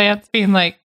think of Lance being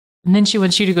like, and then she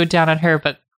wants you to go down on her,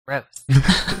 but gross.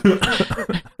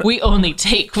 We only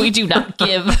take, we do not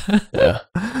give. Yeah.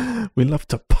 We love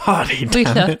to party. We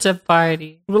love to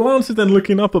party. Well, Lance is then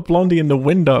looking up at Blondie in the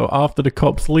window after the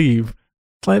cops leave.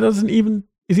 It's like,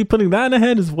 is he putting that in her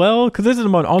head as well? Because this is the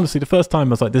moment, honestly, the first time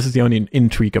I was like, this is the only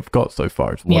intrigue I've got so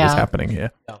far is what is happening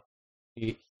here.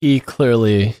 He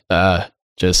clearly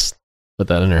just put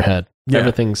that in her head. Yeah.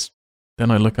 Everything's... Then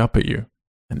I look up at you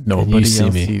and nobody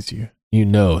else sees you. You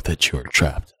know that you're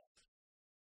trapped.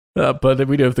 But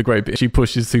we do have the great bit. She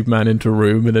pushes Superman into a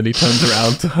room and then he turns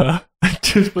around to her and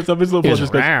just puts up his little voice.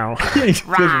 Yeah, he just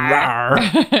goes,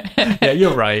 rawr. Yeah,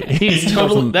 you're right. He's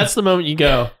totally, that's the moment you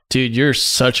go, dude, you're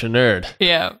such a nerd.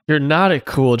 Yeah. You're not a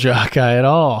cool jock guy at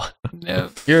all. No.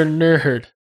 You're a nerd.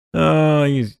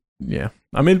 Yeah.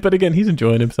 I mean, but again, he's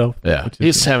enjoying himself. Yeah.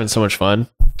 He's having so much fun.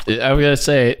 I gotta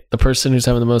say, the person who's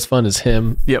having the most fun is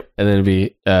him. Yep. And then it'd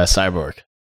be Cyborg.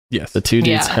 Yes. The two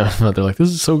dudes having fun. They're like, this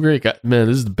is so great. God, man,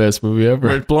 this is the best movie ever.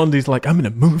 Where Blondie's like, I'm in a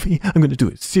movie. I'm going to do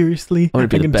it seriously. I'm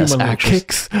going to do my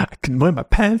kicks. I can wear my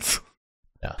pants.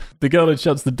 Yeah. The girl that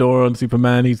shuts the door on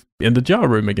Superman, he's in the jar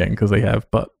room again because they have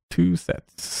but 2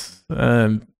 sets.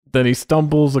 And then he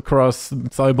stumbles across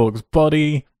Cyborg's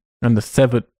body and the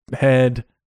severed head.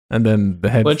 And then the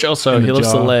head. Which also, he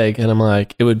lifts the leg, and I'm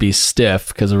like, it would be stiff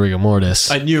because of rigor mortis.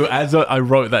 I knew as I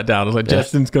wrote that down. I was like,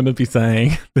 Justin's going to be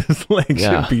saying this leg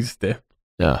should be stiff.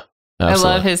 Yeah. Absolutely.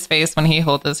 I love his face when he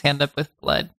holds his hand up with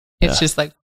blood. It's just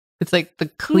like, it's like the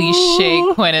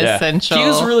cliche quintessential. He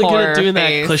was really good at doing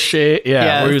face. that cliche.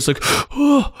 Yeah. Where he was like, I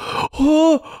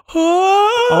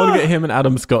want to get him and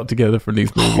Adam Scott together for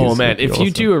these movies. Oh man, if you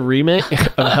do a remake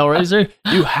of Hellraiser,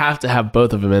 you have to have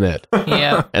both of them in it.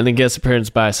 Yeah. And then guest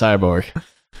appearance by Cyborg.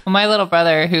 Well, my little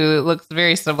brother, who looks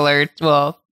very similar,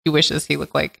 well, he wishes he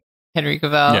looked like Henry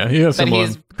Cavill. Yeah, he has but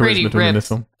he's pretty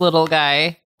ripped, little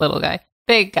guy.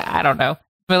 Big guy, I don't know.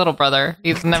 My little brother,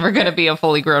 he's never going to be a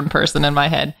fully grown person in my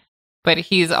head. But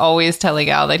he's always telling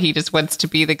Al that he just wants to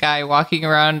be the guy walking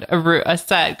around a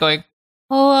set going,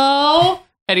 hello?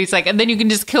 And he's like, and then you can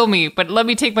just kill me, but let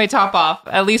me take my top off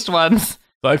at least once.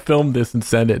 So I filmed this and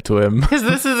sent it to him. Because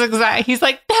this is exact. He's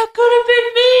like, that could have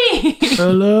been me.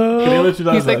 Hello? Can he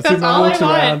literally he's like, that's all I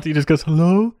want. He just goes,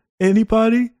 hello?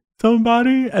 Anybody?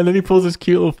 Somebody? And then he pulls his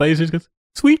cute little face and he just goes,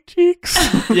 sweet cheeks.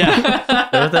 Yeah.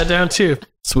 I wrote that down too.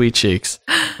 Sweet cheeks.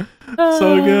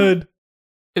 So good.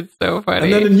 It's so funny.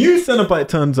 And then a new Cenobite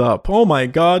turns up. Oh my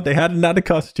god, they had another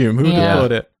costume. Who would have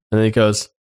thought it? And then he goes,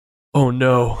 oh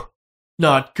no,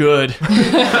 not good.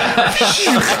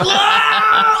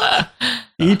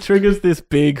 He triggers this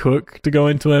big hook to go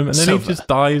into him, and then he just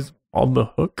dies on the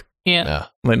hook. Yeah.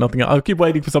 Like nothing else. I'll keep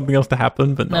waiting for something else to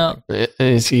happen, but nothing. No.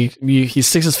 He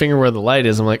sticks his finger where the light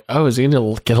is. I'm like, oh, is he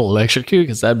going to get electrocuted?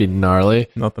 Because that'd be gnarly.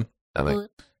 Nothing.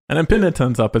 And then Pinhead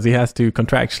turns up as he has to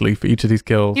contractually for each of these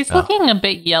kills. He's looking a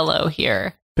bit yellow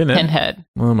here. Pinhead.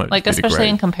 Well, like, especially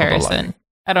in comparison.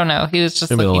 I don't know. He was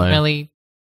just looking really,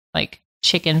 like,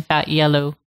 chicken fat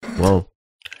yellow. Whoa.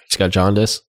 He's got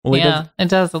jaundice. Well, it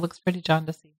does. It looks pretty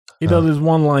jaundicey. He does this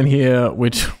one line here,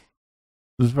 which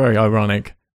was very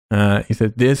ironic. He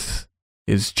said, this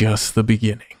is just the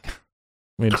beginning.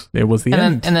 Which it was the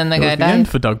end. And then the guy died. End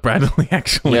for Doug Bradley,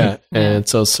 actually. Yeah, and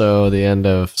it's also the end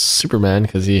of Superman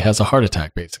because he has a heart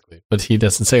attack, basically. But he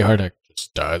doesn't say heart attack,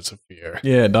 just dies of fear.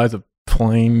 Yeah, dies of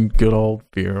plain good old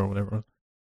fear or whatever.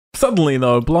 Suddenly,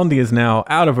 though, Blondie is now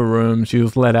out of her room. She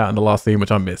was let out in the last scene,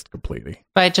 which I missed completely.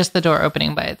 By just the door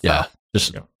opening by itself. Yeah,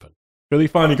 just... Really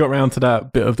finally got around to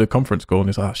that bit of the conference call, and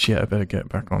he's like, oh shit, I better get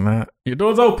back on that. Your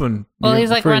door's open. Well,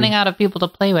 he's like running out of people to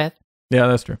play with. Yeah,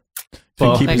 that's true.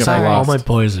 Well, all my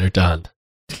boys are done.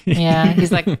 Yeah,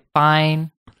 he's like, fine.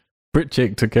 Brit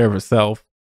chick took care of herself.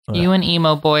 You and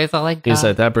emo boys, all like that. He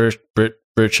said that Brit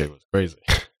chick was crazy.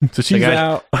 So she's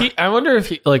out. I wonder if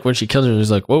he, like, when she kills her,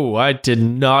 he's like, whoa, I did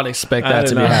not expect that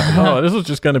to be happening. Oh, this was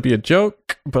just going to be a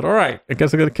joke, but all right. I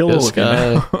guess I got to kill all of you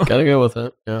now. Gotta go with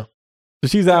it, yeah. So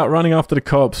she's out running after the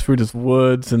cops through this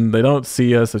woods, and they don't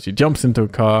see her, so she jumps into a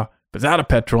car, but it's out of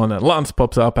petrol, and then Lance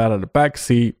pops up out of the back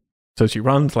seat, so she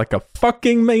runs like a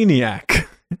fucking maniac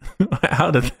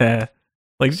out of there.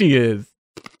 Like, she is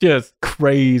just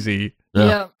crazy.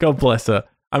 Yeah. God bless her.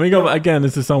 I mean, again,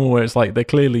 this is someone where it's like they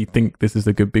clearly think this is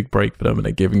a good big break for them, and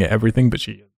they're giving it everything, but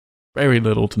she has very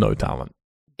little to no talent.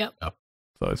 Yep. So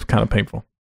it's kind of painful.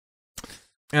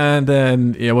 And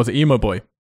then, was it Emo Boy?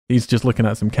 He's just looking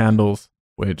at some candles,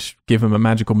 which give him a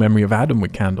magical memory of Adam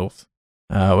with candles.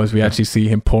 As we actually see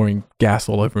him pouring gas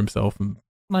all over himself and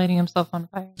lighting himself on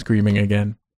fire, screaming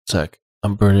again. It's like,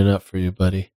 I'm burning up for you,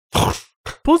 buddy.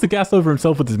 pulls the gas over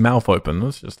himself with his mouth open.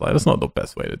 That's not the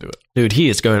best way to do it. Dude, he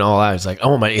is going all out. He's like, I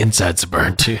want my insides to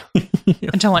burn too.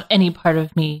 I don't want any part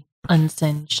of me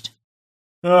unsinged.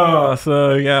 Oh,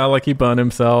 so yeah, like he burned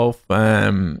himself.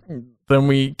 Then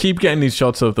we keep getting these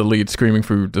shots of the lead screaming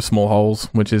through the small holes,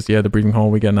 which is, the breathing hole.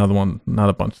 We get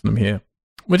another bunch of them here.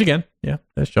 Which again,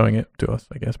 they're showing it to us,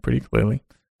 I guess, pretty clearly.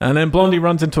 And then Blondie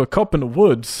runs into a cop in the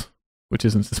woods, which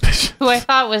isn't suspicious. Who I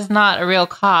thought was not a real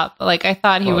cop. Like, I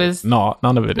thought he was... Not.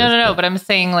 None of it is. No, but I'm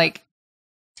saying, like,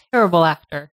 terrible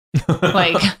actor.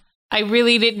 Like, I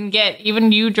really didn't get...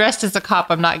 Even you dressed as a cop,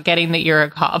 I'm not getting that you're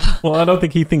a cop. Well, I don't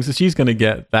think he thinks that she's going to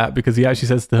get that, because he actually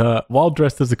says to her, while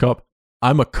dressed as a cop,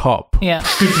 I'm a cop. Yeah.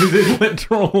 Which is his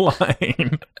literal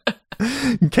line.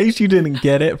 In case you didn't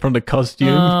get it from the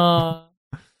costume.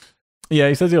 Yeah,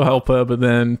 he says he'll help her, but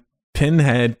then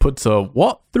Pinhead puts a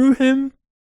what through him?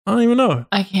 I don't even know.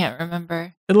 I can't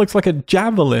remember. It looks like a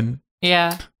javelin.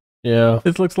 Yeah. Yeah.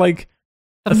 It looks like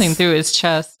something through his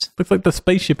chest. Looks like the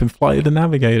spaceship in Flight of the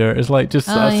Navigator. It's like just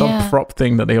some prop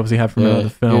thing that they obviously had from another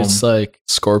film. It's like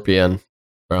Scorpion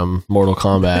from Mortal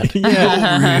Kombat.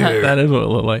 That is what it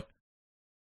looked like.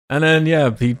 And then,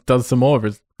 he does some more of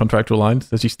his contractual lines.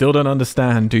 Says, you still don't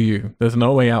understand, do you? There's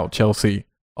no way out, Chelsea.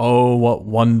 Oh, what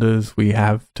wonders we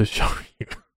have to show you.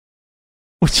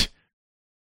 Which,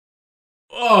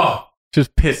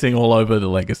 just pissing all over the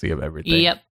legacy of everything.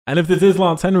 Yep. And if this is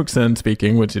Lance Henriksen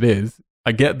speaking, which it is,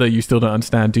 I get that you still don't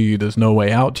understand, do you? There's no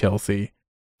way out, Chelsea.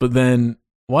 But then,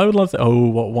 why would Lance say, oh,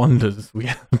 what wonders we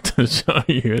have to show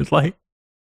you? It's like,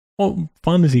 what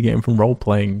fun is he getting from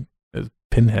role-playing as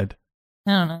Pinhead?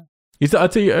 I don't know.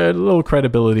 I'd say a little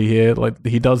credibility here. Like,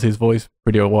 he does his voice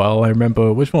pretty well. I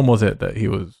remember, which one was it that he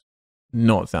was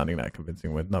not sounding that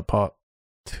convincing with? No, part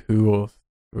 2 or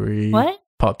 3. What?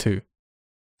 Part 2.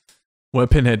 Where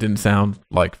Pinhead didn't sound,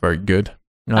 like, very good.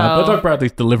 But Doug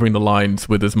Bradley's delivering the lines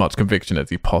with as much conviction as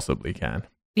he possibly can.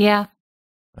 Yeah.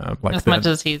 Like as much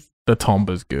as he's the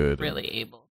timbra's good. Really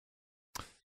able.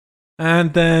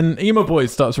 And then Emo Boy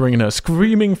starts ringing her,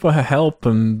 screaming for her help,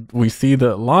 and we see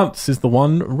that Lance is the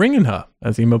one ringing her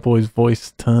as Emo Boy's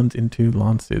voice turns into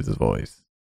Lance's voice.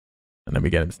 And then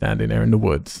we get him standing there in the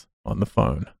woods on the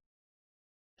phone.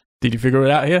 Did you figure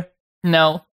it out here?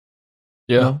 No.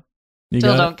 Yeah. No? You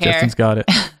Still got don't it? care. Justin's got it.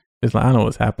 It's like, I know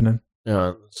what's happening.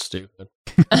 Yeah, that's stupid.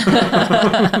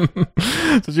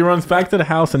 So she runs back to the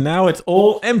house, and now it's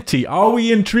all empty. Are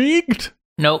we intrigued?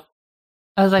 Nope.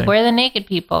 I was like, where are the naked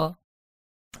people?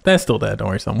 They're still there, don't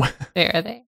worry, somewhere. Where are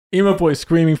they? Emo Boy's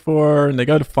screaming for her, and they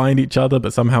go to find each other,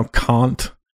 but somehow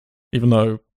can't, even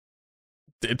though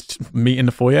it's meet in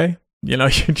the foyer. You know,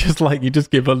 you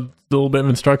just give a little bit of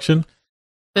instruction.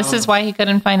 This is why he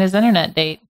couldn't find his internet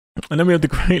date. And then we have the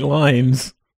great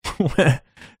lines where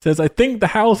it says, I think the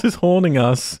house is haunting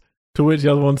us, to which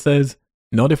the other one says,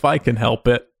 not if I can help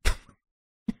it.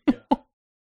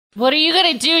 What are you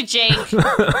going to do, Jake?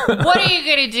 What are you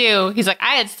going to do? He's like,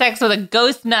 I had sex with a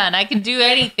ghost nun. I can do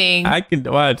anything. I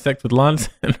had sex with Lance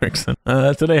Henriksen.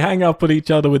 So they hang up with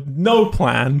each other with no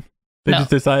plan. They just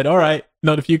decide, all right,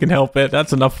 not if you can help it.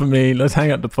 That's enough for me. Let's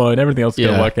hang up the phone. Everything else is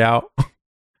going to work out.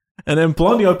 And then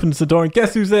Blondie opens the door, and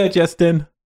guess who's there, Justin?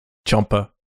 Chomper.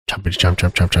 Chompity chomp,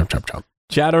 chomp, chomp, chomp, chomp, chomp.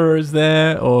 Chatterer is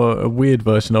there, or a weird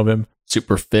version of him.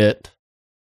 Super fit.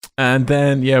 And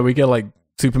then, we get like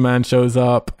Superman shows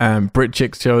up and Brit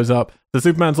Chick shows up. The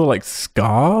Superman's all like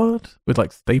scarred with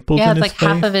like staples in his face. Yeah, it's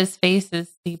like half of his face is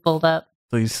stapled up.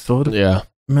 So he's sort of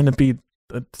meant to be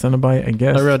a Cenobite, I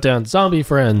guess. I wrote down zombie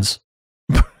friends.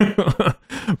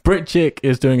 Brit Chick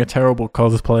is doing a terrible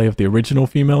cosplay of the original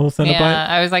female Cenobite. Yeah,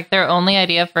 I was like, their only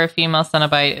idea for a female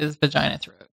Cenobite is vagina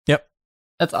throat. Yep.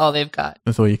 That's all they've got.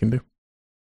 That's all you can do.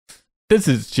 This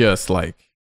is just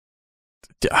like,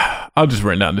 I'll just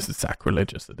write down this is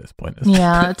sacrilegious at this point.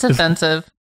 It's offensive.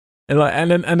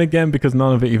 And again, because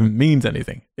none of it even means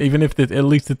anything. Even if at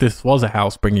least if this was a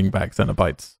house bringing back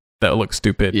Cenobites, that'll look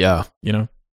stupid. Yeah. You know?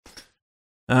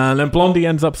 And then Blondie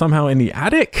ends up somehow in the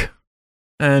attic.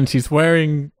 And she's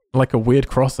wearing like a weird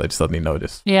cross, I just suddenly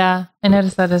noticed. Yeah, I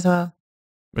noticed that as well.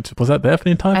 Which was that there for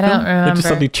the entire film? I don't remember. They just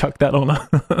suddenly chucked that on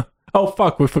her. Oh,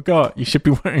 fuck, we forgot. You should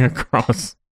be wearing a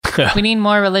cross. We need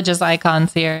more religious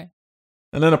icons here.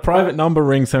 And then a private number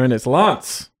rings her, and it's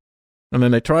Lance. And then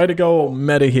they try to go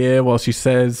meta here while she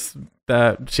says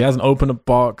that she hasn't opened a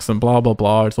box and blah, blah,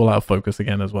 blah. It's all out of focus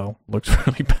again as well. Looks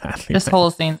really badly. This whole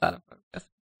scene's out of focus.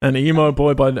 And Emo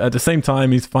Boy, but at the same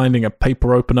time, he's finding a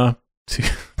paper opener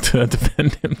to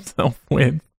defend himself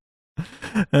with.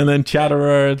 And then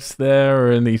Chatterer's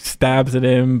there, and he stabs at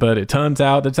him, but it turns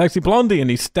out it's actually Blondie, and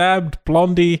he stabbed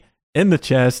Blondie in the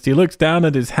chest. He looks down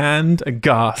at his hand,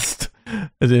 aghast,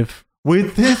 as if,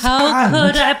 with this How hand.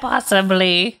 could I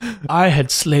possibly? I had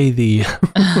slay thee.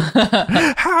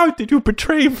 How did you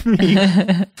betray me?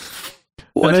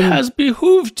 What then has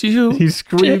behooved you? He's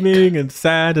screaming and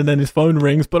sad, and then his phone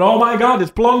rings. But oh my God, it's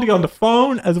Blondie on the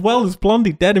phone, as well as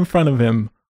Blondie dead in front of him.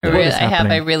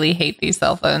 I really hate these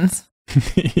cell phones.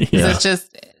 Yeah.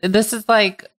 This is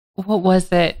like, what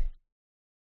was it?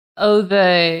 Oh,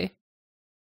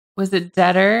 was it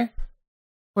Deader?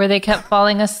 Where they kept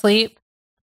falling asleep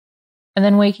and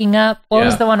then waking up? What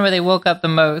was the one where they woke up the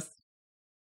most?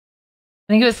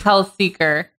 I think it was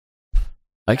Hellseeker.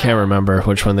 I can't remember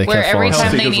which one they Where kept falling every time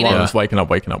asleep. they needed- Just waking up.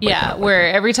 Where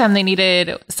every time they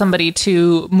needed somebody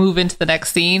to move into the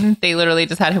next scene, they literally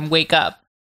just had him wake up.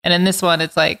 And in this one,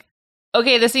 it's like,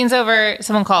 okay, the scene's over.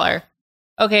 Someone call her.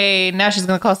 Okay, now she's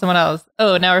going to call someone else.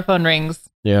 Oh, now her phone rings.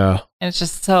 Yeah. And it's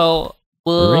just so...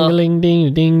 Ring-a-ling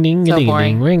ding ding ding So ding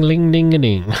boring. ding ring-a-ling ding a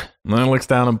ding. And then looks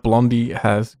down and Blondie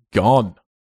has gone.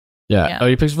 Yeah. Oh,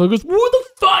 he picks the phone and goes, "What the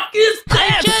fuck is I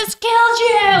that? just killed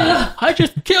you! I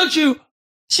just killed you.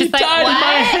 She She's like, died in my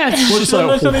 "What?" hands." Well, She's she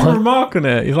doesn't even "What?" remark on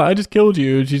it. He's like, I just killed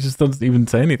you. And she just doesn't even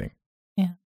say anything.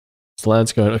 So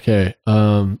Lance going, okay,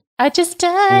 I just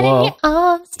died in your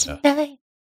arms tonight.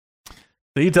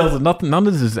 So he tells her none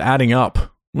of this is adding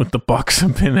up with the box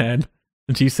and Pinhead.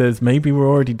 And she says, maybe we're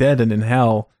already dead and in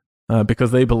hell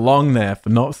because they belong there for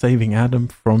not saving Adam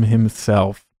from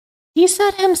himself. He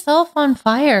set himself on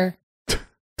fire.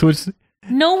 To which,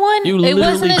 No one, You it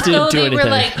wasn't literally as didn't though do they were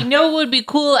anything. like, you know what would be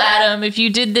cool, Adam, if you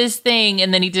did this thing,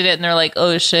 and then he did it, and they're like,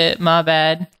 oh shit, my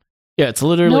bad. yeah, it's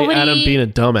literally Nobody- Adam being a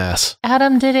dumbass.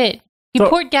 Adam did it. He So-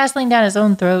 poured gasoline down his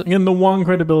own throat. and the one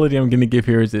credibility I'm going to give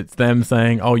here is it's them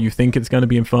saying, oh, you think it's going to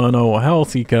be Inferno or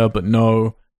Hellseeker, but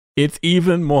no, it's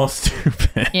even more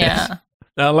stupid. Yeah.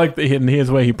 I like that, and here's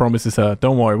where he promises her,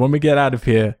 don't worry, when we get out of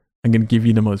here, I'm going to give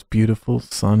you the most beautiful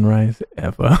sunrise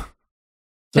ever.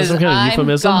 Is that some kind of I'm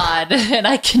euphemism? God, and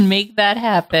I can make that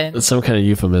happen. That's some kind of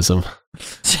euphemism.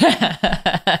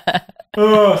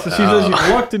 Oh, so she says you're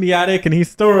locked in the attic, and he's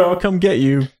still, I'll come get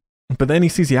you. But then he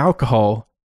sees the alcohol.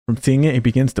 From seeing it, he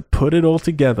begins to put it all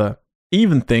together.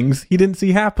 Even things he didn't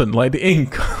see happen, like the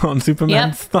ink on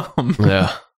Superman's thumb.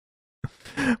 Yeah.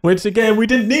 Which, again, we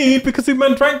didn't need because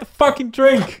Superman drank the fucking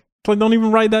drink. So don't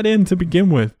even write that in to begin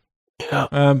with.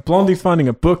 Yeah. Blondie's finding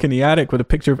a book in the attic with a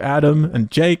picture of Adam and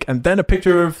Jake, and then a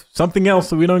picture of something else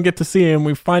that we don't get to see. And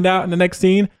we find out in the next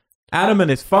scene, Adam and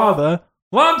his father,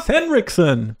 Lance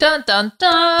Henriksen. Dun dun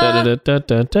Da, dun. da, da,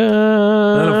 da,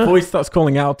 Then a da. voice starts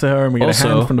calling out to her, and we get a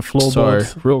hand from the sorry,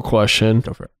 floorboards. real question.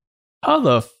 Go for it. How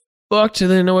the fuck do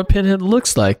they know what Pinhead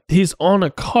looks like? He's on a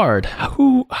card.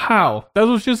 Who? How? That's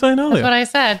what she was saying earlier. That's what I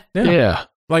said. Yeah.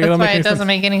 Like, That's don't why make it any doesn't sense.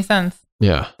 make any sense.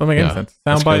 Yeah. Don't make any sense.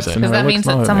 That's Sound bites. crazy. and Because that it means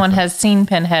looks that not someone make has seen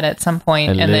Pinhead at some point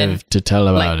And and then live to tell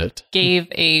about it. gave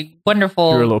a sense.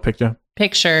 wonderful Drew a little picture.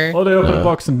 picture. Oh, they opened Yeah. a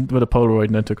box and with a Polaroid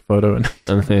and then took a photo. And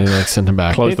And they like sent him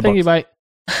back. Close Hey, the thank you, box.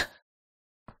 bye.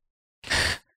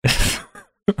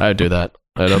 I'd do that.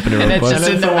 I'd open your And own it's box. just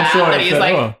in the back, and he's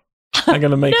like, I'm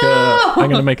gonna make No! I'm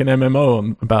gonna make an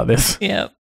MMO about this. yeah.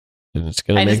 And it's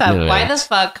gonna I make just have, why the millions.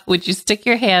 fuck would you stick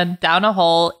your hand down a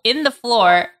hole in the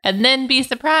floor and then be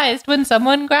surprised when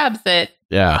someone grabs it?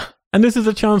 Yeah. And this is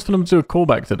a chance for them to do a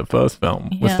callback to the first film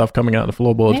with Yeah. stuff coming out of the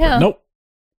floorboards. Yeah. But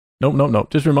nope.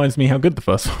 Just reminds me how good the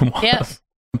first one was. Yeah.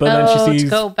 But then she to sees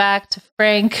go back to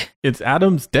Frank. it's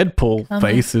Adam's Deadpool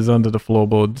face is under the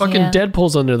floorboards. Fucking Yeah.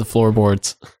 Deadpool's under the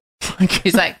floorboards.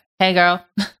 He's like, hey girl,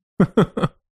 why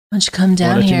don't you come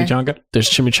down What a here? chimichanga. There's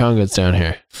chimichangas down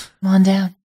here. Come on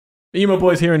down. The emo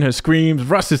boy's hearing her screams,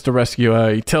 rushes to rescue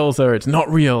her. He tells her it's not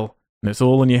real and it's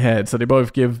all in your head. So they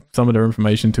both give some of their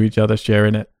information to each other,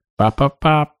 sharing it. Ba, ba,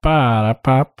 ba, ba,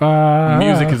 ba, ba. The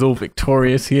music is all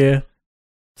victorious here.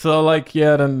 So, like,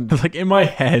 yeah, then, like, in my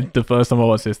head, the first time I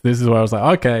watched this is where I was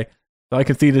like, okay, so I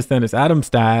can see this then. It's Adam's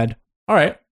dad. All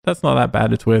right, that's not that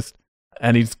bad a twist.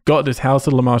 And he's got this house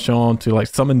of Le Marchand to, like,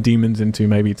 summon demons into,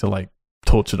 maybe to, like,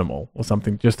 torture them all or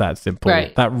something. Just that simple.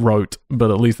 Right. That rote, but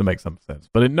at least it makes some sense.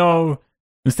 But no,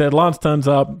 instead, Lance turns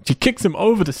up. She kicks him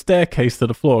over the staircase to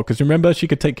the floor because remember, she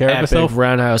could take care of Epic herself.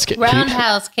 roundhouse kick.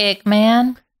 Roundhouse kick,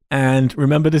 man. And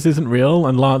remember, this isn't real.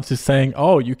 And Lance is saying,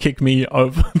 "Oh, you kicked me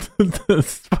over the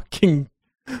fucking,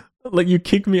 like you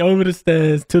kicked me over the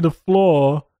stairs to the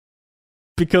floor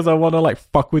because I want to like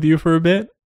fuck with you for a bit."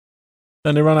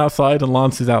 And they run outside, and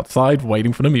Lance is outside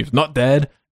waiting for them. He's not dead.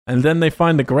 And then they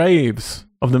find the graves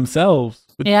of themselves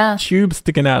with Yeah. tubes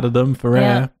sticking out of them for Yeah.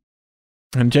 air.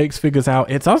 And Jakes figures out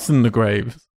it's us in the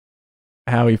graves.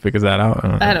 How he figures that out, I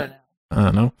don't know. I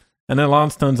don't know. And then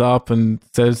Lance turns up and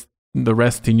says the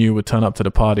rest he knew would turn up to the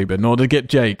party, but in order to get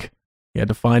Jake, he had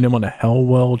to find him on a Hell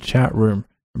World chat room.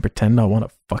 and pretend I want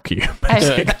to fuck you.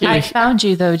 I found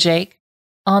you though, Jake,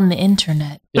 on the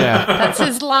internet. Yeah. That's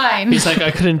his line. He's like,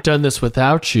 I couldn't have done this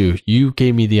without you. You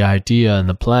gave me the idea and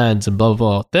the plans and blah,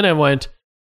 blah, blah. Then I went,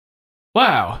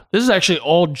 wow, this is actually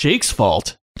all Jake's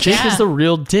fault. Jake is the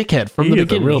real dickhead from the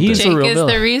beginning. He's Jake the real is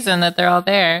villain. the reason that they're all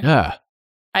there. Yeah.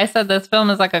 I said this film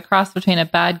is like a cross between a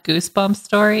bad Goosebumps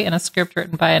story and a script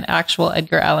written by an actual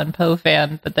Edgar Allan Poe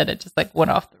fan, but then it just like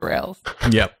went off the rails.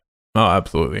 Yep. Oh,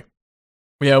 absolutely.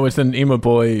 Yeah, it was an emo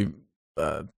boy,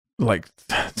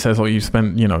 says,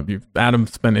 Adam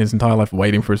spent his entire life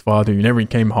waiting for his father. He never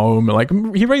came home. Like,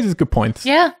 he raises good points.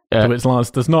 Yeah. Which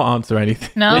Lance does not answer anything.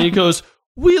 No. And he goes,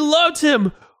 we loved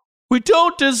him. We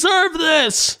don't deserve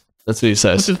this. That's what he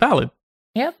says. Which is valid.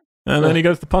 Yep. And then he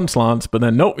goes to punch Lance, but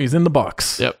then nope, he's in the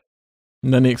box. Yep.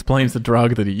 And then he explains the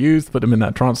drug that he used, put him in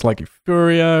that trance-like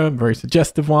euphoria, very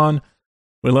suggestive one.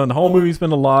 We learn the whole movie's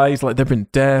been a lie. Like, there have been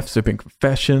deaths, there have been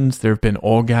confessions, there have been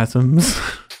orgasms.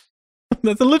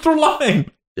 That's a literal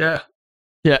line. Yeah.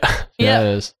 Yeah. Yeah,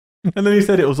 it is. And then he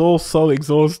said it was all so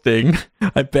exhausting.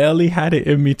 I barely had it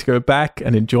in me to go back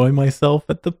and enjoy myself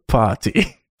at the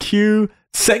party. Cue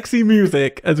sexy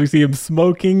music as we see him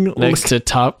smoking next to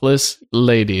topless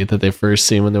lady that they first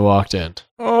seen when they walked in.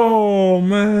 Oh,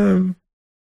 man.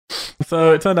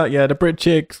 So it turned out, the Brit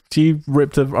chick, she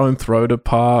ripped her own throat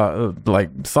apart.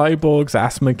 Like, Cyborg's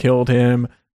asthma killed him.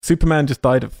 Superman just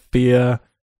died of fear.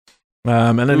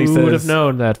 And then he says, who would have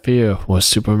known that fear was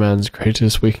Superman's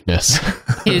greatest weakness?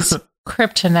 His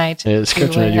kryptonite. His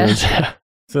kryptonite.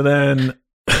 So then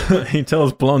he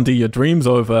tells Blondie, your dream's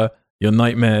over. Your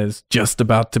nightmare's just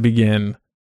about to begin.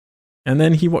 And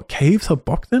then he, caves her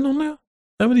box in on there? Is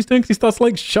that what he's doing? Because he starts,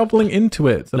 like, shoveling into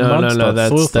it. So no,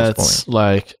 that's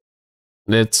like,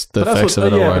 it's the effects of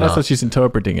it all right that's how she's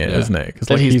interpreting it, isn't it?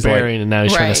 Because he's burying and now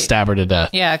he's trying to stab her to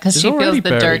death. Yeah, because she feels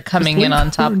the dirt coming in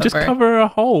on top of her. Just cover a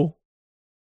hole.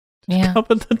 Just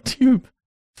cover the tube.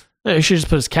 Yeah, you should just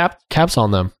put his caps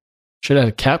on them. Should have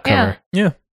had a cap cover.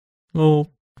 Yeah.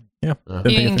 Well, yeah.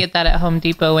 You can get that at Home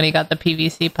Depot when he got the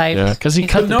PVC pipes. Yeah, because he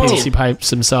cut the PVC pipes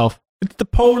himself. It's the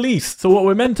police. So what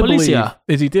we're meant to believe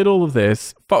is he did all of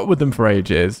this, fought with them for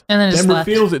ages, and then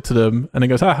reveals it to them, and then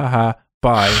goes, ha ha ha,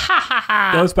 bye.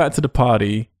 Goes back to the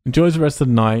party, enjoys the rest of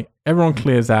the night, everyone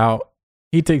clears out,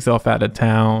 he takes off out of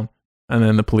town, and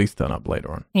then the police turn up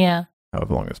later on. Yeah.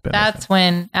 However long it's been. That's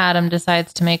when Adam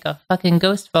decides to make a fucking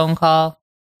ghost phone call.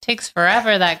 Takes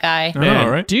forever, that guy. Man,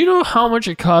 right? Do you know how much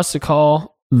it costs to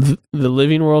call the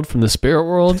living world from the spirit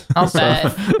world? I'll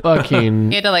bet.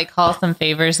 Fucking. He had to call some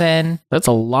favors in. That's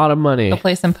a lot of money. Go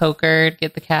play some poker,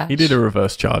 get the cash. He did a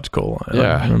reverse charge call.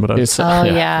 Remember those?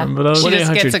 Remember those? She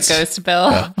just gets a ghost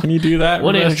bill. Yeah. Can you do that?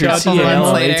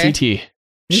 1-800-CL-ATT.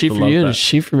 She for you and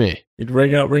she for me. You'd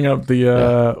ring up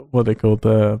the what they call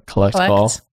the collect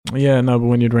call. Yeah, no, but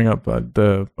when you'd ring up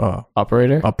the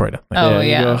operator.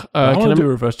 Yeah. I want to do a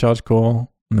reverse charge call.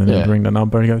 And then they'd ring the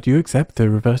number and go, do you accept the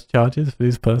reverse charges for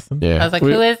this person? Yeah. I was like,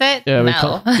 who is it? Yeah,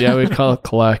 no. we'd call it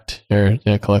collect.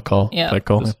 Collect call. Yeah. Collect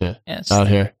call. Out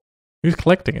here. Who's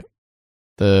collecting it?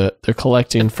 They're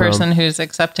collecting the person who's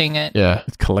accepting it. Yeah.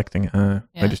 It's collecting it.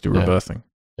 They just do reversing.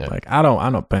 Yeah. Like,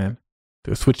 I'm not paying.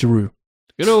 Do a switcheroo.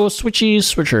 Good old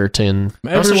switcherton.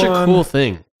 That's such a cool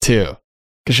thing, too.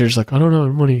 Because you're just like, I don't know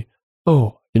money.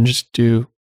 Oh, you can just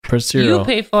press 0. You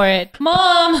pay for it.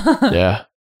 Mom! Yeah.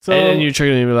 So, and then you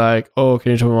trigger and be like, oh,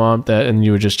 can you tell my mom that? And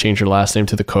you would just change your last name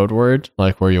to the code word,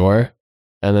 like where you are.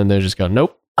 And then they just go,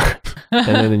 nope. And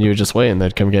then you would just wait and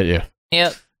they'd come get you.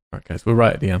 Yep. All right, guys, we're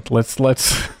right at the end. Let's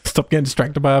stop getting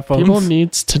distracted by our phones. People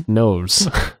needs to knows.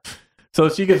 So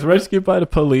she gets rescued by the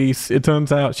police. It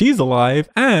turns out she's alive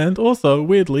and also,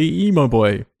 weirdly, emo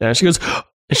boy. Yeah, she goes,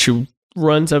 and she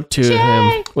runs up to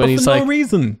him when he's for like, no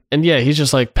reason. And yeah, he's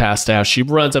just like passed out. She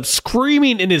runs up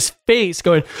screaming in his face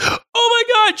going, oh my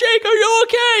God, Jake, are you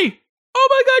okay? Oh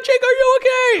my God, Jake, are you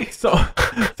okay?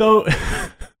 So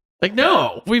like,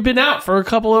 no, we've been out for a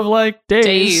couple of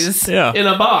days. Yeah. In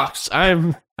a box.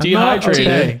 I'm dehydrated.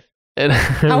 Okay. And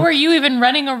how are you even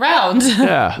running around?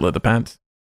 Yeah. Leather pants.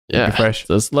 Yeah. Fresh.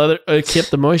 So this leather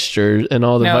kept the moisture and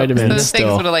all the vitamins. Those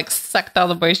things would have sucked all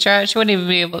the moisture out. She wouldn't even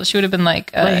be able. She would have been like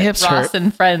Ross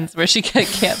and Friends, where she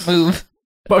can't move.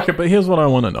 Okay, but here's what I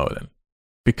want to know then,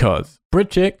 because Brit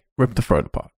chick ripped the throat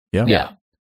apart. Yeah. Yeah.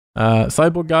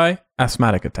 Cyborg guy,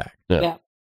 asthmatic attack. Yeah.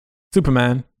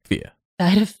 Superman, fear.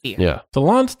 Died of fear. Yeah. So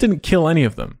Lance didn't kill any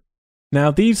of them. Now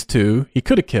these two he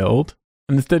could have killed,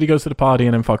 and instead he goes to the party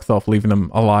and then fucks off, leaving them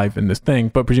alive in this thing,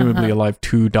 but presumably alive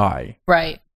to die.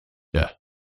 Right. Yeah.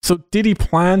 So did he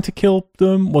plan to kill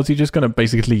them? Was he just going to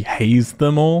basically haze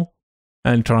them all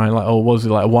and try and was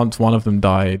it once one of them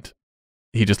died,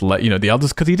 he just let the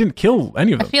others, because he didn't kill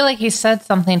any of them. I feel like he said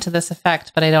something to this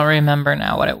effect, but I don't remember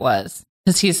now what it was.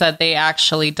 Because he said they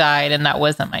actually died and that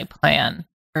wasn't my plan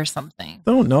or something.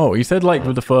 I don't know. He said like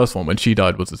with the first one when she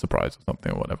died was a surprise or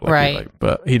something or whatever. Like, right.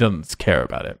 But he doesn't care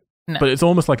about it. No. But it's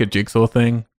almost like a Jigsaw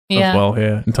thing as well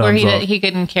here. In terms of, he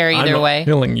couldn't care either way.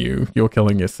 Killing you, you're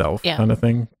killing yourself kind of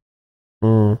thing.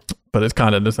 But it's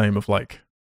kind of the same of like,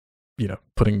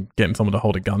 getting someone to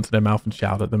hold a gun to their mouth and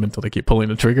shout at them until they keep pulling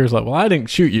the trigger. It's like, well, I didn't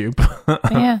shoot you.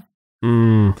 Yeah.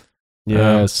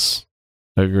 Yes.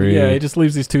 Agree. Yeah, he just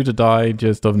leaves these two to die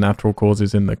just of natural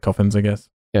causes in the coffins, I guess.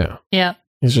 Yeah. Yeah.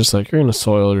 He's just like, you're going to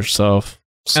soil yourself.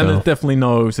 So. And there's definitely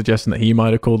no suggestion that he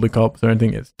might have called the cops or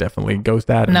anything. It's definitely Ghost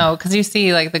Adam. No, because you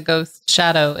see like the ghost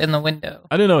shadow in the window.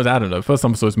 I didn't know it was Adam though. First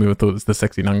time I saw this movie, I thought it was the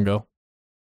sexy nun girl.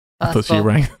 I thought she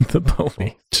rang the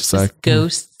police. Just like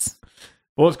ghosts.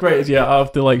 What's great is,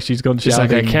 after like she's gone shouting. She's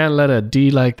like, I can't let a D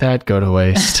like that go to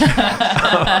waste.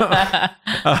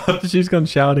 After she's gone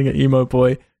shouting at Emo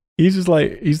Boy, he's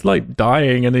like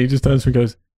dying, and then he just turns and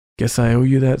goes, "Guess I owe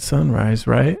you that sunrise,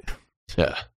 right?"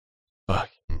 Yeah.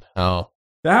 Fucking hell.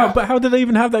 But how did they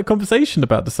even have that conversation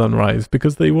about the sunrise?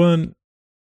 Because they weren't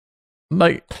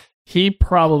like. He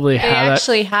probably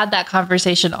actually had that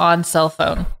conversation on cell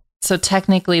phone. So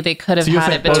technically, they could have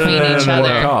had it between each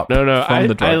other. No.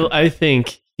 I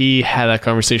think he had that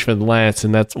conversation with Lance,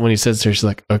 and that's when he says to her, she's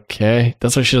like, "Okay."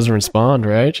 That's why she doesn't respond,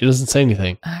 right? She doesn't say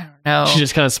anything. I don't know. She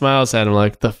just kind of smiles at him,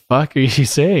 like, "The fuck are you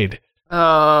saying?"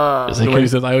 It's like when he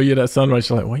says, "I owe you that sunrise,"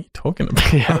 she's like, "What are you talking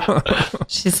about?" Yeah.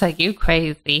 She's like, "You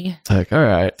crazy." It's like, all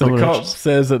right. So the cop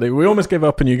says that we almost gave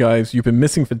up on you guys. You've been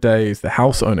missing for days. The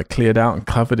house owner cleared out and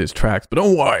covered his tracks, but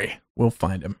don't worry, we'll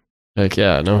find him. Like,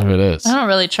 yeah, I know who it is. I don't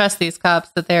really trust these cops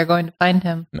that they're going to find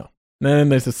him. No. Then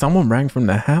they said someone rang from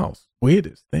the house.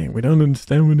 Weirdest thing. We don't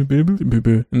understand when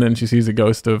the and then she sees a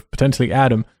ghost of potentially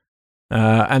Adam.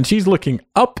 And she's looking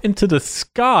up into the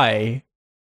sky.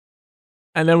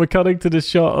 And then we're cutting to the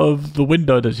shot of the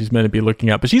window that she's meant to be looking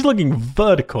at. But she's looking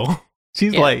vertical.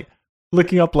 She's like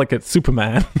looking up like it's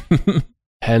Superman.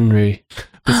 Henry.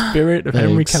 The spirit of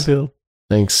Henry Cavill.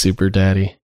 Thanks, Super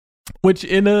Daddy. Which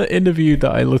in an interview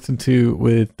that I listened to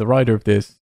with the writer of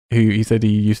this, who he said he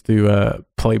used to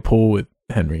play pool with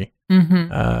Henry,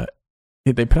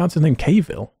 they pronounce his name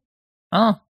Cavill.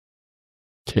 Oh.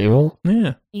 Cavill?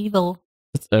 Yeah. Evil.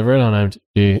 I've read on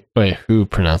IMDb. Wait, who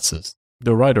pronounces?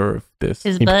 The writer of this.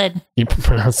 His bud. He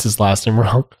pronounced his last name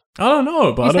wrong. I don't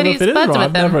know, but I don't know if it is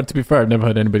wrong. To be fair, I've never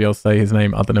heard anybody else say his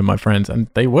name other than my friends, and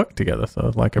they work together,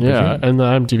 so like I presume. And the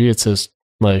IMDb it says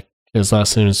like his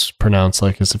last name is pronounced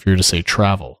like as if you were to say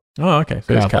travel. Oh, okay.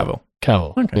 So it's Cavill.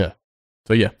 Cavill. Okay. Yeah.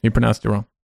 So yeah, you pronounced it wrong.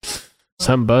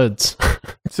 Some buds.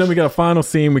 So we got a final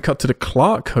scene. We cut to the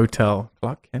Clark Hotel.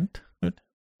 Clark Kent?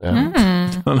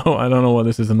 Yeah. I don't know what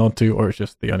this is a nod to, or it's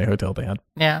just the only hotel they had.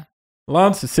 Yeah.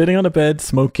 Lance is sitting on a bed,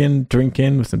 smoking,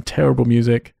 drinking with some terrible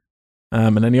music.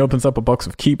 And then he opens up a box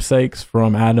of keepsakes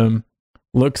from Adam,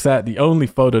 looks at the only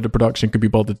photo the production could be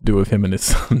bothered to do of him and his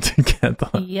son together.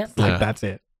 Yep. That's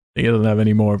it. He doesn't have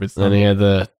any more of his son. Then he had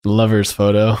the lover's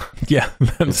photo. Yeah.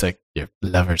 It's like, your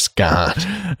lover's gone.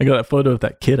 I got that photo of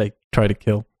that kid I tried to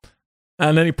kill.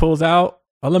 And then he pulls out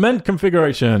a lament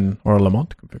configuration, or a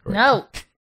Lamont configuration. No.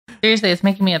 Seriously, it's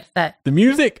making me upset. The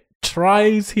music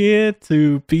tries here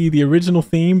to be the original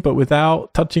theme, but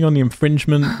without touching on the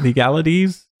infringement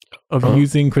legalities of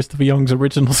using Christopher Young's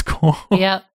original score.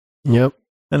 Yep.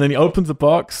 And then he opens the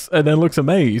box and then looks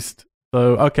amazed.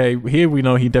 So, okay, here we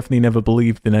know he definitely never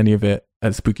believed in any of it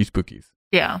as Spooky Spookies.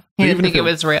 Yeah, he didn't think it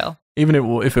was real. Even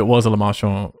if it was a Le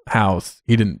Marchand house,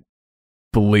 he didn't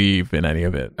believe in any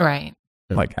of it. Right.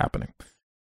 Like happening.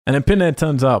 And then Pinhead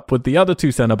turns up with the other two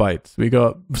Cenobites. We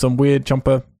got some weird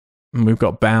jumper, and we've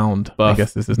got Bound. I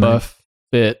guess this is Buff,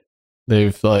 Fit.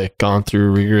 They've like gone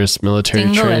through rigorous military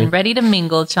Single training. And ready to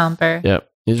mingle, Chomper. Yep.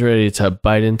 He's ready to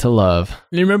bite into love.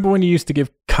 You remember when you used to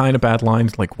give kind of bad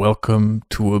lines like "Welcome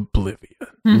to Oblivion"?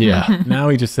 Yeah. Now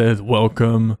he just says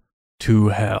 "Welcome to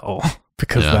Hell"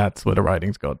 because that's where the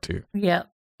writing's got to. Yeah.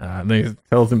 And he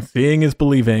tells him, "Seeing is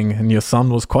believing, and your son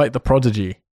was quite the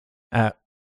prodigy at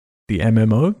the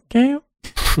MMO game."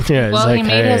 Yeah. Well, he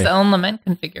made his own lament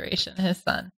configuration. His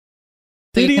son.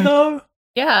 Did he though?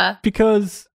 Yeah.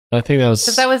 Because I think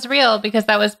that was real. Because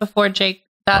that was before Jake.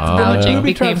 That's how Jake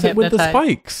became hypnotized. With the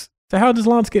spikes. So how does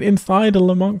Lance get inside a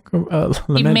lament?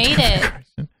 He made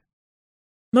it.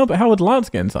 No, but how would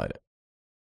Lance get inside it?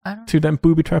 I don't to then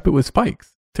booby trap it with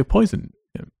spikes to poison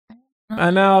him.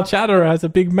 And now Chatterer has a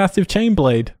big, massive chain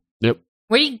blade. Yep.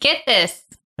 Where do you get this?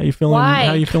 How you feeling? Why?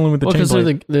 How you feeling with the chain blade?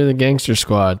 Because they're the gangster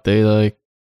squad. They like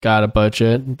got a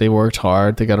budget. They worked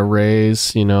hard. They got a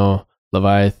raise. You know,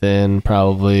 Leviathan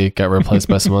probably got replaced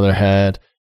by some other head.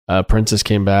 Princess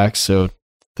came back, so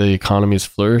the economy is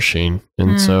flourishing,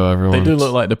 and so everyone. They do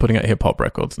look like they're putting out hip hop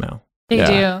records now. They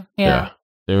do, yeah.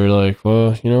 They were like,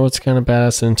 well, you know what's kind of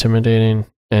badass and intimidating?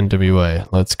 NWA.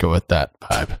 Let's go with that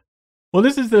vibe. Well,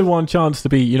 this is the one chance to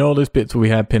be, you know, all those bits where we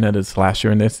had Pinhead as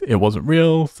slasher in this. It wasn't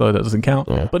real, so that doesn't count.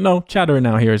 Yeah. But no, Chatter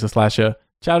now here is a slasher.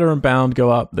 Chatter and Bound go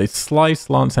up. They slice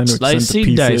Lance Henriksen into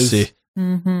pieces. Dicey.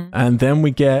 And then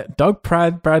we get Doug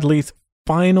Bradley's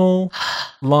final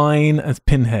line as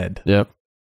Pinhead. Yep.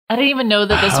 I didn't even know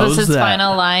that this was his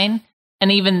final line.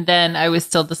 And even then, I was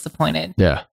still disappointed.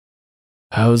 Yeah.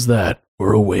 How's that?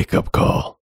 We're a wake-up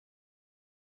call.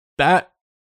 That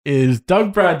is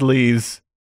Doug Bradley's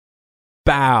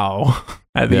bow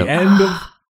at the end of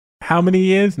how many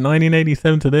years?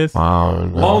 1987 to this? Wow.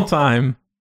 No. Long time.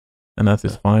 And that's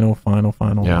his final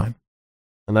line.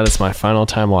 And that is my final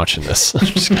time watching this.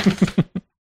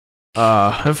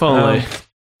 If only.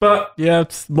 But yeah,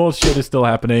 more shit is still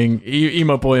happening.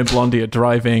 Emo Boy and Blondie are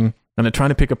driving, and they're trying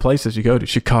to pick a place as you go to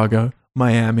Chicago,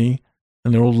 Miami,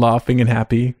 and they're all laughing and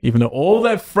happy, even though all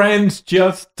their friends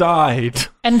just died.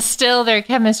 And still, their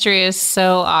chemistry is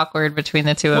so awkward between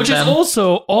the two of them. Which is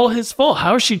also all his fault.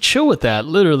 How is she chill with that?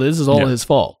 Literally, this is all his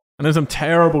fault. And there's some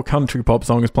terrible country pop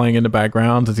song is playing in the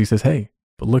background as he says, "Hey,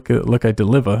 but look, I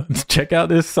deliver. Check out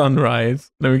this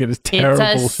sunrise." Then we get this terrible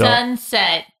shot. It's a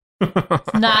sunset.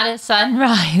 It's not a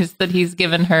sunrise that he's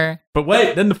given her. But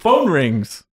wait, then the phone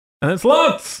rings, and it's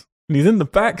Lance. And he's in the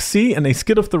back seat, and they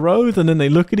skid off the road, and then they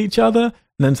look at each other, and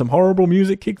then some horrible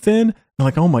music kicks in. They're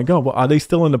like, oh my God, are they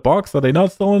still in the box? Are they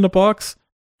not still in the box?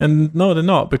 And no, they're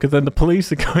not, because then the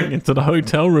police are going into the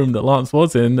hotel room that Lance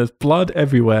was in. There's blood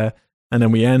everywhere. And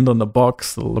then we end on the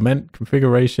box, the lament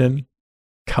configuration,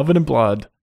 covered in blood,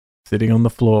 sitting on the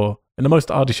floor. In the most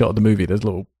arty shot of the movie, there's a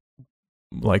little,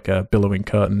 like a billowing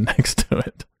curtain next to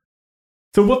it.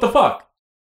 So what the fuck?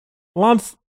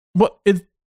 Lance, what is...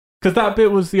 Because that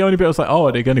bit was the only bit I was like, oh,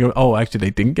 are they going to go... Oh, actually, they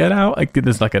didn't get out? Like,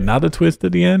 there's like another twist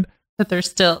at the end? But they're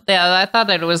still... Yeah, I thought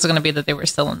that it was going to be that they were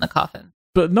still in the coffin.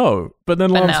 But no. But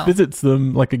then Lance visits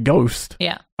them like a ghost.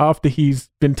 Yeah. After he's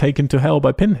been taken to hell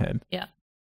by Pinhead. Yeah.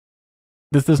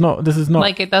 This is not...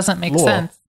 Like, it doesn't make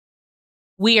sense.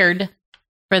 Weird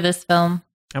for this film.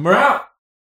 And we're out!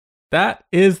 That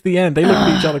is the end. They look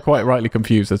at each other quite rightly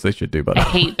confused, as they should do. But I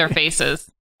hate their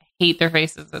faces. I hate their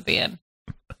faces at the end.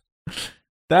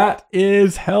 That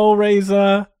is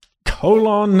Hellraiser :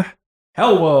 Hellworld,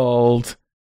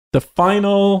 the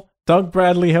final Doug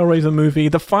Bradley Hellraiser movie,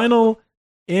 the final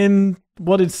in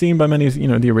what is seen by many as,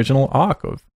 the original arc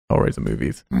of Hellraiser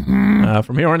movies.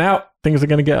 From here on out, things are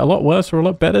going to get a lot worse or a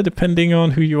lot better depending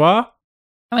on who you are.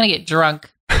 I'm going to get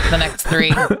drunk the next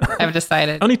 3. I've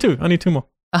decided. Only 2 more.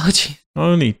 Oh, geez.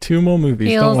 Only 2 more movies.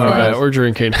 Feels Don't worry. All right, we're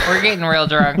drinking. We're getting real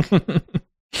drunk.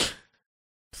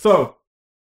 So,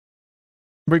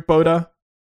 Rick Boda,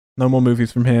 no more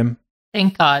movies from him.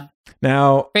 Thank God.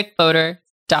 Now, Rick Boda,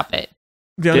 stop it.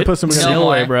 The only person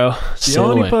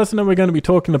we're going to be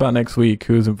talking about next week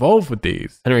who's involved with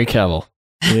these, Henry Cavill,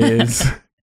 is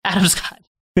Adam Scott,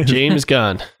 James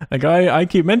Gunn, a guy I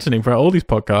keep mentioning for all these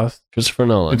podcasts, Christopher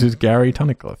Nolan, which is Gary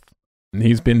Tunnicliffe. And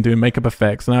he's been doing makeup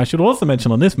effects. And I should also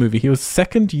mention on this movie, he was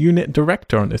second unit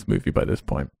director on this movie by this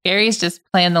point. Gary's just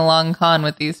playing the long con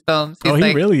with these films. He's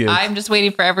he really is. I'm just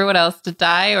waiting for everyone else to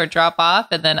die or drop off,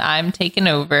 and then I'm taking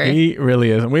over. He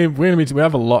really is. And we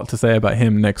have a lot to say about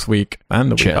him next week and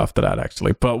the week after that,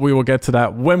 actually. But we will get to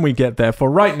that when we get there.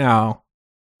 For right now,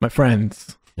 my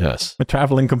friends. Yes. My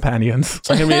traveling companions. It's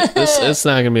not going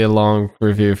to be a long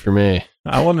review for me.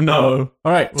 I want to know.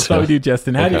 All right, we'll start with you,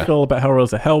 Justin. How do you feel about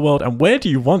Hellraiser: Hellworld, and where do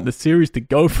you want the series to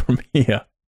go from here?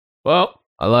 Well,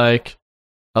 I like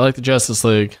the Justice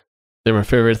League. They're my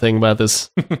favorite thing about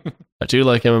this. I do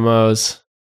like MMOs,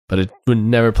 but I would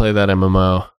never play that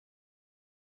MMO.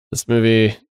 This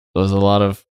movie was a lot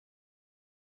of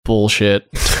bullshit.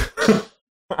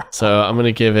 So I'm going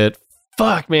to give it...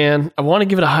 Fuck, man. I want to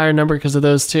give it a higher number because of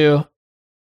those two,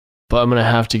 but I'm going to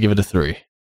have to give it a 3.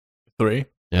 3?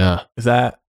 Yeah. Is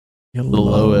that your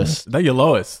lowest? Is that your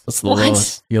lowest? That's the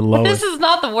lowest. Your lowest. This is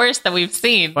not the worst that we've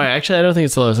seen. Wait, actually, I don't think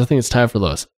it's the lowest. I think it's tied for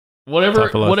lowest.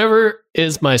 Whatever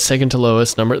is my second to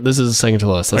lowest number, this is the second to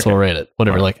lowest. That's what I'll rate it.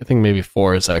 Whatever. Right. Like, I think maybe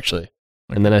 4 is actually.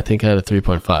 Okay. And then I think I had a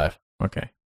 3.5. Okay.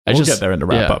 We'll get there in the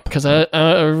wrap up. Because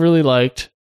I really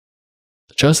liked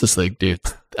the Justice League, dude.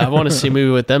 I want to see a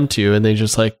movie with them two, and they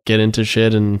just like get into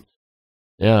shit and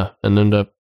end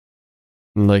up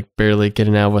like barely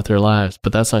getting out with their lives.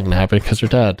 But that's not going to happen because they're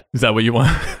dead. Is that what you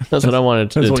want? That's what I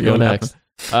wanted to go next.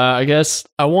 I guess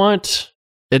I want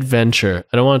adventure.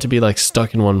 I don't want it to be like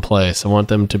stuck in one place. I want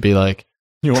them to be like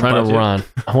trying to run.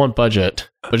 I want budget,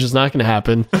 which is not going to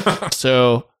happen.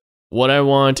 So what I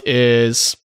want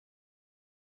is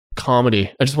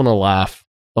comedy. I just want to laugh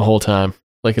the whole time,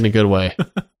 like in a good way.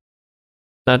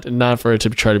 Not for it to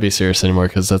try to be serious anymore,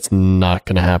 because that's not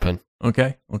going to happen.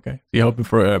 Okay. So you're hoping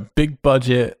for a big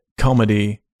budget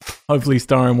comedy, hopefully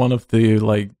starring one of the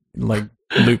like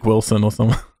Luke Wilson or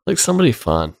something. Like somebody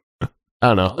fun. I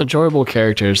don't know. Enjoyable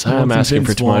characters. I'm asking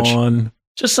for too much.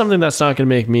 Just something that's not going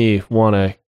to make me want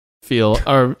to feel,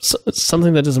 or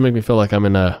something that doesn't make me feel like I'm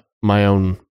in my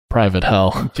own private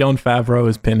hell. Jon Favreau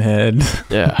is Pinhead.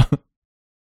 Yeah.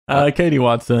 Katie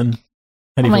Watson.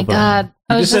 Oh my God.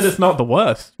 You just said it's not the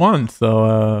worst one,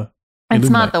 so... it's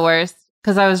not the worst,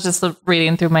 because I was just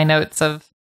reading through my notes of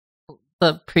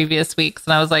the previous weeks,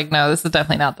 and I was like, no, this is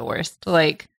definitely not the worst.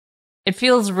 Like, it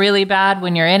feels really bad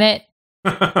when you're in it.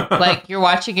 Like, you're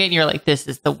watching it, and you're like, this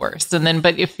is the worst. And then,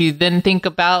 but if you then think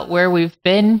about where we've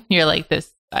been, you're like,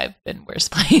 I've been worse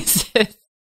places.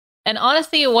 And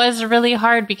honestly, it was really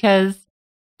hard, because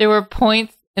there were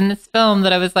points in this film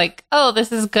that I was like, oh,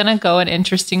 this is gonna go an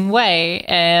interesting way,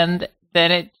 and then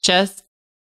it just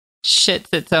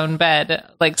shits its own bed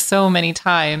like so many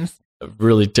times. A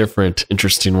really different,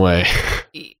 interesting way.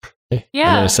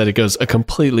 Yeah. And I said it goes a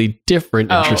completely different,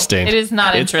 interesting. It is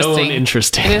not interesting.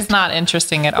 Interesting. It is not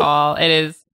interesting at all. It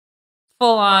is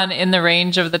full on in the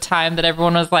range of the time that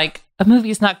everyone was like, a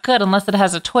movie's not good unless it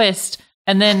has a twist.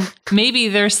 And then maybe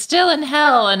they're still in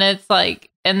hell, and it's like,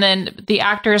 and then the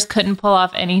actors couldn't pull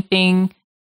off anything.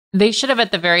 They should have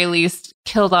at the very least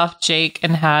killed off Jake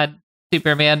and had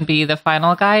Superman be the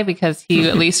final guy, because he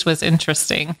at least was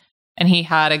interesting, and he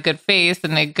had a good face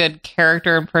and a good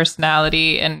character and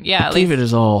personality. And yeah, at least it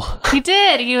his all. He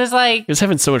did. He was like, he was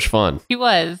having so much fun. He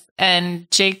was. And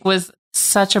Jake was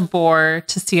such a bore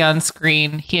to see on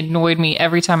screen. He annoyed me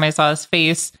every time I saw his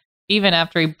face, even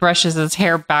after he brushes his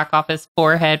hair back off his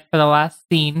forehead for the last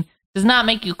scene. Does not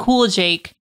make you cool,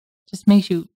 Jake. Just makes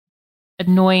you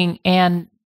annoying and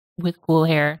with cool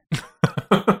hair.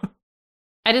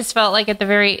 I just felt like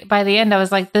by the end, I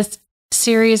was like, this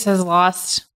series has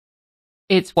lost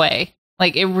its way.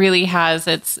 Like, it really has.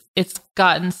 It's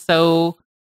lost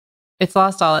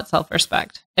all its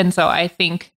self-respect. And so I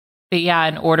think that, yeah,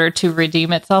 in order to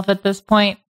redeem itself at this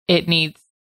point, it needs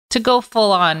to go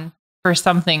full on for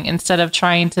something, instead of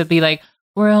trying to be like,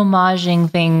 we're homaging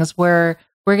things, we're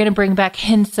going to bring back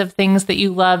hints of things that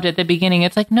you loved at the beginning.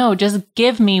 It's like, no, just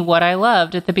give me what I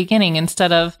loved at the beginning,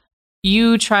 instead of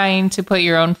you trying to put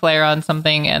your own flair on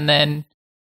something and then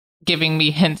giving me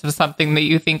hints of something that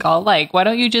you think I'll like. Why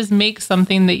don't you just make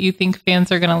something that you think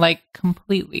fans are going to like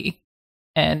completely?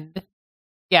 And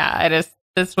yeah,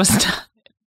 this was not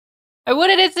it. I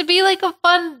wanted it to be like a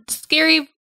fun, scary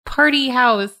party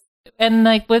house, and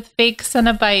like with fake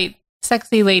Cenobite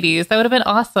sexy ladies. That would have been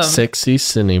awesome. Sexy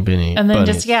Cenobite. And then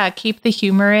just, keep the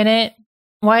humor in it.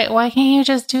 Why can't you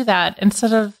just do that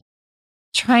instead of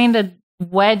trying to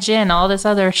wedge in all this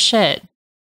other shit?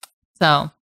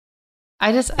 So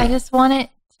I just want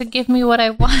it to give me what I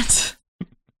want.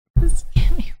 Just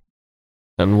give me.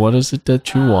 And what is it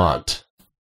that you want?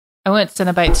 I want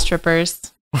Cenobite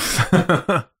strippers.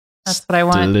 That's what I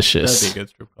want. Delicious. That'd be a good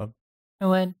strip club. I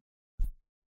would.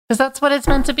 Because that's what it's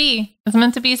meant to be. It's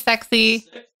meant to be sexy,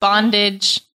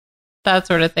 bondage, that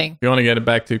sort of thing. You want to get it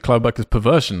back to Cloudbucker's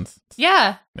perversions.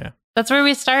 Yeah. That's where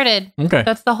we started. Okay.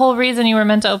 That's the whole reason you were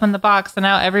meant to open the box, and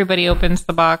now everybody opens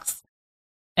the box,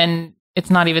 and it's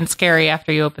not even scary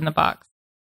after you open the box.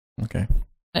 Okay.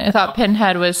 I thought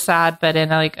Pinhead was sad, but in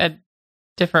like a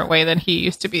different way than he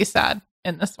used to be sad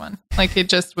in this one. Like, it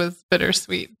just was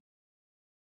bittersweet.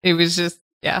 It was just,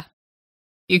 yeah.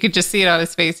 You could just see it on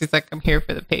his face. He's like, I'm here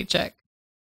for the paycheck.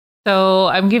 So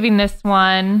I'm giving this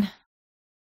one,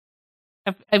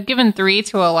 I've given 3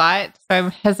 to a lot, so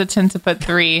I'm hesitant to put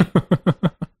 3.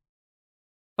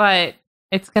 But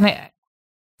it's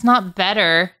not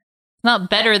better. It's not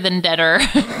better than Deader.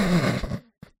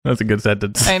 That's a good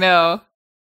sentence. I know.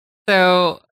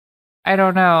 So I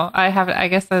don't know. I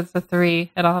guess that's a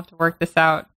 3, and I'll have to work this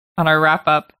out on our wrap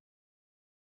up.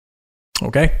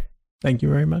 Okay. Thank you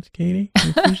very much, Katie.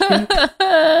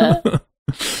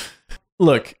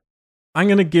 Look, I'm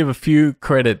going to give a few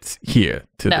credits here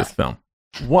to this film.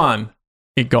 1,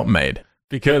 it got made.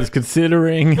 Because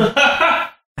considering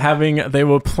they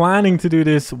were planning to do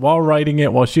this while writing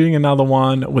it, while shooting another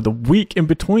one, with a week in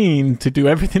between to do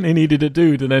everything they needed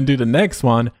to then do the next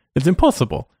one, it's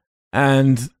impossible.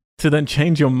 And to then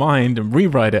change your mind and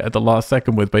rewrite it at the last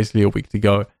second with basically a week to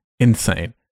go,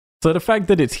 insane. So the fact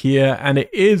that it's here and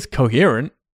it is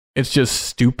coherent, it's just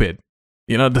stupid.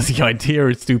 You know, the idea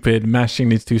is stupid. Mashing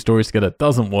these two stories together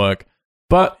doesn't work.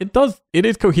 But it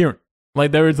is coherent.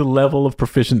 Like, there is a level of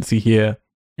proficiency here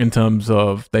in terms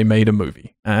of they made a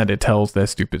movie and it tells their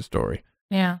stupid story.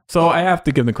 Yeah. So I have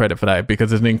to give them credit for that because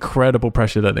there's an incredible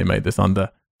pressure that they made this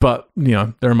under. But,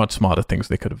 there are much smarter things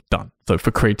they could have done. So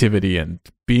for creativity and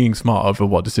being smart over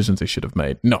what decisions they should have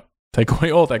made, no, take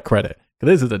away all that credit.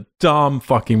 This is a dumb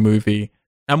fucking movie.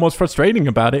 And what's frustrating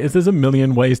about it is there's a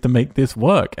million ways to make this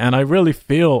work. And I really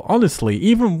feel, honestly,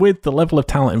 even with the level of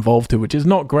talent involved too, which is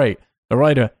not great, the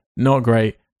writer, not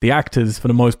great, the actors, for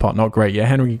the most part, not great. Yeah,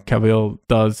 Henry Cavill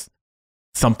does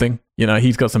something.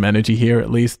 He's got some energy here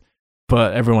at least.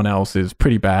 But everyone else is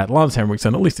pretty bad. Lance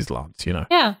Henriksen, at least he's Lance,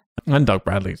 Yeah. And Doug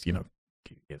Bradley's, he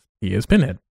is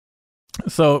Pinhead.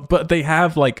 So, but they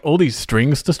have like all these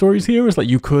strings to stories here. It's like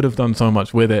you could have done so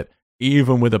much with it,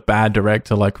 even with a bad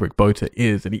director like Rick Bota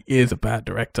is, and he is a bad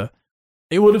director.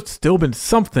 It would have still been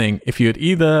something if you had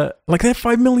either, like, they had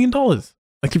 $5 million.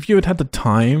 Like, if you had the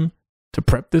time to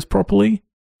prep this properly,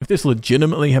 if this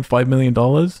legitimately had $5 million,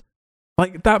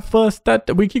 like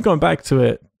that we keep going back to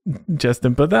it,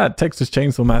 Justin, but that Texas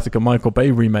Chainsaw Massacre Michael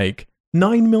Bay remake,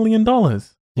 $9 million.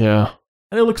 Yeah.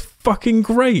 And it looks fucking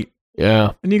great.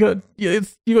 Yeah. And you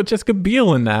got Jessica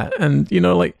Biel in that, and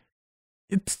that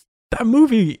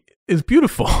movie is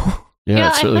beautiful.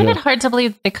 Yeah, I find it hard to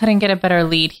believe they couldn't get a better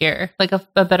lead here, like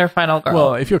a better final girl.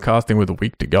 Well, if you're casting with a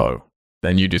week to go,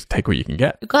 then you just take what you can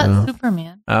get. You got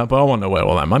Superman. But I want to know where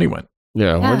all that money went.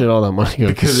 Yeah, where did all that money go?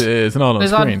 Because it's not on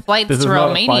screen. On flights this is to not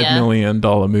Romania. a $5 million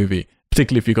movie,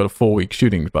 particularly if you've got a 4-week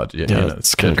shooting budget. Yeah,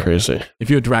 it's kind of crazy. If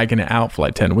you're dragging it out for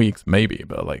like 10 weeks, maybe,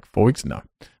 but like 4 weeks, no.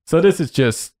 So this is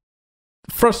just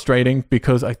frustrating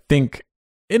because I think,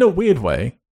 in a weird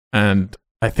way, and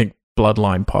I think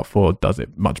Bloodline Part 4 does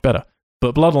it much better,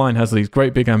 but Bloodline has these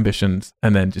great big ambitions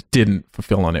and then just didn't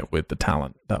fulfill on it with the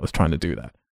talent that was trying to do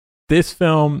that. This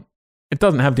film, it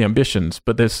doesn't have the ambitions,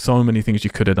 but there's so many things you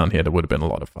could have done here that would have been a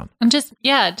lot of fun. And just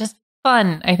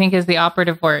fun, I think, is the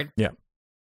operative word. Yeah.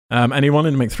 And he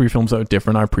wanted to make 3 films that were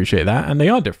different. I appreciate that. And they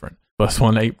are different. First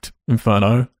one aped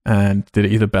Inferno and did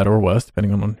it either better or worse,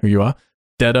 depending on who you are.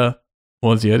 Deader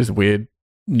was, this weird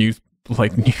news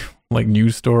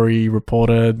story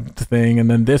reporter thing. And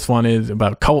then this one is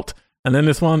about cult. And then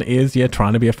this one is,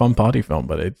 trying to be a fun party film,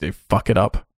 but they fuck it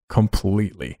up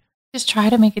completely. Just try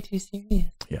to make it too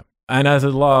serious. Yeah. And as a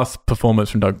last performance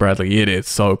from Doug Bradley, it is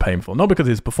so painful. Not because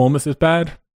his performance is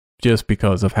bad, just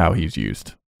because of how he's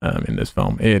used in this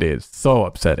film. It is so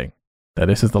upsetting that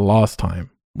this is the last time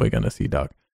we're going to see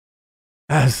Doug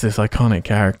as this iconic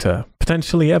character,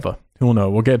 potentially ever. Who'll know?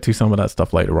 We'll get to some of that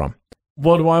stuff later on.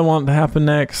 What do I want to happen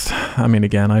next? I mean,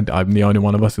 again, I'm the only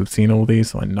one of us who've seen all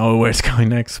these, so I know where it's going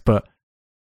next. But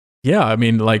yeah, I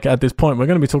mean, like at this point, we're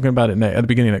going to be talking about it at the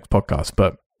beginning of next podcast,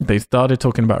 but they started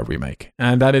talking about a remake.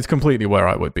 And that is completely where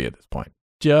I would be at this point.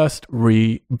 Just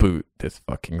reboot this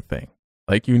fucking thing.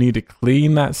 Like, you need to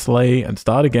clean that slate and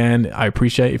start again. I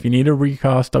appreciate if you need to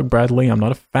recast Doug Bradley. I'm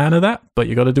not a fan of that, but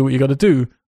you got to do what you got to do.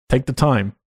 Take the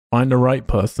time, find the right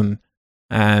person,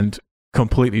 and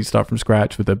completely start from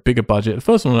scratch with a bigger budget. The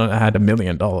first one had $1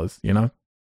 million,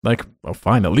 Like, well,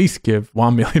 fine, at least give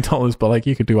 $1 million, but like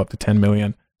you could do up to 10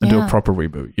 million and do a proper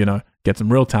reboot, Get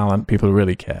some real talent, people who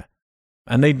really care.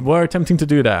 And they were attempting to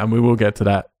do that, and we will get to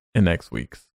that in next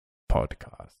week's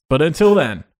podcast. But until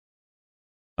then,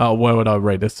 where would I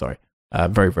rate this? Sorry.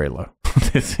 Very, very low.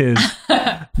 This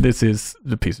is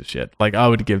the piece of shit. Like, I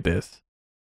would give this.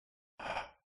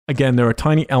 Again, there are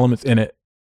tiny elements in it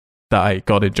that I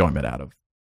got enjoyment out of.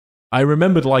 I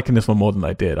remembered liking this one more than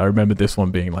I did. I remember this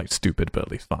one being like stupid, but at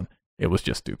least fun. It was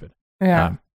just stupid.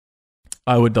 Yeah.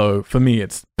 I would, though, for me,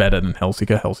 it's better than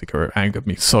Hellseeker. Hellseeker angered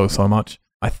me so much.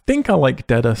 I think I like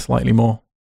Deader slightly more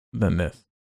than this.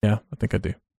 Yeah, I think I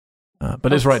do.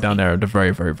 But it's right down there at the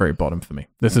very, very, very bottom for me.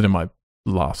 This is in my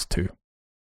last 2.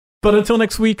 But until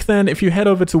next week, then, if you head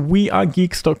over to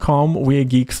wearegeeks.com,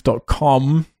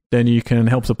 then you can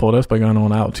help support us by going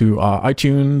on out to our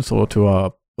iTunes or to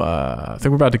our, I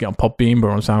think we're about to get on Podbean, but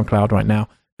we're on SoundCloud right now.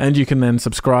 And you can then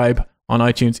subscribe on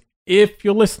iTunes. If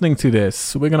you're listening to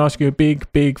this, we're going to ask you a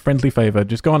big, big friendly favor.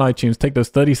 Just go on iTunes, take those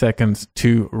 30 seconds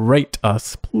to rate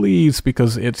us, please,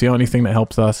 because it's the only thing that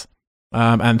helps us.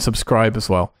 And subscribe as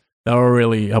well. That will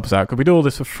really help us out. Because we do all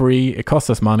this for free. It costs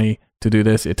us money to do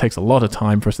this. It takes a lot of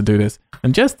time for us to do this.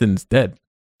 And Justin's dead.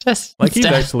 He's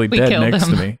actually dead next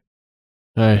to me.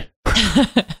 Hey.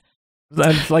 And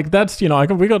that's,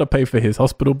 we got to pay for his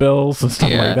hospital bills and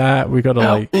stuff like that. We got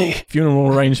to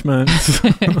funeral arrangements.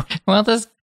 Well, just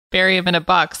bury him in a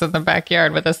box in the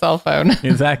backyard with a cell phone.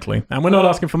 Exactly. And we're not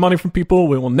asking for money from people.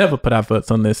 We will never put adverts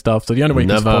on this stuff. So the only way you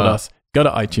can support us, go to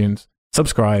iTunes,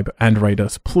 subscribe, and rate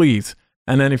us, please.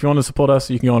 And then if you want to support us,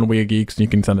 you can go on Weird Geeks and you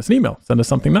can send us an email. Send us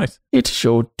something nice. It's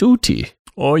your duty.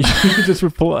 Or you can just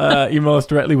email us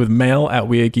directly with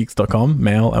mail@weirdgeeks.com,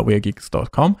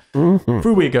 mail@weirdgeeks.com. Mm-hmm.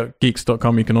 Through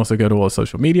weirdgeeks.com, you can also go to our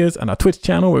social medias and our Twitch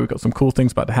channel where we've got some cool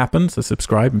things about to happen. So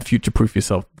subscribe and future-proof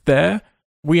yourself there.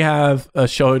 We have a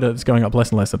show that's going up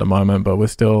less and less at the moment, but we're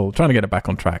still trying to get it back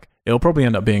on track. It'll probably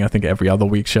end up being, I think, every other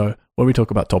week show where we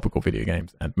talk about topical video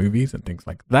games and movies and things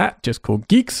like that, just called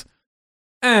Geeks.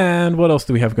 And what else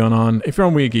do we have going on? If you're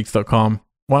on weirdgeeks.com,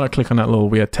 why not click on that little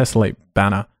weird Tessellate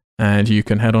banner and you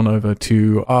can head on over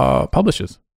to our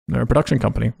publishers. They're a production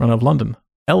company run out of London,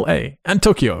 LA, and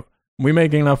Tokyo. We're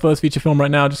making our first feature film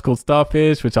right now just called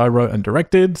Starfish, which I wrote and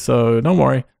directed. So don't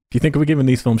worry. If you think we're giving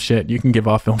these films shit, you can give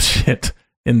our film shit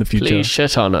in the future. Please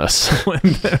shit on us. When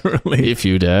they're released. If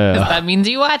you dare. That means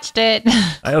you watched it.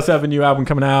 I also have a new album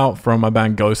coming out from my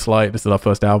band Ghostlight. This is our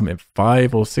first album in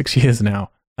 5 or 6 years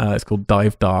now. It's called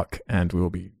Dive Dark, and we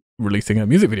will be releasing a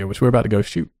music video, which we're about to go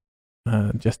shoot.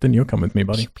 Justin, you'll come with me,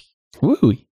 buddy.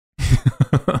 Woo.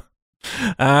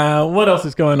 What else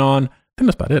is going on? I think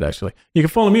that's about it, actually. You can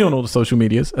follow me on all the social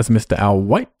medias as Mr. Al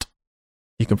White.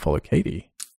 You can follow Katie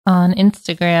on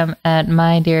Instagram at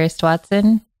My Dearest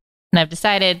Watson. And I've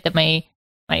decided that my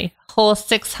whole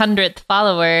 600th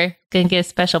follower is going to get a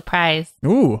special prize.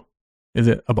 Ooh. Is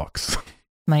it a box?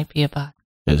 Might be a box.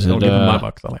 Don't give them my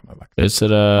box. I like my box. Is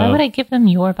it Why would I give them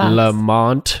your box?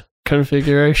 Lamont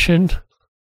configuration?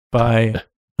 By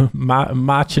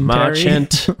Machante?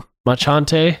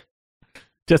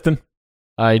 Justin?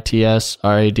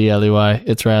 ITSRADLEY.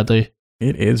 It's Radley.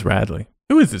 It is Radley.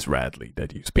 Who is this Radley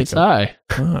that you speak of? It's I.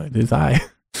 Oh, it is I.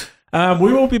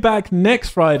 We will be back next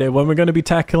Friday when we're going to be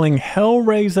tackling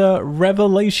Hellraiser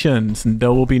Revelations. And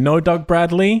there will be no Doug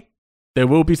Bradley. There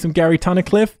will be some Gary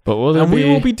Tunnicliffe. But we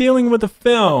will be dealing with a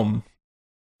film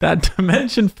that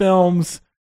Dimension Films,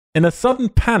 in a sudden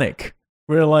panic,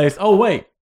 realized, oh, wait,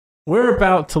 we're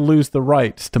about to lose the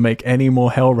rights to make any more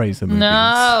Hellraiser movies.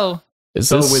 No.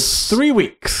 So with 3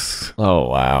 weeks. Oh,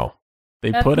 wow.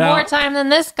 That's more time than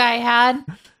this guy had.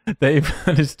 They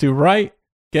managed to write,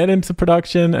 get into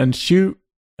production, and shoot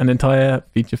an entire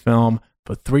feature film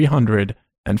for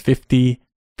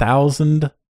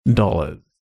 $350,000.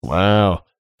 Wow.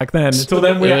 Back then. Until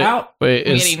then, we're out. Wait,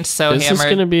 I'm getting so hammered. Is this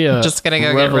going to be a just gonna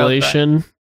go revelation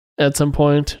at some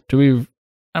point? Do we...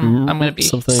 I'm going to be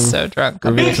so drunk.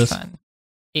 I'm fun.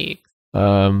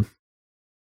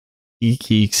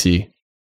 Geeksy.